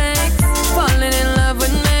it takes. Falling in love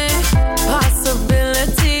with me.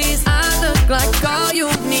 Possibilities. I look like all you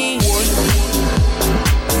need.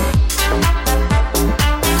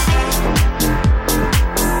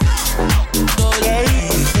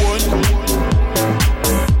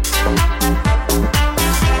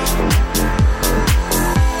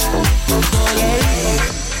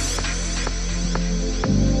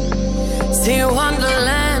 See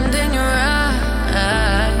wonderland in your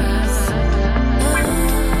eyes.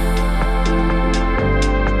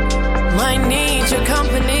 Might need your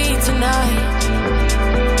company tonight.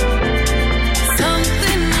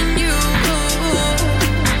 Something in you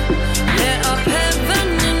lit up heaven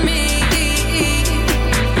in me.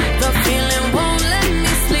 The feeling won't let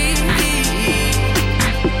me sleep.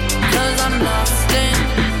 'Cause I'm lost in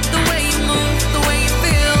the way you move, the way you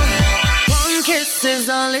feel. One kiss is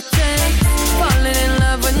all it takes. Falling in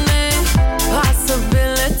love with me.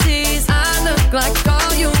 Possibilities. I look like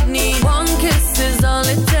all you need. One kiss is all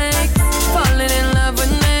it takes. Falling in love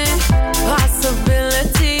with me.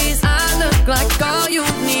 Possibilities. I look like all you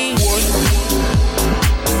need.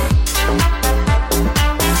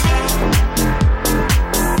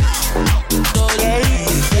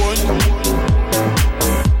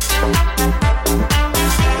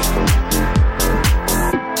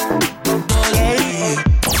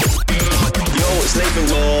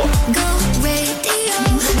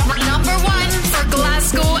 Number one for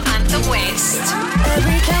Glasgow and the West.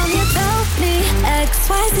 Every time you tell me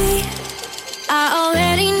XYZ, I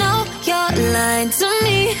already know you're lying to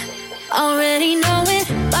me. Already know it.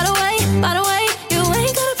 By the way, you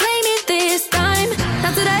ain't gonna play me this time.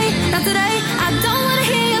 Not today, not today. I don't wanna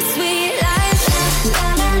hear your sweet lies.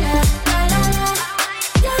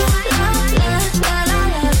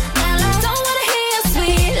 Don't wanna hear your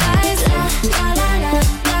sweet lies.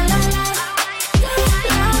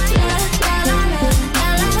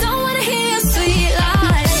 Don't wanna hear your sweet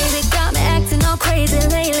lies. Baby, got me acting all crazy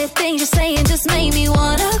lately. Things you're saying just made me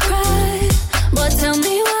wanna cry. But tell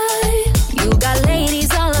me why. You got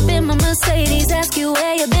ladies all up in my Mercedes. Ask you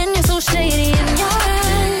where you been, you're so shady in your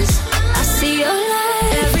eyes. I see your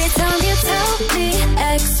lies. Every time you tell me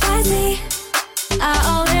XYZ, I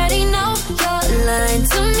already know you're lying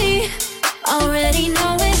to me. Already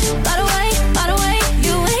know it. By the way,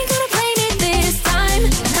 you ain't gonna play me this time.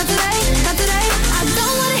 Not today, not today. I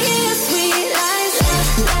don't wanna hear your sweet lies.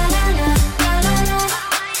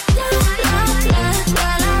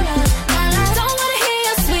 Don't wanna hear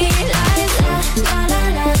your sweet lies.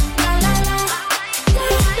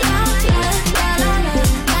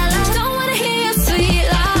 Don't wanna hear your sweet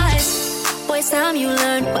lies. Boy, it's time you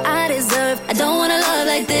learn what I deserve. I don't wanna love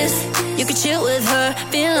like this. You could chill with her,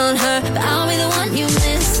 feel on her, but I'll be the one you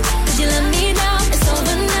miss. 'Cause you let me down, it's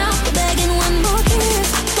over now. You're begging one more kiss,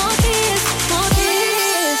 more kiss, more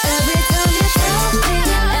kiss. Every time you tell me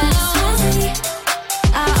XYZ,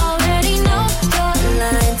 I already know you're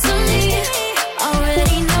lying to me.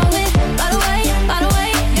 Already know it. By the way,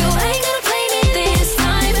 you ain't gonna play me this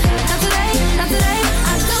time. Not today, not today.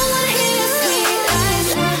 I don't wanna hear your sweet lies.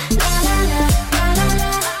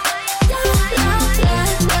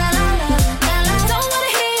 Don't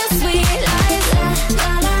wanna hear your sweet lies.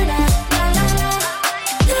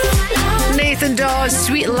 Nathan Dawes,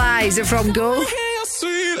 Sweet Lies from Go.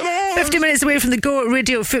 50 minutes away from the Go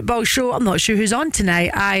Radio Football Show. I'm not sure who's on tonight.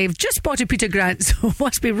 I've just spotted Peter Grant, so it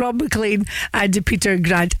must be Rob McLean and Peter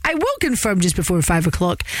Grant. I will confirm just before 5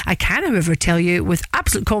 o'clock. I can, however, tell you with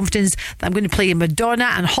absolute confidence that I'm going to play Madonna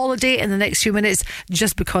and Holiday in the next few minutes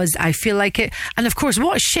just because I feel like it. And of course,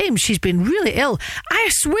 what a shame, she's been really ill. I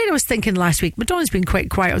swear I was thinking last week, Madonna's been quite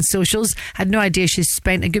quiet on socials. Had no idea she's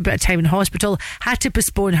spent a good bit of time in hospital, had to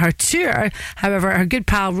postpone her tour. However, her good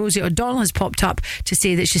pal Rosie O'Donnell has popped up to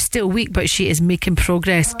say that she's still weak, but she is making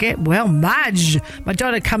progress. Get well, Madge.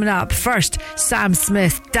 Madonna coming up first. Sam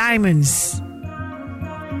Smith, Diamonds.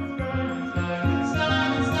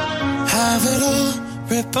 Have it all,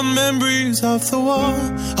 rip the memories off the wall.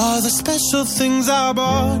 All the special things I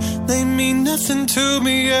bought, they mean nothing to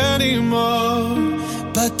me anymore.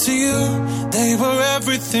 But to you, they were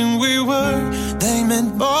everything we were. They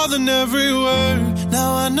meant more than every word.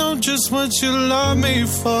 Now I know just what you love me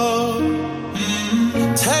for.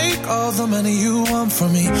 Take all the money you want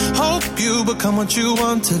from me. Hope you become what you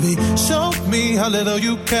want to be. Show me how little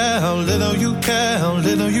you care, how little you care, how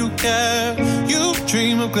little you care. You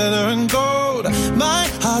dream of glitter and gold. gold. My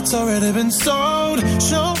heart's already been sold.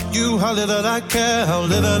 Show you how little I care, how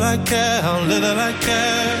little I care, how little I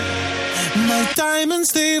care. My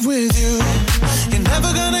diamonds leave with you. You're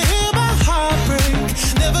never gonna hear my heart break.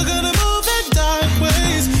 Never gonna move in dark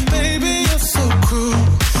ways. Baby, you're so cruel.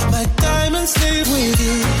 My diamonds leave with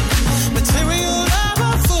you. Material love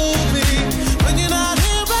won't fool me. When you're not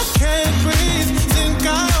here, I can't breathe. Think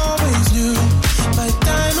I always knew. My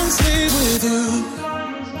diamonds leave with you.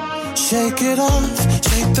 Shake it off,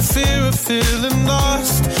 shake the fear of feeling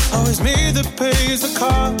lost. Always me that pays the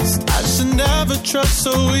cost. I should never trust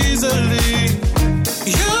so easily.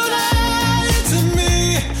 You lied to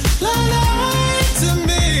me, lied to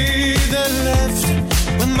me. Then left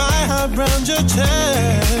with my heart round your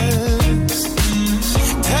chest.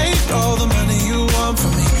 Take all the money you want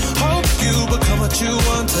from me. Hope you become what you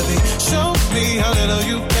want to be. Show me how little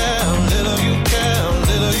you care, how little you care, how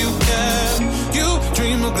little you care. You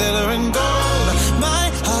dream of glitter and gold. My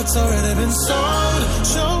heart's already been sold.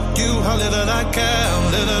 Show you how little I care, how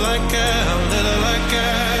little I care, how little I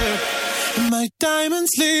care. And my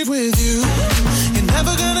diamonds leave with you. You're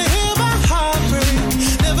never gonna hear my heart break.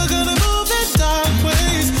 Never gonna move in dark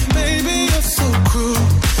ways. Baby, you're so cruel.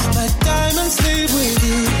 My diamonds leave with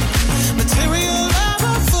you. Material love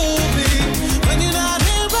will fool me. When you're not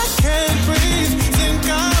here, I can't breathe. Think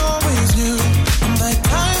I always knew. My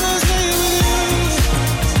diamonds leave with you.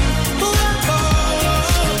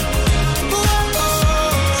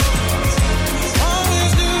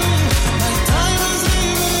 Always knew. My diamonds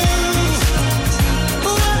leave with you.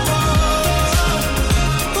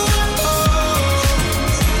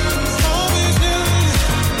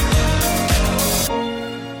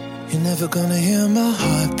 You're never gonna hear my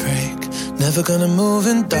heart break. Never gonna move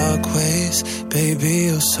in dark ways. Baby,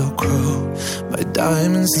 you're so cruel. My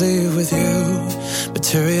diamonds leave with you.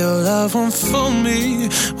 Material love won't fool me.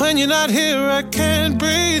 When you're not here, I can't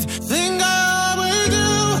breathe. Think I always do.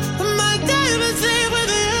 My diamonds leave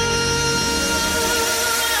with you.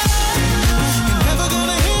 You're never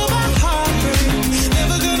gonna hear my heart break.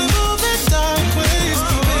 Never gonna move in dark ways.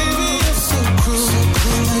 Baby, you're so cruel.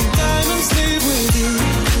 My diamonds leave with you.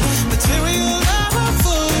 Material love won't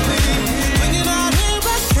fool me. When you're not here,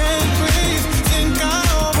 I can't breathe. Think I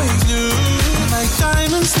always knew. My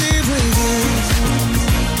diamonds leave with you.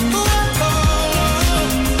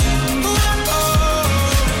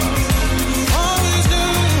 Always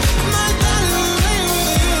knew. My diamonds leave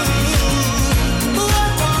with you.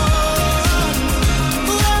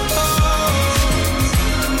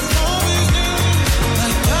 Always knew. My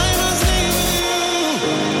diamonds leave with you.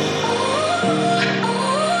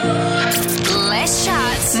 Less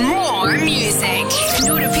chat, more music.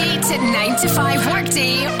 No repeat at 9 to 5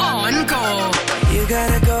 workday on Go. You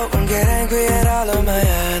gotta go and get angry at all of my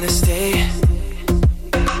honesty.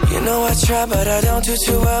 You know I try, but I don't do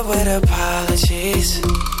too well with apologies.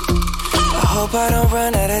 I hope I don't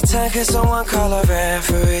run out of time, cause someone call a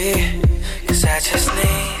referee. Cause I just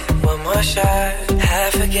need one more shot,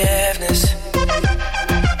 have forgiveness.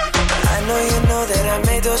 I know you know that I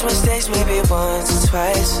made those mistakes maybe once or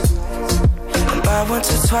twice. And by once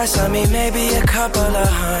or twice, I mean maybe a couple of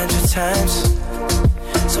 100 times.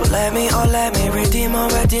 So let me redeem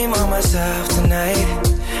on myself tonight.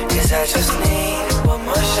 Cause I just need one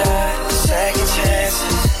more shot, second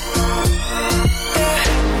chances.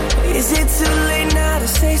 Yeah. Is it too late now to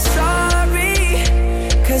say sorry?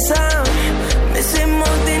 Cause I'm missing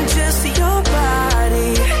more than just your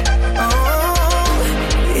body.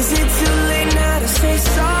 Oh, is it too late now to say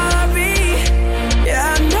sorry?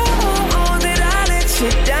 Yeah, I know that I let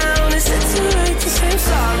you down. Is it too late to say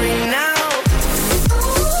sorry now?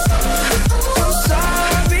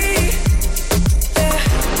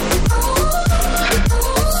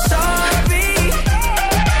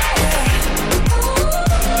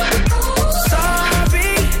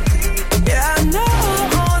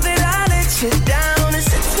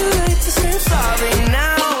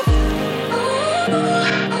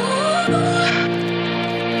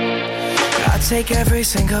 Take every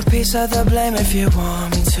single piece of the blame if you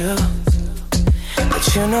want me to.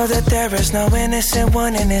 But you know that there is no innocent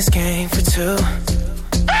one in this game for two.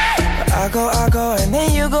 But I go, and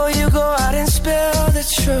then you go out and spill the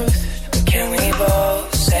truth. But can we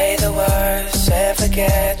both say the words and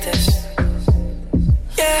forget this?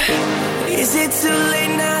 Yeah. Is it too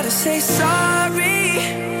late now to say sorry?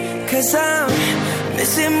 Cause I'm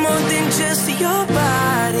missing more than just your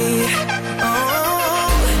body.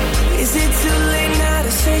 Is it too late now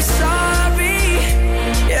to say sorry?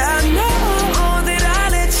 Yeah, I know that I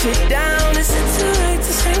let you down. Is it too late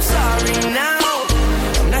to say I'm sorry now?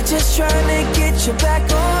 I'm not just trying to get you back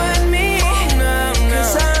on me.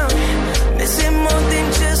 Cause I'm missing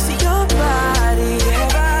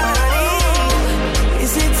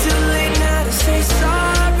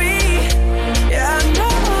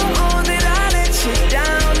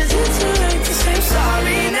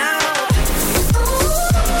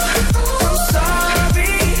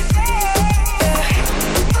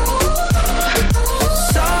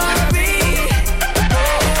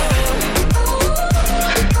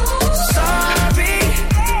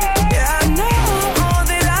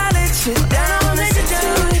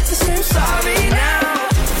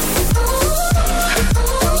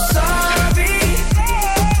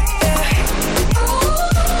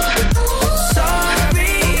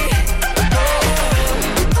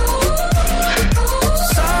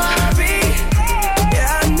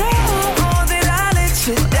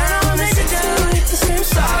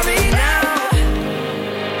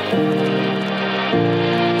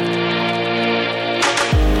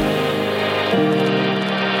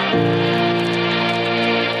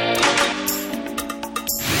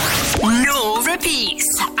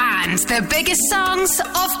biggest songs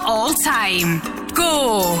of all time.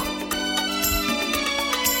 Go!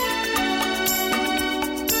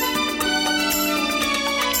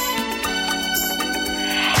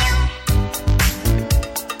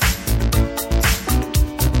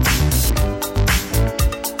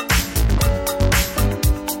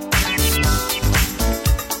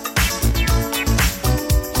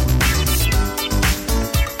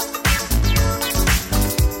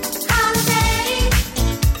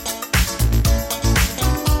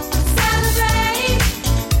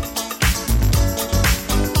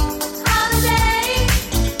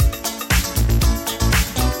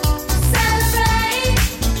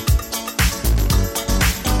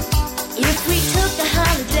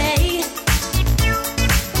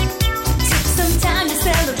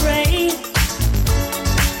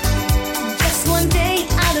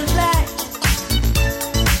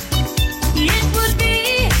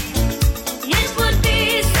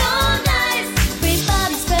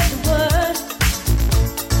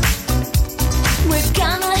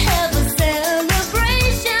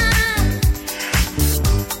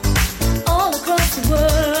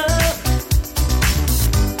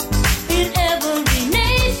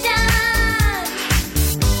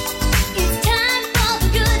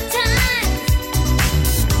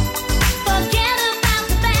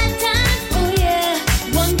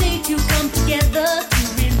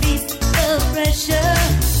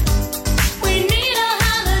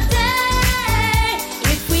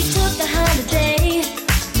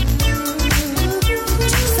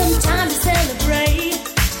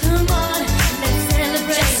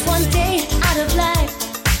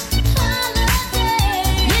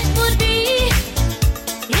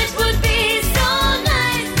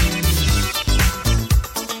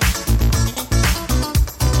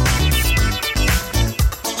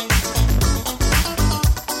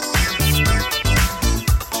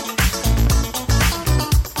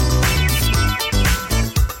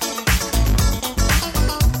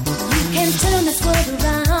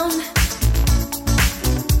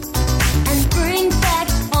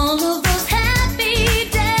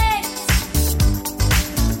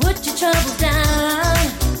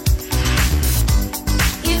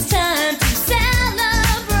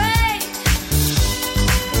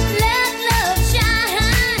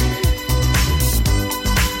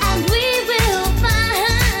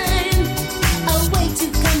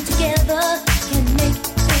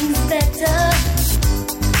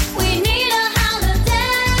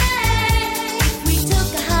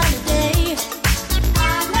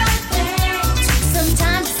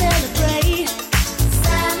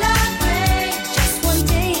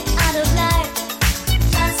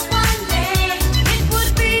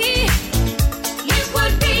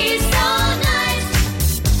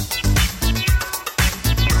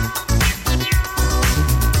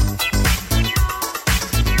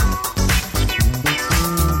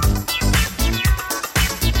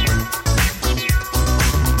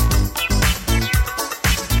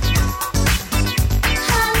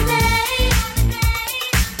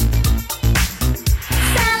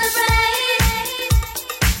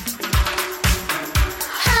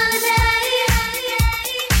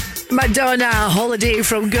 Madonna, Holiday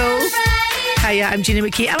from Go. Hiya, I'm Gina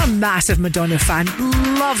McKie. I'm a massive Madonna fan.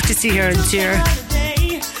 Love to see her on tour.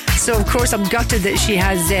 So, of course, I'm gutted that she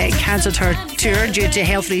has cancelled her tour due to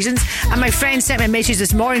health reasons. And my friend sent me a message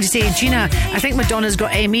this morning to say, Gina, I think Madonna's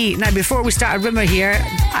got ME. Now, before we start a rumour here,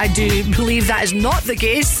 I do believe that is not the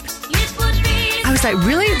case. I was like,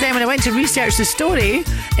 really? Then when I went to research the story,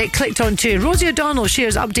 it clicked on to Rosie O'Donnell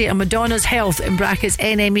shares update on Madonna's health in brackets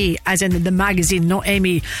NME, as in the magazine, not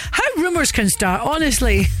ME. How rumours can start,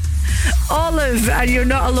 honestly. Olive, and you're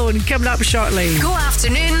not alone, coming up shortly. Go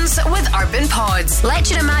afternoons with Urban Pods. Let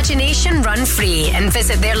your imagination run free and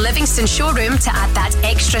visit their Livingston showroom to add that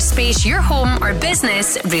extra space your home or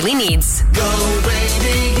business really needs. Go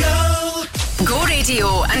Radio. Go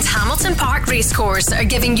Radio and Hamilton Park Racecourse are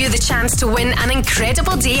giving you the chance to win an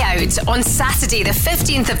incredible day out on Saturday the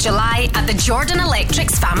 15th of July at the Jordan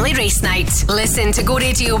Electrics Family Race Night. Listen to Go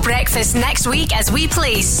Radio Breakfast next week as we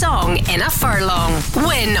play Song in a Furlong.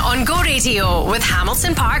 Win on Go Radio with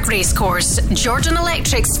Hamilton Park Racecourse, Jordan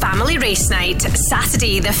Electrics Family Race Night,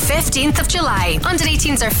 Saturday the 15th of July. Under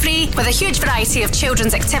 18s are free with a huge variety of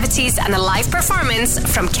children's activities and a live performance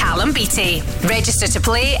from Callum Beattie. Register to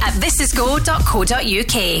play at thisisgo.com.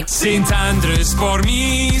 st.andrews.co.uk. St Andrews for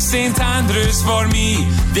me, St Andrews for me.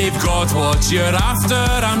 They've got what you're after,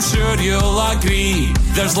 I'm sure you'll agree.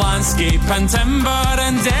 There's landscape and timber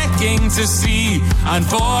and decking to see, and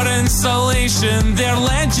for installation they're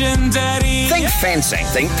legendary. Think fencing,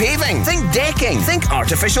 think paving, think decking, think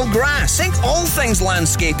artificial grass, think all things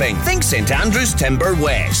landscaping. Think St Andrews Timber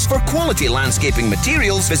West. For quality landscaping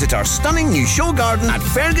materials, visit our stunning new show garden at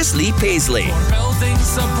Fergus Lee Paisley. For building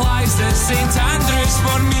supplies, there's St Andrews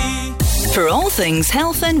for me. For all things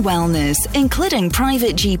health and wellness, including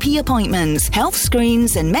private GP appointments, health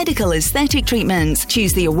screens and medical aesthetic treatments,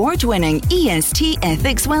 choose the award-winning EST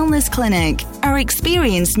Ethics Wellness Clinic. Our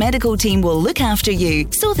experienced medical team will look after you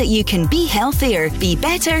so that you can be healthier, be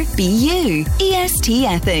better, be you. EST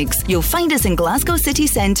Ethics. You'll find us in Glasgow City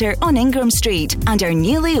Centre on Ingram Street and our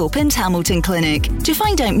newly opened Hamilton Clinic. To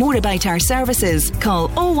find out more about our services, call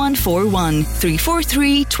 0141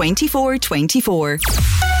 343 2424.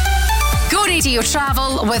 Go Radio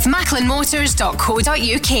Travel with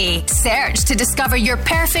macklinmotors.co.uk. Search to discover your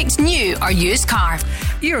perfect new or used car.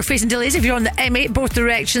 You're facing delays if you're on the M8 both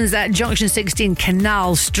directions at Junction 16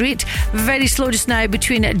 Canal Street. Very slow just now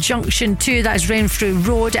between Junction 2, that's Renfrew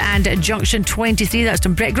Road, and Junction 23, that's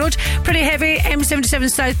Dumbreck Road. Pretty heavy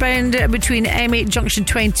M77 southbound between M8 Junction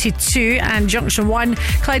 22 and Junction 1.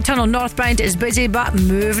 Clyde Tunnel northbound is busy but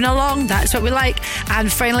moving along, that's what we like.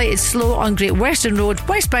 And finally it's slow on Great Western Road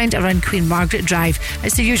westbound around Queen Margaret Drive.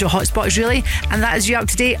 It's the usual hotspots really, and that is you up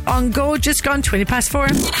to date on Go. Just gone 20 past 4.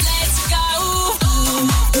 Let's go.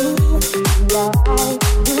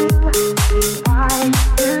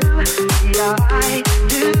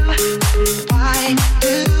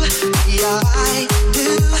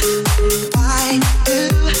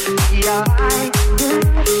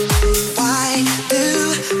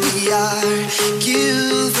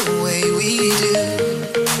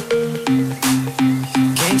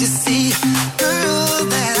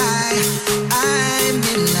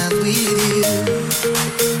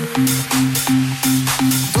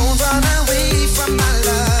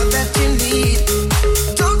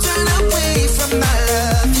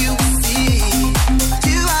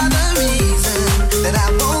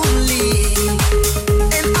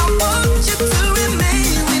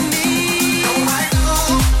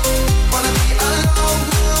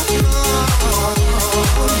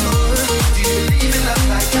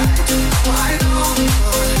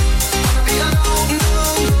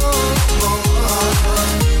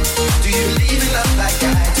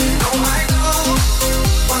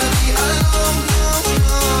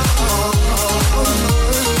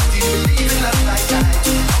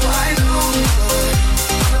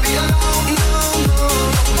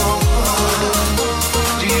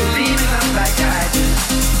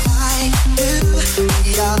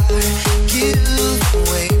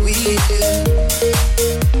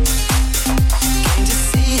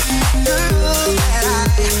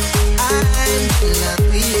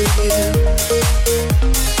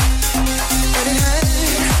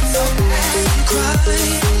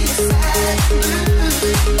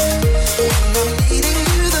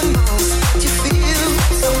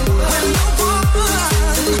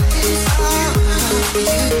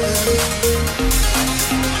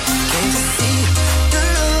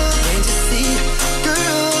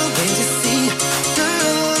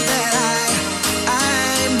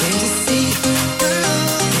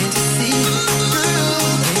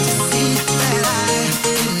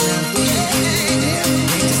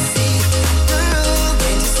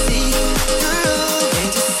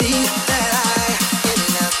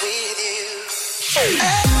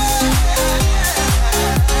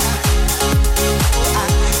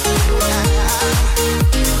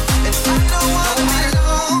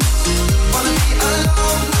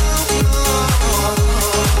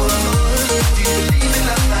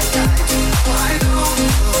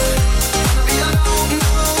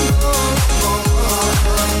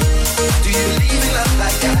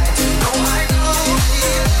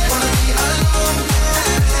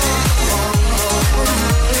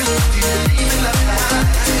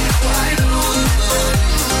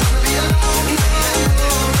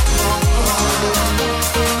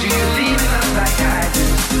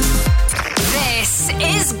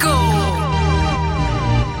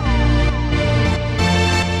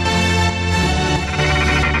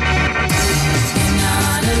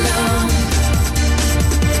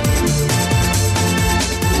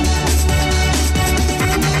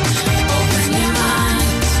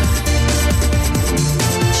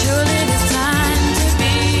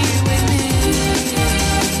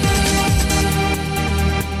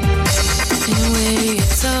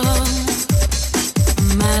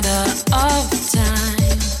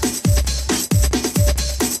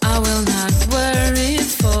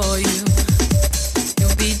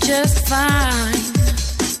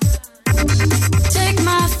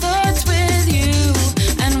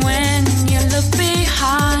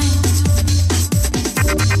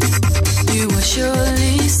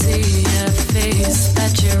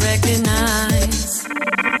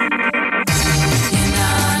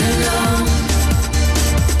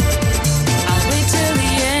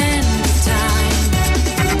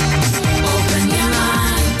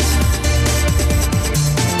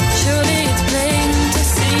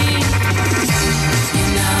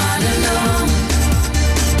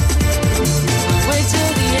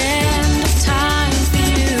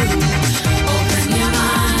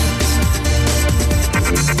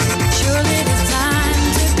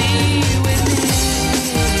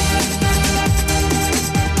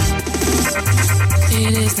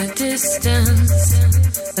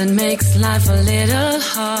 distance that makes life a little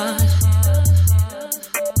hard.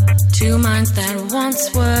 Two minds that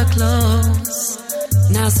once were close,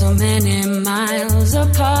 now so many miles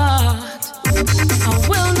apart. I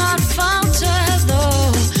will not falter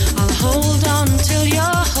though, I'll hold on till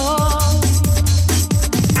you're home.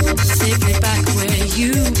 Take me back where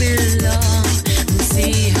you belong and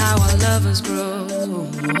see how our lovers grow.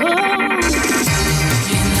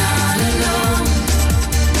 You're not alone.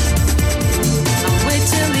 I'll wait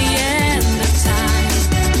till the end of time.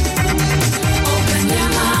 Open your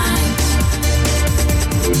mind.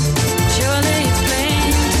 Surely it's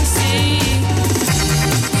plain to see.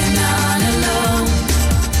 You're not alone.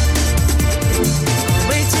 I'll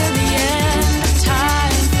wait till the end of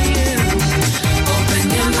time for you. Open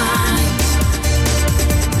your mind.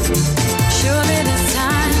 Surely there's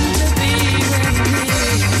time to be with me.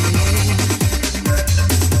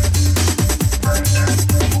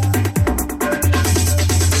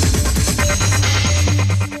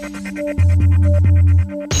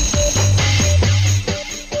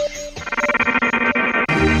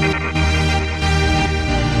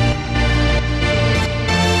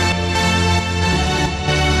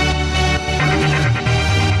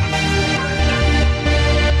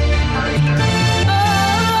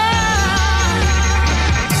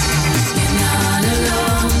 You're not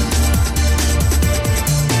alone.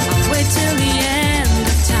 I'll wait till the end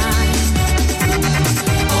of time.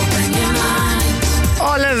 Open your mind.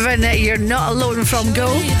 Olive and You're Not Alone from Go.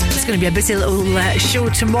 It's going to be a busy little show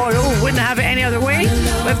tomorrow. Wouldn't have it any other way.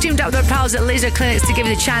 We've teamed up with our pals at Laser Clinics to give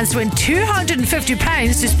you the chance to win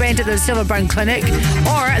 £250 to spend at the Silverburn Clinic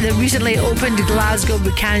or the recently opened Glasgow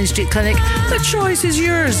Buchanan Street Clinic. The choice is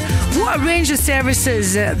yours. What a range of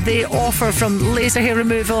services they offer, from laser hair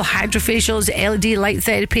removal, hydrofacials, LED light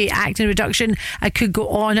therapy, acne reduction. I could go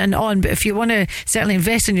on and on, but if you want to certainly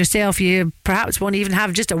invest in yourself, you perhaps want to even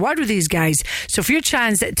have just a word with these guys. So for your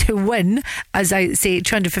chance to win, as I say,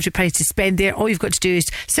 £250 to spend there, all you've got to do is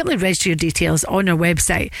simply register your details on our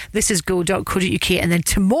website. This is go.co.uk, and then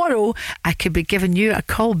tomorrow I could be giving you a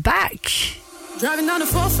call back. Driving down the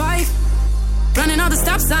 4-5, running all the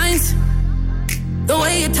stop signs. The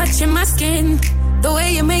way you're touching my skin, the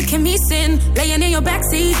way you're making me sin, laying in your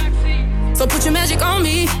backseat. So put your magic on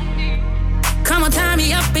me. Come on, tie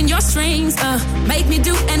me up in your strings. Make me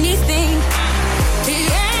do anything.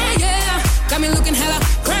 Yeah, yeah. Got me looking hella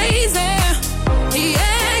crazy.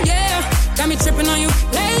 Yeah, yeah. Got me tripping on you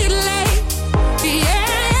lately.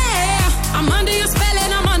 Yeah, I'm under your spell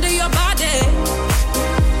and I'm under your body.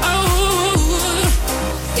 Oh,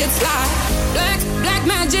 it's like black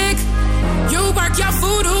magic. You work your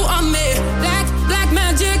voodoo on me. Black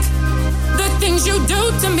magic. The things you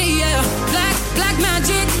do to me, yeah. Black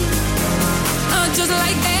magic. Just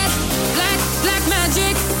like that. Black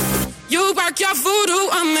magic. You work your voodoo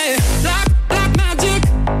on me. Black magic.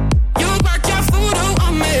 You work your voodoo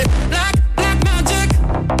on me. Black magic.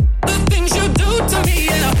 The things you do to me,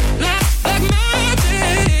 yeah. Black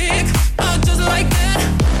magic. Just like that.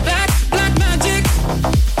 Black magic.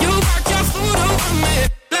 You work your voodoo on me.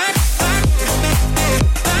 Black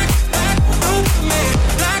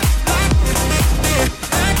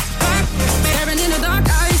staring in the dark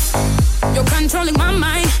eyes. You're controlling my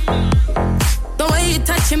mind. The way you're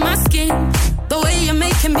touching my skin, the way you're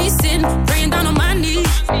making me sin, praying down on my knees,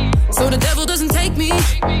 so the devil doesn't take me.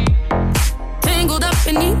 Tangled up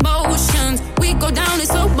in emotions, we go down in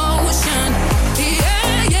slow motion.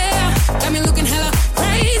 Yeah, yeah, got me looking hella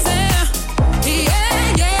crazy.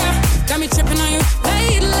 Yeah, yeah, got me tripping on you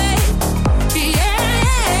lately.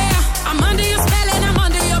 Yeah, I'm under your spell and I'm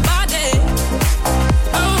under your body.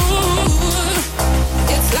 Oh,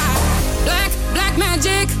 it's like black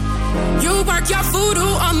magic. You work your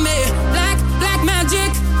voodoo on me. Black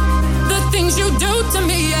magic. The things you do to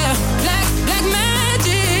me, yeah. Black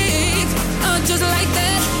magic. Just like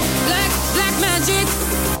that. Black magic.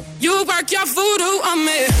 You work your voodoo on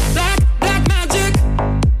me. Black magic.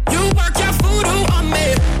 You work your voodoo on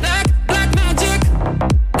me. Black magic.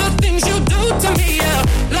 The things you do to me, yeah.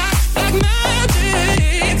 Black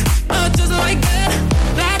magic. Just like that.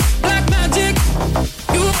 Black magic.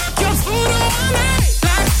 You work your voodoo on me.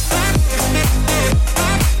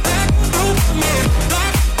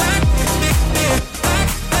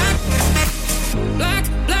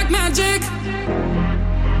 Black magic.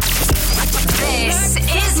 This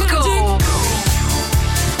is Go.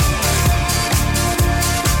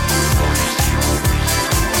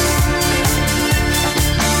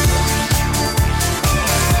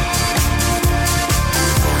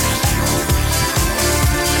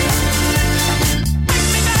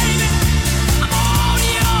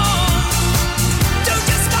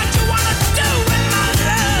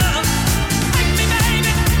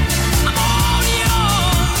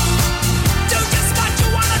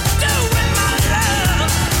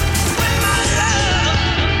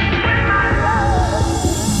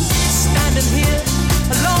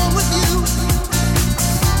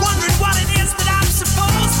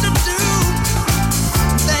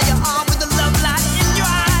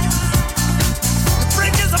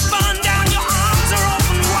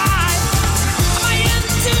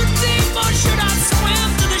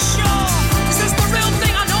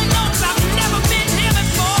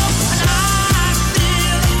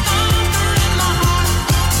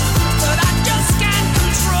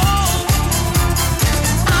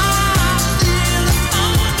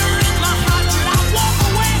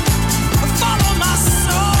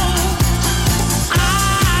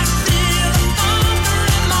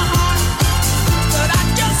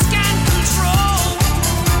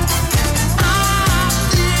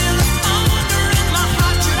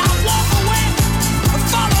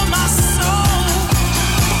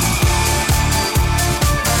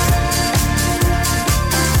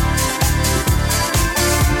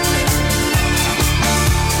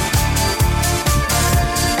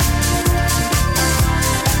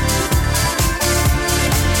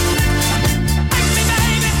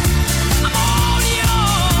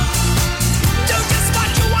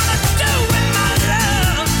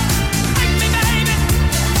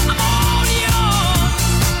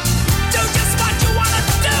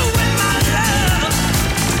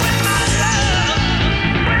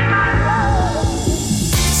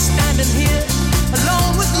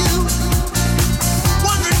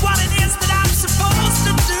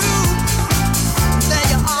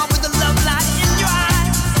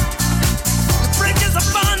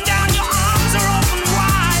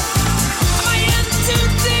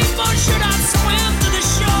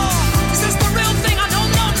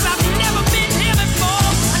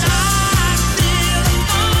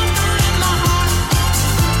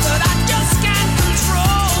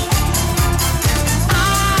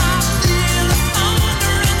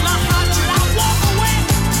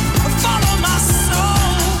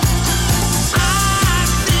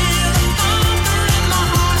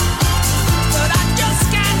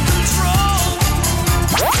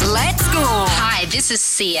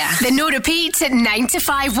 Sia. The no repeat 9 to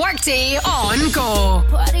 5 workday on Go.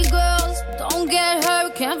 Party girls, don't get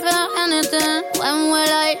hurt, can't feel anything. When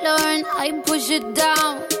will I learn? I push it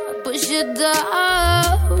down, push it down.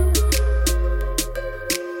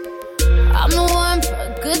 I'm the one for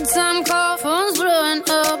a good time call, phone's blowing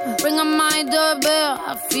up. Ring on my doorbell,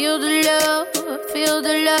 I feel the love, feel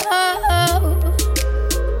the love.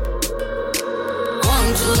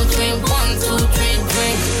 1, 2, 3, 1, 2, 3,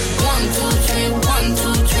 drink. 1, 2, 3, 1,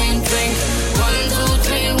 2, 3, drink. 1, 2,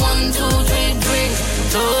 3, 1, 2, 3, drink.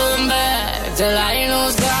 Turn back till I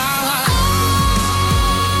lose God.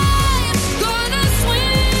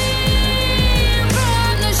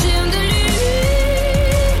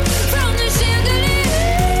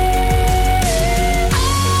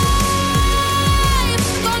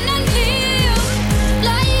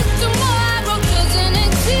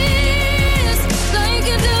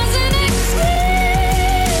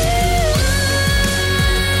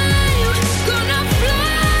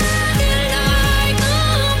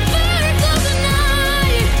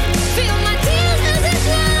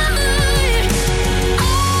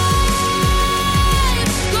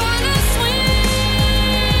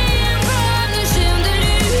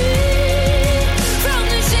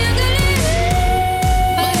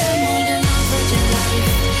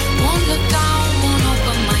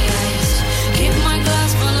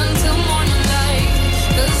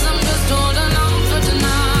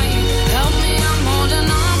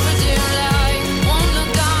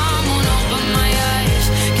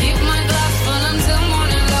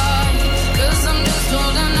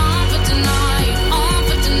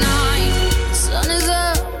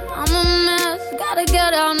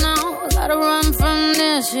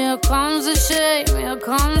 Here comes the shame, here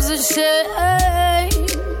comes the shame. 1,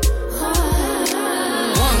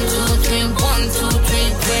 2, 3, 1, 2,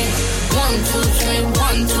 3, drink. 1, 2, 3,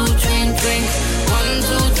 1, 2, 3, drink. 1,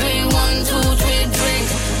 2, 3, 1, 2, 3, drink.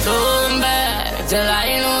 Turn back till I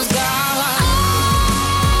lose God.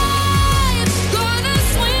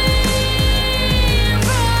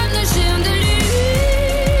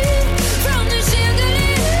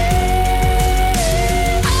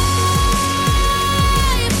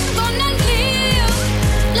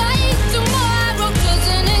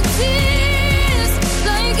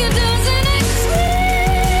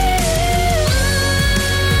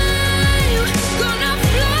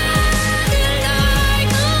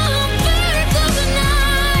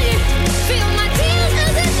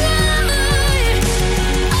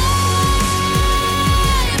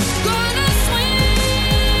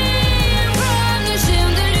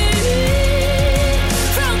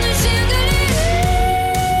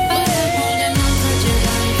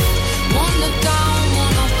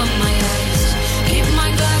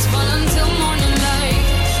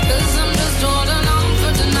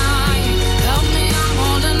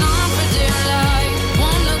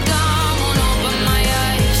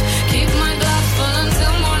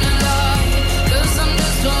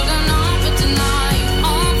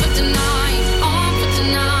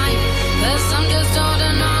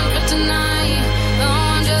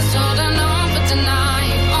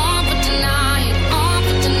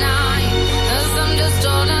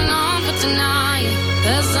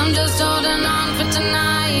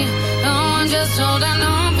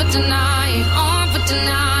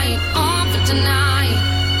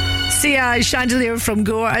 Chandelier from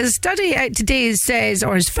Go. A study out today says,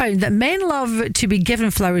 or has found, that men love to be given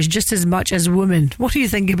flowers just as much as women. What do you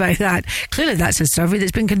think about that? Clearly that's a survey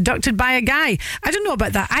that's been conducted by a guy. I don't know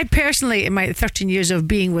about that. I personally, in my 13 years of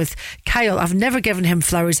being with Kyle, I've never given him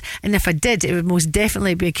flowers, and if I did, it would most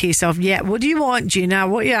definitely be a case of, yeah, what do you want, Gina?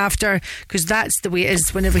 What are you after? Because that's the way it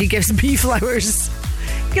is whenever he gives me flowers.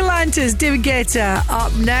 Galantis, David Guetta,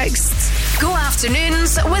 up next. Go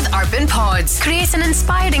afternoons with Urban Pods. Create an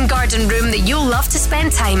inspiring garden room that you'll love to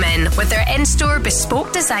spend time in with their in-store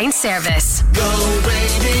bespoke design service. Go,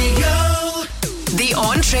 baby, go. The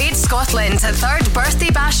On Trade Scotland 3rd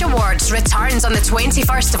Birthday Bash Awards returns on the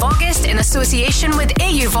 21st of August in association with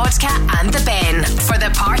AU Vodka and The Ben for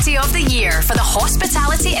the party of the year for the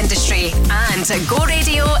hospitality industry. And Go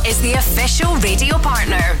Radio is the official radio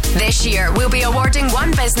partner. This year we'll be awarding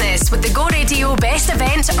one business with the Go Radio Best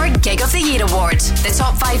Event or Gig of the Year Award. The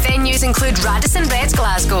top 5 venues include Radisson Red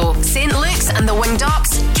Glasgow, St Luke's and the Winged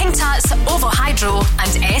Ox, King Tut's, OVO Hydro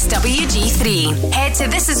and SWG3. Head to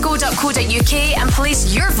thisisgo.co.uk and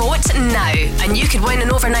place your vote now, and you could win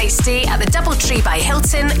an overnight stay at the Doubletree by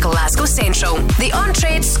Hilton, Glasgow Central. The On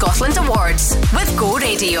Trade Scotland Awards with Go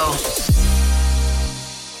Radio.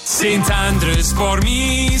 St Andrews for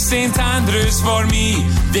me, St Andrews for me.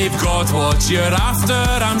 They've got what you're after,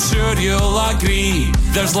 I'm sure you'll agree.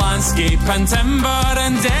 There's landscape and timber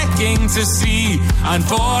and decking to see, and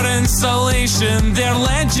for installation they're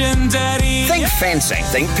legendary. Think fencing,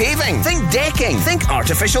 think paving, think decking, think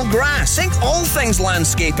artificial grass, think all things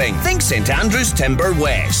landscaping. Think St Andrews Timber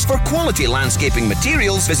West. For quality landscaping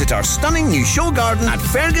materials, visit our stunning new show garden at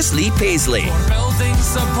Fergus Lee Paisley. For building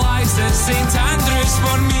supplies, it's St Andrews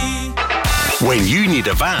for me. When you need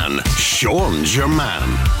a van, Sean's your man.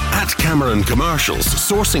 At Cameron Commercials,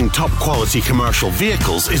 sourcing top quality commercial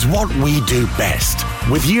vehicles is what we do best.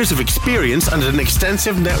 With years of experience and an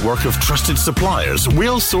extensive network of trusted suppliers,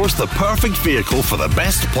 we'll source the perfect vehicle for the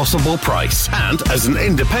best possible price. And as an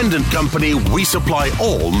independent company, we supply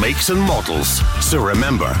all makes and models. So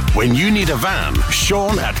remember, when you need a van,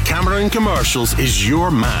 Sean at Cameron Commercials is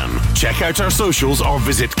your man. Check out our socials or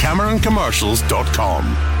visit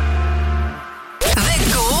CameronCommercials.com. The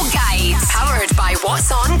Go Guide, powered by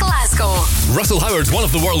What's On Glasgow. Russell Howard, one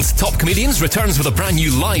of the world's top comedians, returns with a brand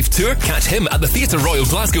new live tour. Catch him at the Theatre Royal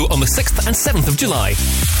Glasgow on the 6th and 7th of July.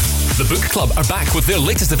 The Book Club are back with their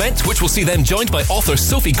latest event, which will see them joined by author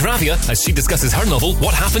Sophie Gravia as she discusses her novel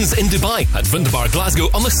What Happens in Dubai at Wunderbar Glasgow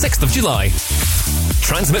on the 6th of July.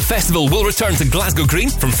 Transmit Festival will return to Glasgow Green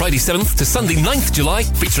from Friday 7th to Sunday 9th July,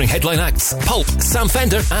 featuring headline acts Pulp, Sam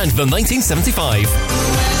Fender and The 1975.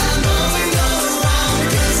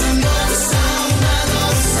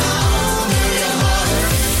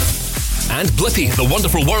 And Blippi, the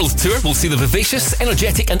Wonderful World Tour, will see the vivacious,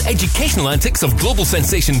 energetic and educational antics of global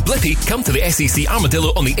sensation Blippi come to the SEC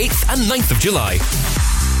Armadillo on the 8th and 9th of July.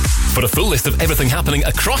 For a full list of everything happening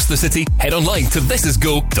across the city, head online to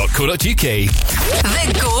thisisgo.co.uk.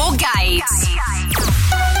 The Go Guide.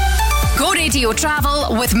 Go Radio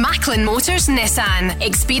Travel with Macklin Motors Nissan.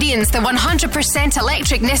 Experience the 100%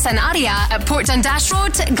 electric Nissan Ariya at Port Dundas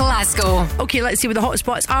Road, Glasgow. Okay, let's see where the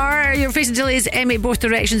hotspots are. You're facing delays M8 both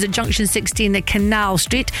directions at Junction 16, the Canal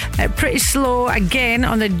Street. Pretty slow again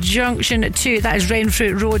on the Junction 2, that is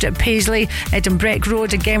Renfrew Road at Paisley, Edinbreck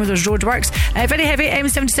Road, again with those roadworks. Very heavy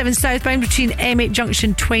M77 southbound between M8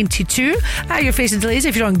 Junction 22. You're facing delays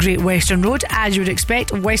if you're on Great Western Road, as you would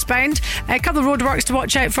expect, westbound. A couple of roadworks to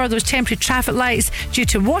watch out for, those temporary traffic lights due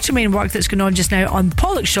to water main work that's going on just now on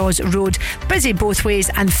Pollokshaws Road, busy both ways.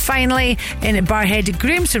 And finally in Barhead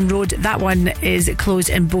Grahamson Road, that one is closed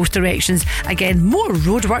in both directions. Again, more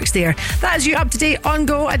roadworks there. That's you up to date on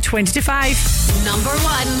Go at 20 to 5. Number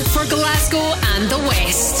 1 for Glasgow and the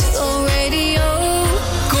West. Go Radio.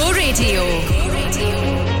 Go Radio.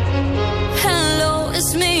 Hello,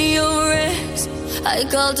 it's me, your ex. I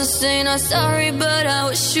called to say not sorry, but I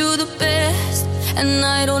wish you the best. And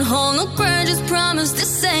I don't hold no grudges, promise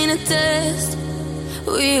this ain't a test.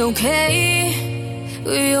 We okay,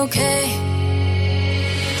 we okay.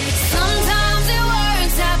 Sometimes it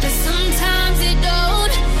works out, but sometimes it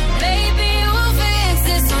don't. Maybe we'll fix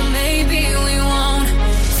this, or maybe we won't.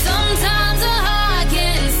 Sometimes a heart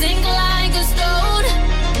can sink like a stone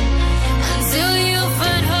until you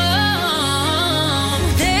find home.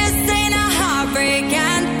 This ain't a heartbreak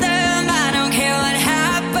anthem. I don't care what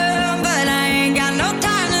happened, but I ain't got no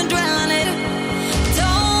time to dwell on it.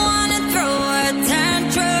 Don't wanna throw a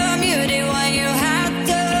tantrum. You did what you had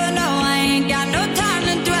to. No, I ain't got no time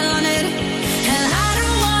to dwell on it. And I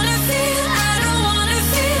don't wanna feel hollow.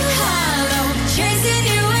 Chasing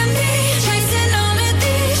you and me, chasing only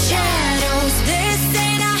these shadows. This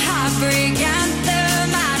ain't a heartbreak anthem.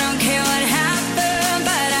 I don't care what happened,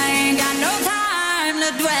 but I ain't got no time to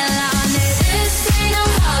dwell on it. This ain't no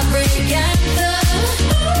heartbreak anthem.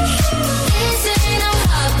 This ain't no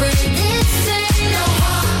heartbreak. This ain't no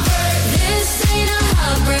heartbreak. This ain't no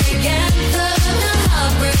heartbreak anthem. No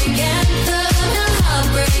heartbreak anthem. No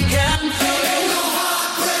heartbreak anthem.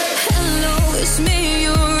 Hello, it's me,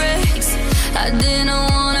 your ex. I didn't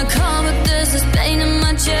wanna call, but there's this pain in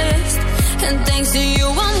my chest. And thanks to you,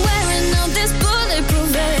 I'm wearing out this bulletproof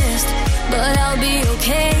vest. But I'll be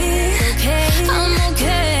okay. I'm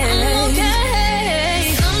okay.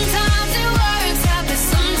 Sometimes it works out, but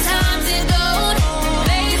sometimes it don't.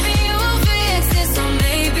 Maybe we'll fix this, or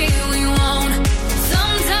maybe we won't.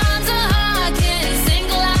 Sometimes a heart can sink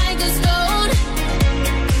like a stone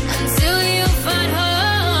until you find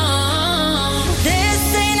home. This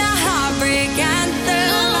ain't a heartbreak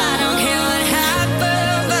anthem. I don't care what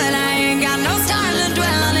happened, but I ain't got no time to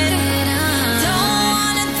dwell on it. Don't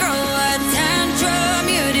wanna throw a tantrum.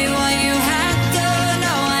 You do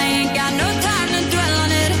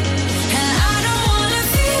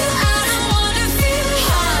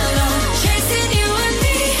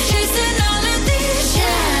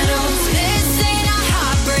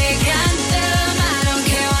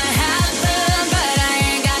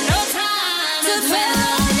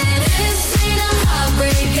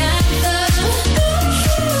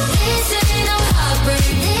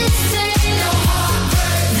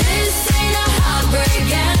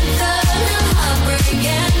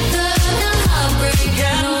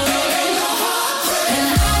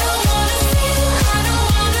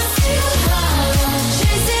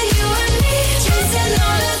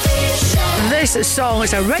this song.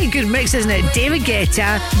 It's a right good mix, isn't it? David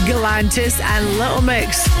Guetta, Galantis and Little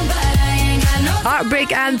Mix.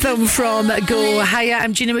 Heartbreak anthem from Go. Hiya,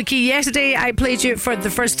 I'm Gina McKie. Yesterday I played you for the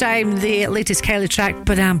first time the latest Kylie track,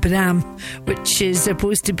 Padam Padam, which is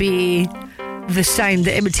supposed to be the sound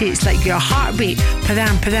that imitates like your heartbeat.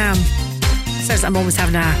 Padam Padam. Says I'm almost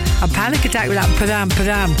having a panic attack with that Padam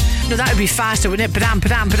Padam. No, that would be faster, wouldn't it? Padam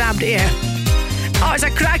Padam Padam to air. Oh, it's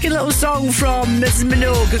a cracking little song from Mrs.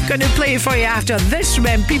 Minogue. Gonna play it for you after this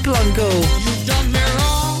from People on Go. You've done me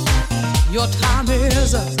wrong, your time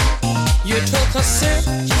is up. You took a sip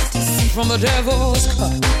from the devil's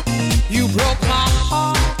cup. You broke my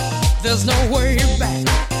heart, there's no way back.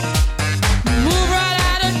 Move right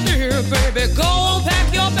out of here, baby, go and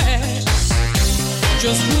pack your bags.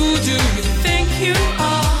 Just who do you think you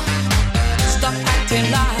are? Stop acting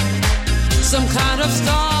like some kind of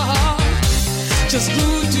star. Just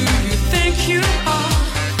who do you think you are?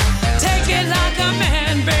 Take it like a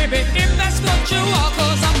man, baby, if that's what you are.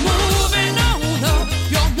 Cause I'm moving on up,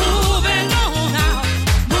 you're moving on out,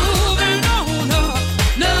 moving on up.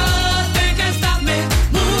 Nothing can stop me,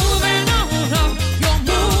 moving on up, you're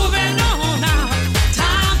moving on out.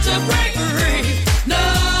 Time to break free,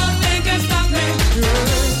 nothing can stop me.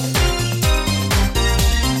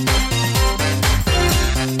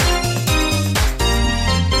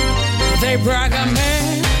 They brag a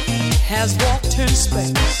man has walked in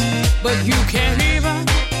space, but you can't even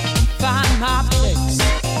find my place.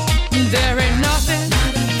 There ain't nothing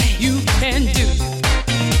you can do,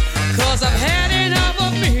 cause I've had enough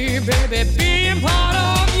of me, baby, being part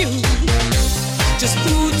of you. Just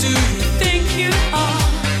who do you think you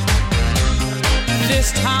are?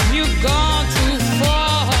 This time you've gone too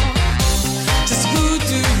far. Just who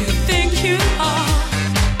do you think you are?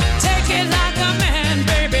 Take it like a man,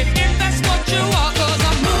 baby, if that's what you are. Cause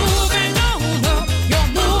I'm moving on up,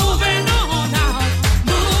 you're moving on out,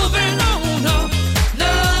 moving on up.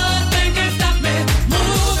 Nothing can stop me,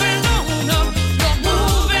 moving on up, you're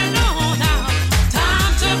moving on out.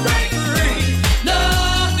 Time to break free,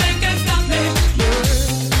 nothing can stop me.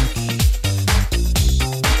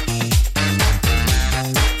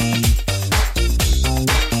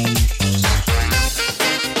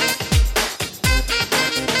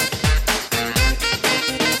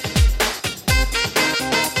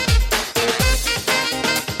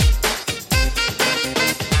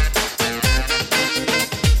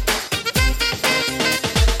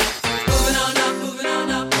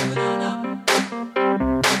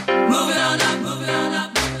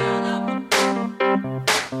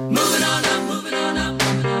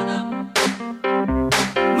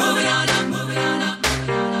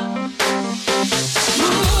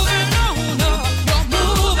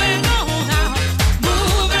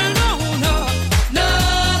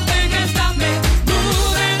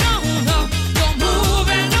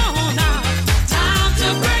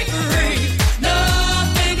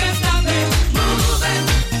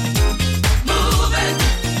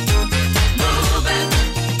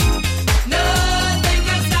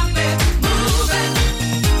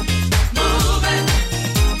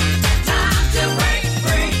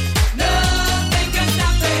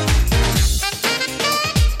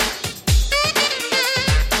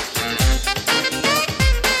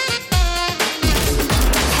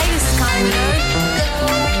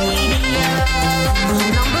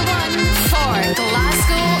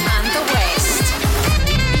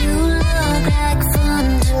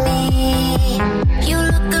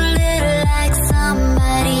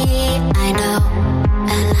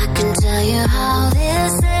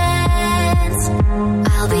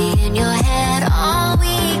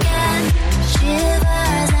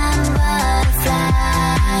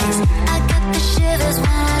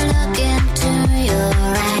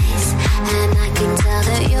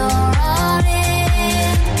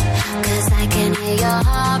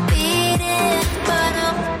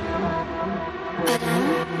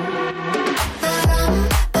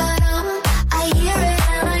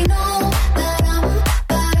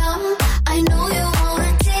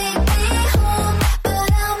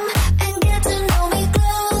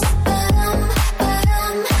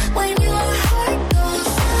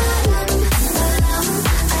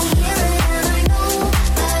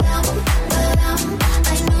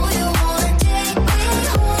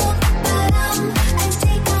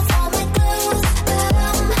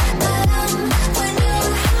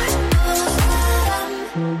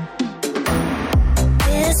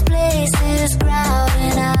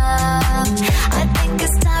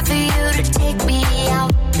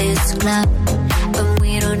 club, but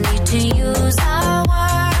we don't need to use our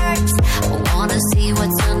words. I wanna see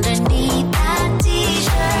what's underneath that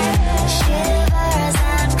t-shirt. Shivers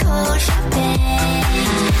and cold shopping.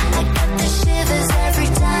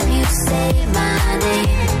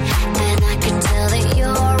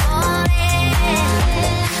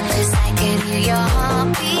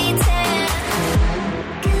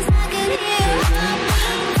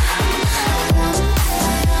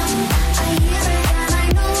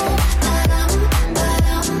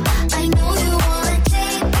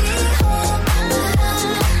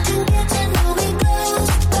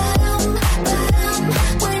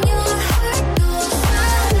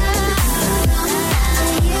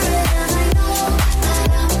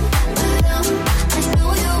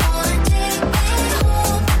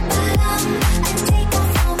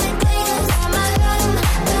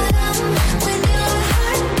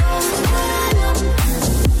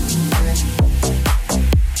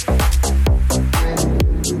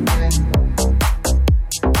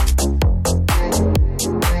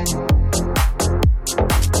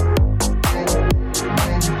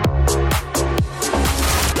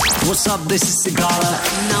 What's up, this is Sigala.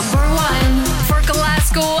 Number 1 for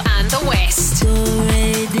Glasgow and the West.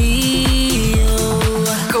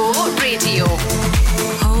 Go Radio.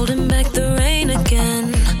 Holding back the rain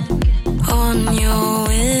again on your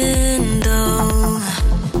window.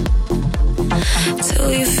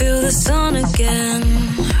 Till you feel the sun again,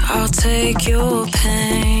 I'll take your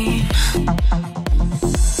pain.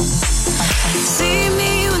 See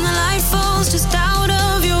me when the light falls just out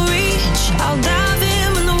of your reach. I'll dive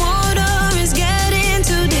in when the water is getting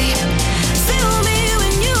too deep. Feel me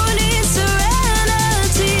when you need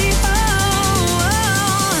serenity. Oh,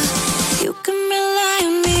 oh. You can rely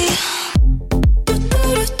on me.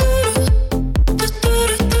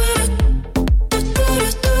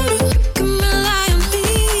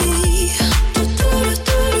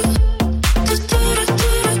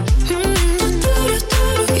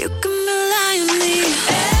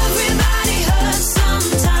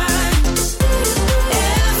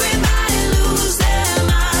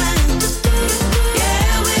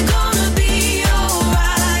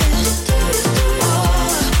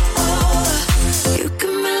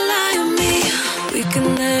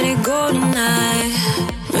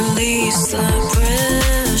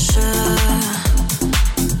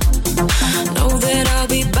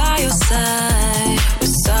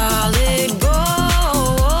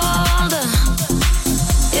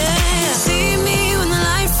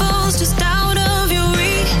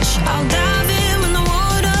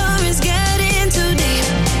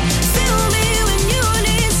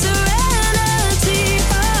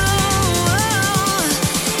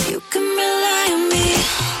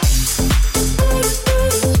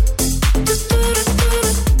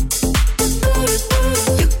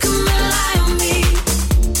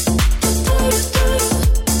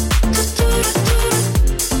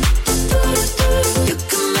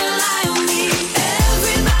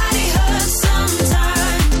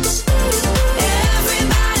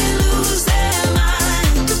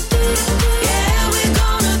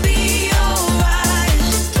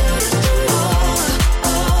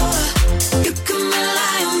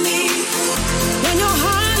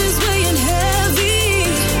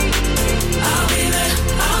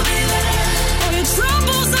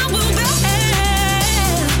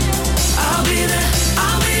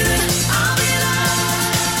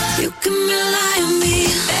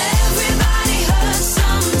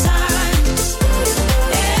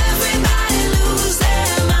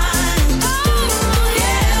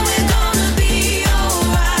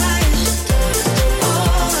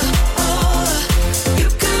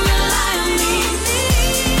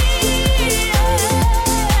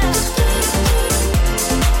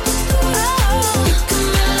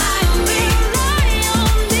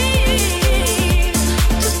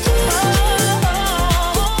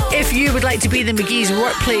 To be the McGee's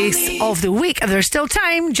workplace of the week, and there's still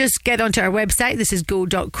time, just get onto our website. This is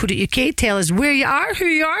go.co.uk. Tell us where you are, who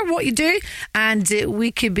you are, what you do, and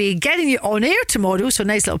we could be getting you on air tomorrow. So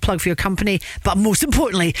nice little plug for your company, but most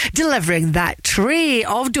importantly, delivering that tray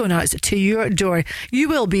of donuts to your door. You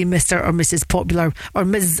will be Mr. or Mrs. Popular, or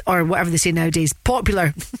Ms. or whatever they say nowadays,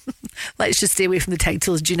 popular. Let's just stay away from the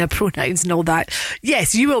titles, Gina, pronouns and all that.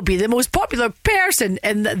 Yes, you will be the most popular person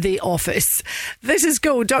in the office. This is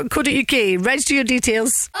go.co.uk. Register your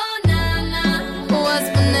details. Oh, na, na, what's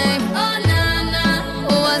my name? Oh, na, na,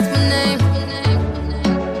 what's my name?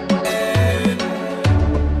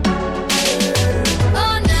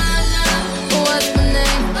 Oh, na, na, what's my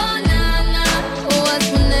name? Oh, na, na, what's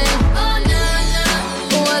my name? Oh, na, na,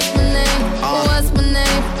 what's my name? What's my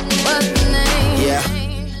name? What's my name? Yeah,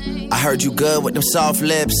 I heard you good with them soft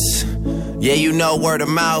lips. Yeah, you know word of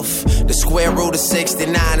mouth. The square root of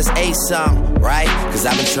 69 is 8-something, right? Cause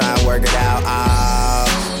I've been trying to work it out.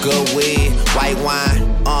 Good weed, white wine.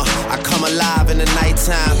 I come alive in the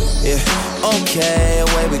nighttime. Yeah, okay,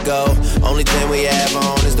 away we go. Only thing we have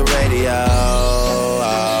on is the radio.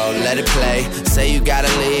 Oh, let it play. Say you gotta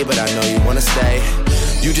leave, but I know you wanna stay.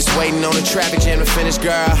 You just waiting on the traffic jam to finish,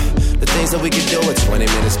 girl. The things that we could do in 20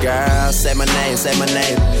 minutes, girl. Say my name,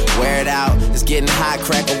 wear it out. It's getting hot,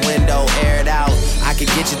 crack a window, air it out. I could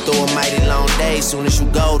get you through a mighty long day. Soon as you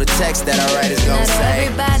go, the text that I write is gonna say.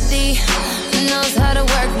 Everybody knows how to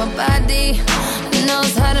work my body,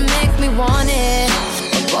 knows how to make me want it.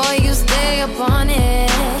 But boy, you stay up on it.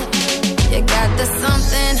 You got the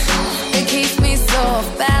something that keeps me so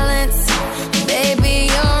off balance. Baby,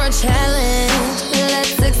 you're a challenge.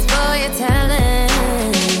 Let's explore your talent.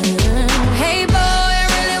 Hey boy, I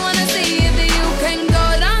really wanna see if you can go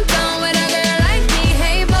downtown with a girl like me.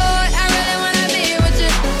 Hey boy, I really wanna be with you,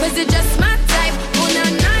 'cause you're just my type. Oh na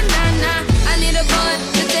na na na, I need a boy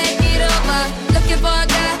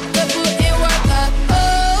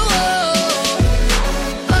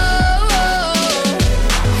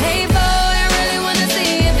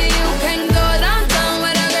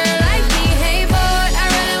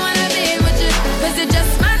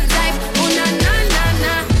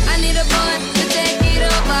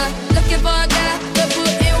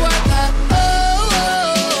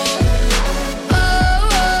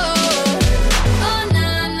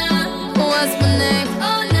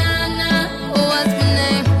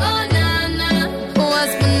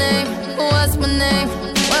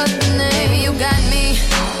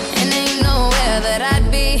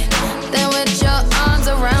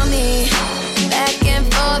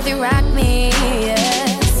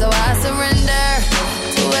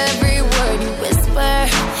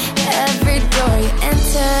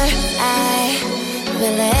enter, I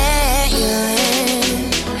will let you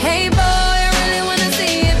in. Hey boy, I really wanna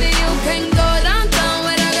see if you can go downtown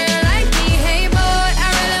with a girl like me. Hey boy,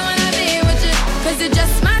 I really wanna be with you, 'cause you're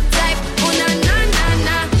just my type. Oh na na na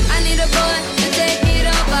na, I need a boy to take it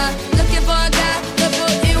over. Looking for a guy to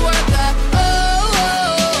put in work.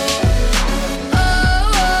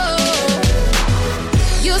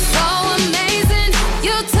 You're so amazing.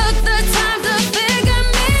 You took the time to figure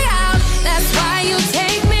me out. That's why you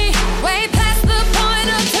take me way past the point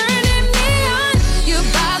of turning me on. You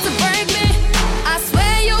about to break me. I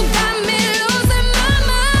swear you got me losing my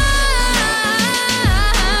mind.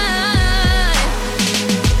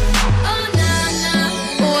 Oh na na,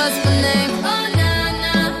 what's my name? Oh na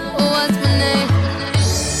na, what's my name?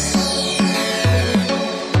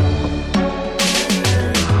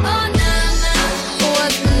 Oh na na,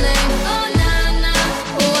 what's my name? Oh na na,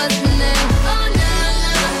 what's my name? Oh na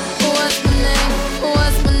na, what's my name?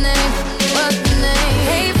 What's my name? What's my name?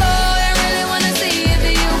 Hey boy, I really wanna see if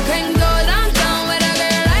you can go downtown with a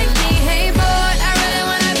girl like me. Hey boy, I really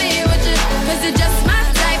wanna be with you, 'cause you're just my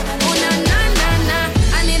type. Oh na na na na,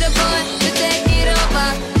 I need a boy to take it over.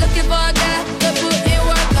 Looking for a guy to put in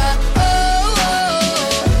work. Oh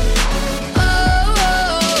oh oh.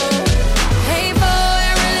 Hey boy,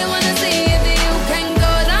 I really wanna see if you can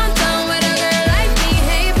go downtown with a girl like me.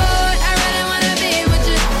 Hey boy, I really wanna be with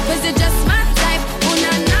you, 'cause you're just my type. Oh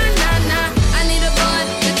na na na na, I need a boy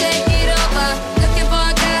to take it over. Looking for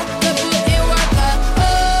a guy to put in work. Oh oh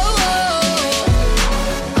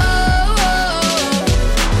oh.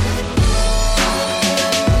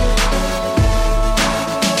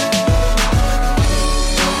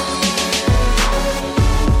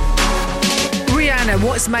 Rihanna,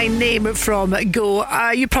 what's my name from Go?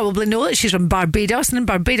 You probably know that she's from Barbados, and in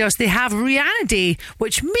Barbados they have Rihanna Day,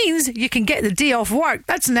 which means you can get the day off work.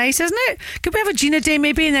 That's nice, isn't it? Could we have a Gina Day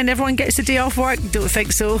maybe, and then everyone gets the day off work? Don't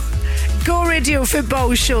think so. Go Radio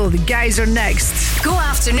Football Show. The guys are next. Go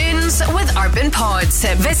afternoons with Urban Pods.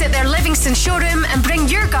 Visit their Livingston showroom and bring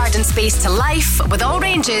your garden space to life with all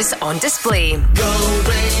ranges on display. Go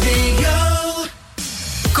Radio.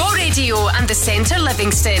 Go Radio and the Centre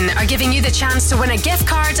Livingston are giving you the chance to win a gift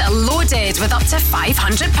card loaded with up to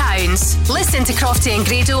 £500. Listen to Crofty and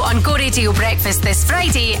Grado on Go Radio Breakfast this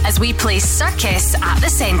Friday as we play Circus at the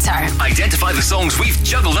Centre. Identify the songs we've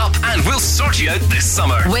juggled up and we'll sort you out this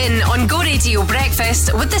summer. Win on Go Radio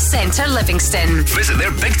Breakfast with the Centre Livingston. Visit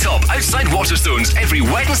their Big Top outside Waterstones every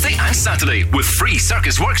Wednesday and Saturday with free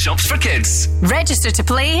circus workshops for kids. Register to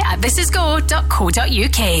play at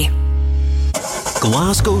thisisgo.co.uk.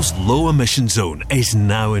 Glasgow's low emission zone is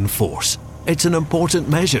now in force. It's an important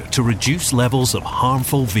measure to reduce levels of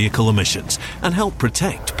harmful vehicle emissions and help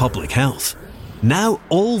protect public health. Now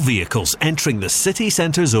all vehicles entering the city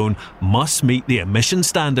centre zone must meet the emission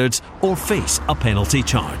standards or face a penalty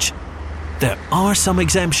charge. There are some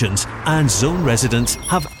exemptions and zone residents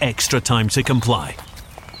have extra time to comply.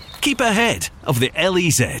 Keep ahead of the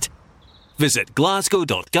LEZ. Visit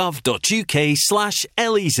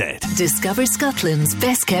glasgow.gov.uk/LEZ. Discover Scotland's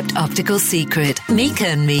best kept optical secret. Mika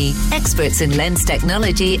and Me, experts in lens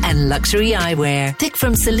technology and luxury eyewear. Pick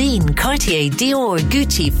from Celine, Cartier, Dior,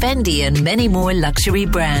 Gucci, Fendi and many more luxury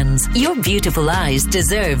brands. Your beautiful eyes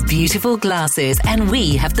deserve beautiful glasses, and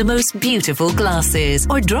we have the most beautiful glasses.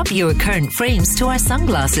 Or drop your current frames to our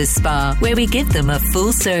sunglasses spa, where we give them a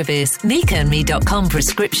full service. MikaandMe.com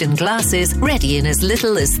prescription glasses, ready in as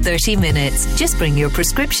little as 30 minutes. Just bring your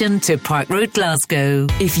prescription to Park Road, Glasgow.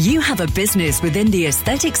 If you have a business within the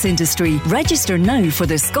aesthetics industry, register now for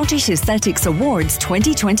the Scottish Aesthetics Awards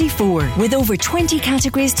 2024. With over 20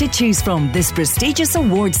 categories to choose from, this prestigious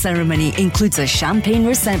award ceremony includes a champagne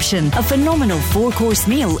reception, a phenomenal 4-course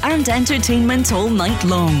meal and entertainment all night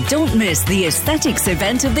long. Don't miss the aesthetics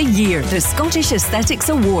event of the year, the Scottish Aesthetics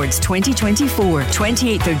Awards 2024,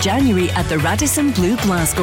 28th of January at the Radisson Blu, Glasgow.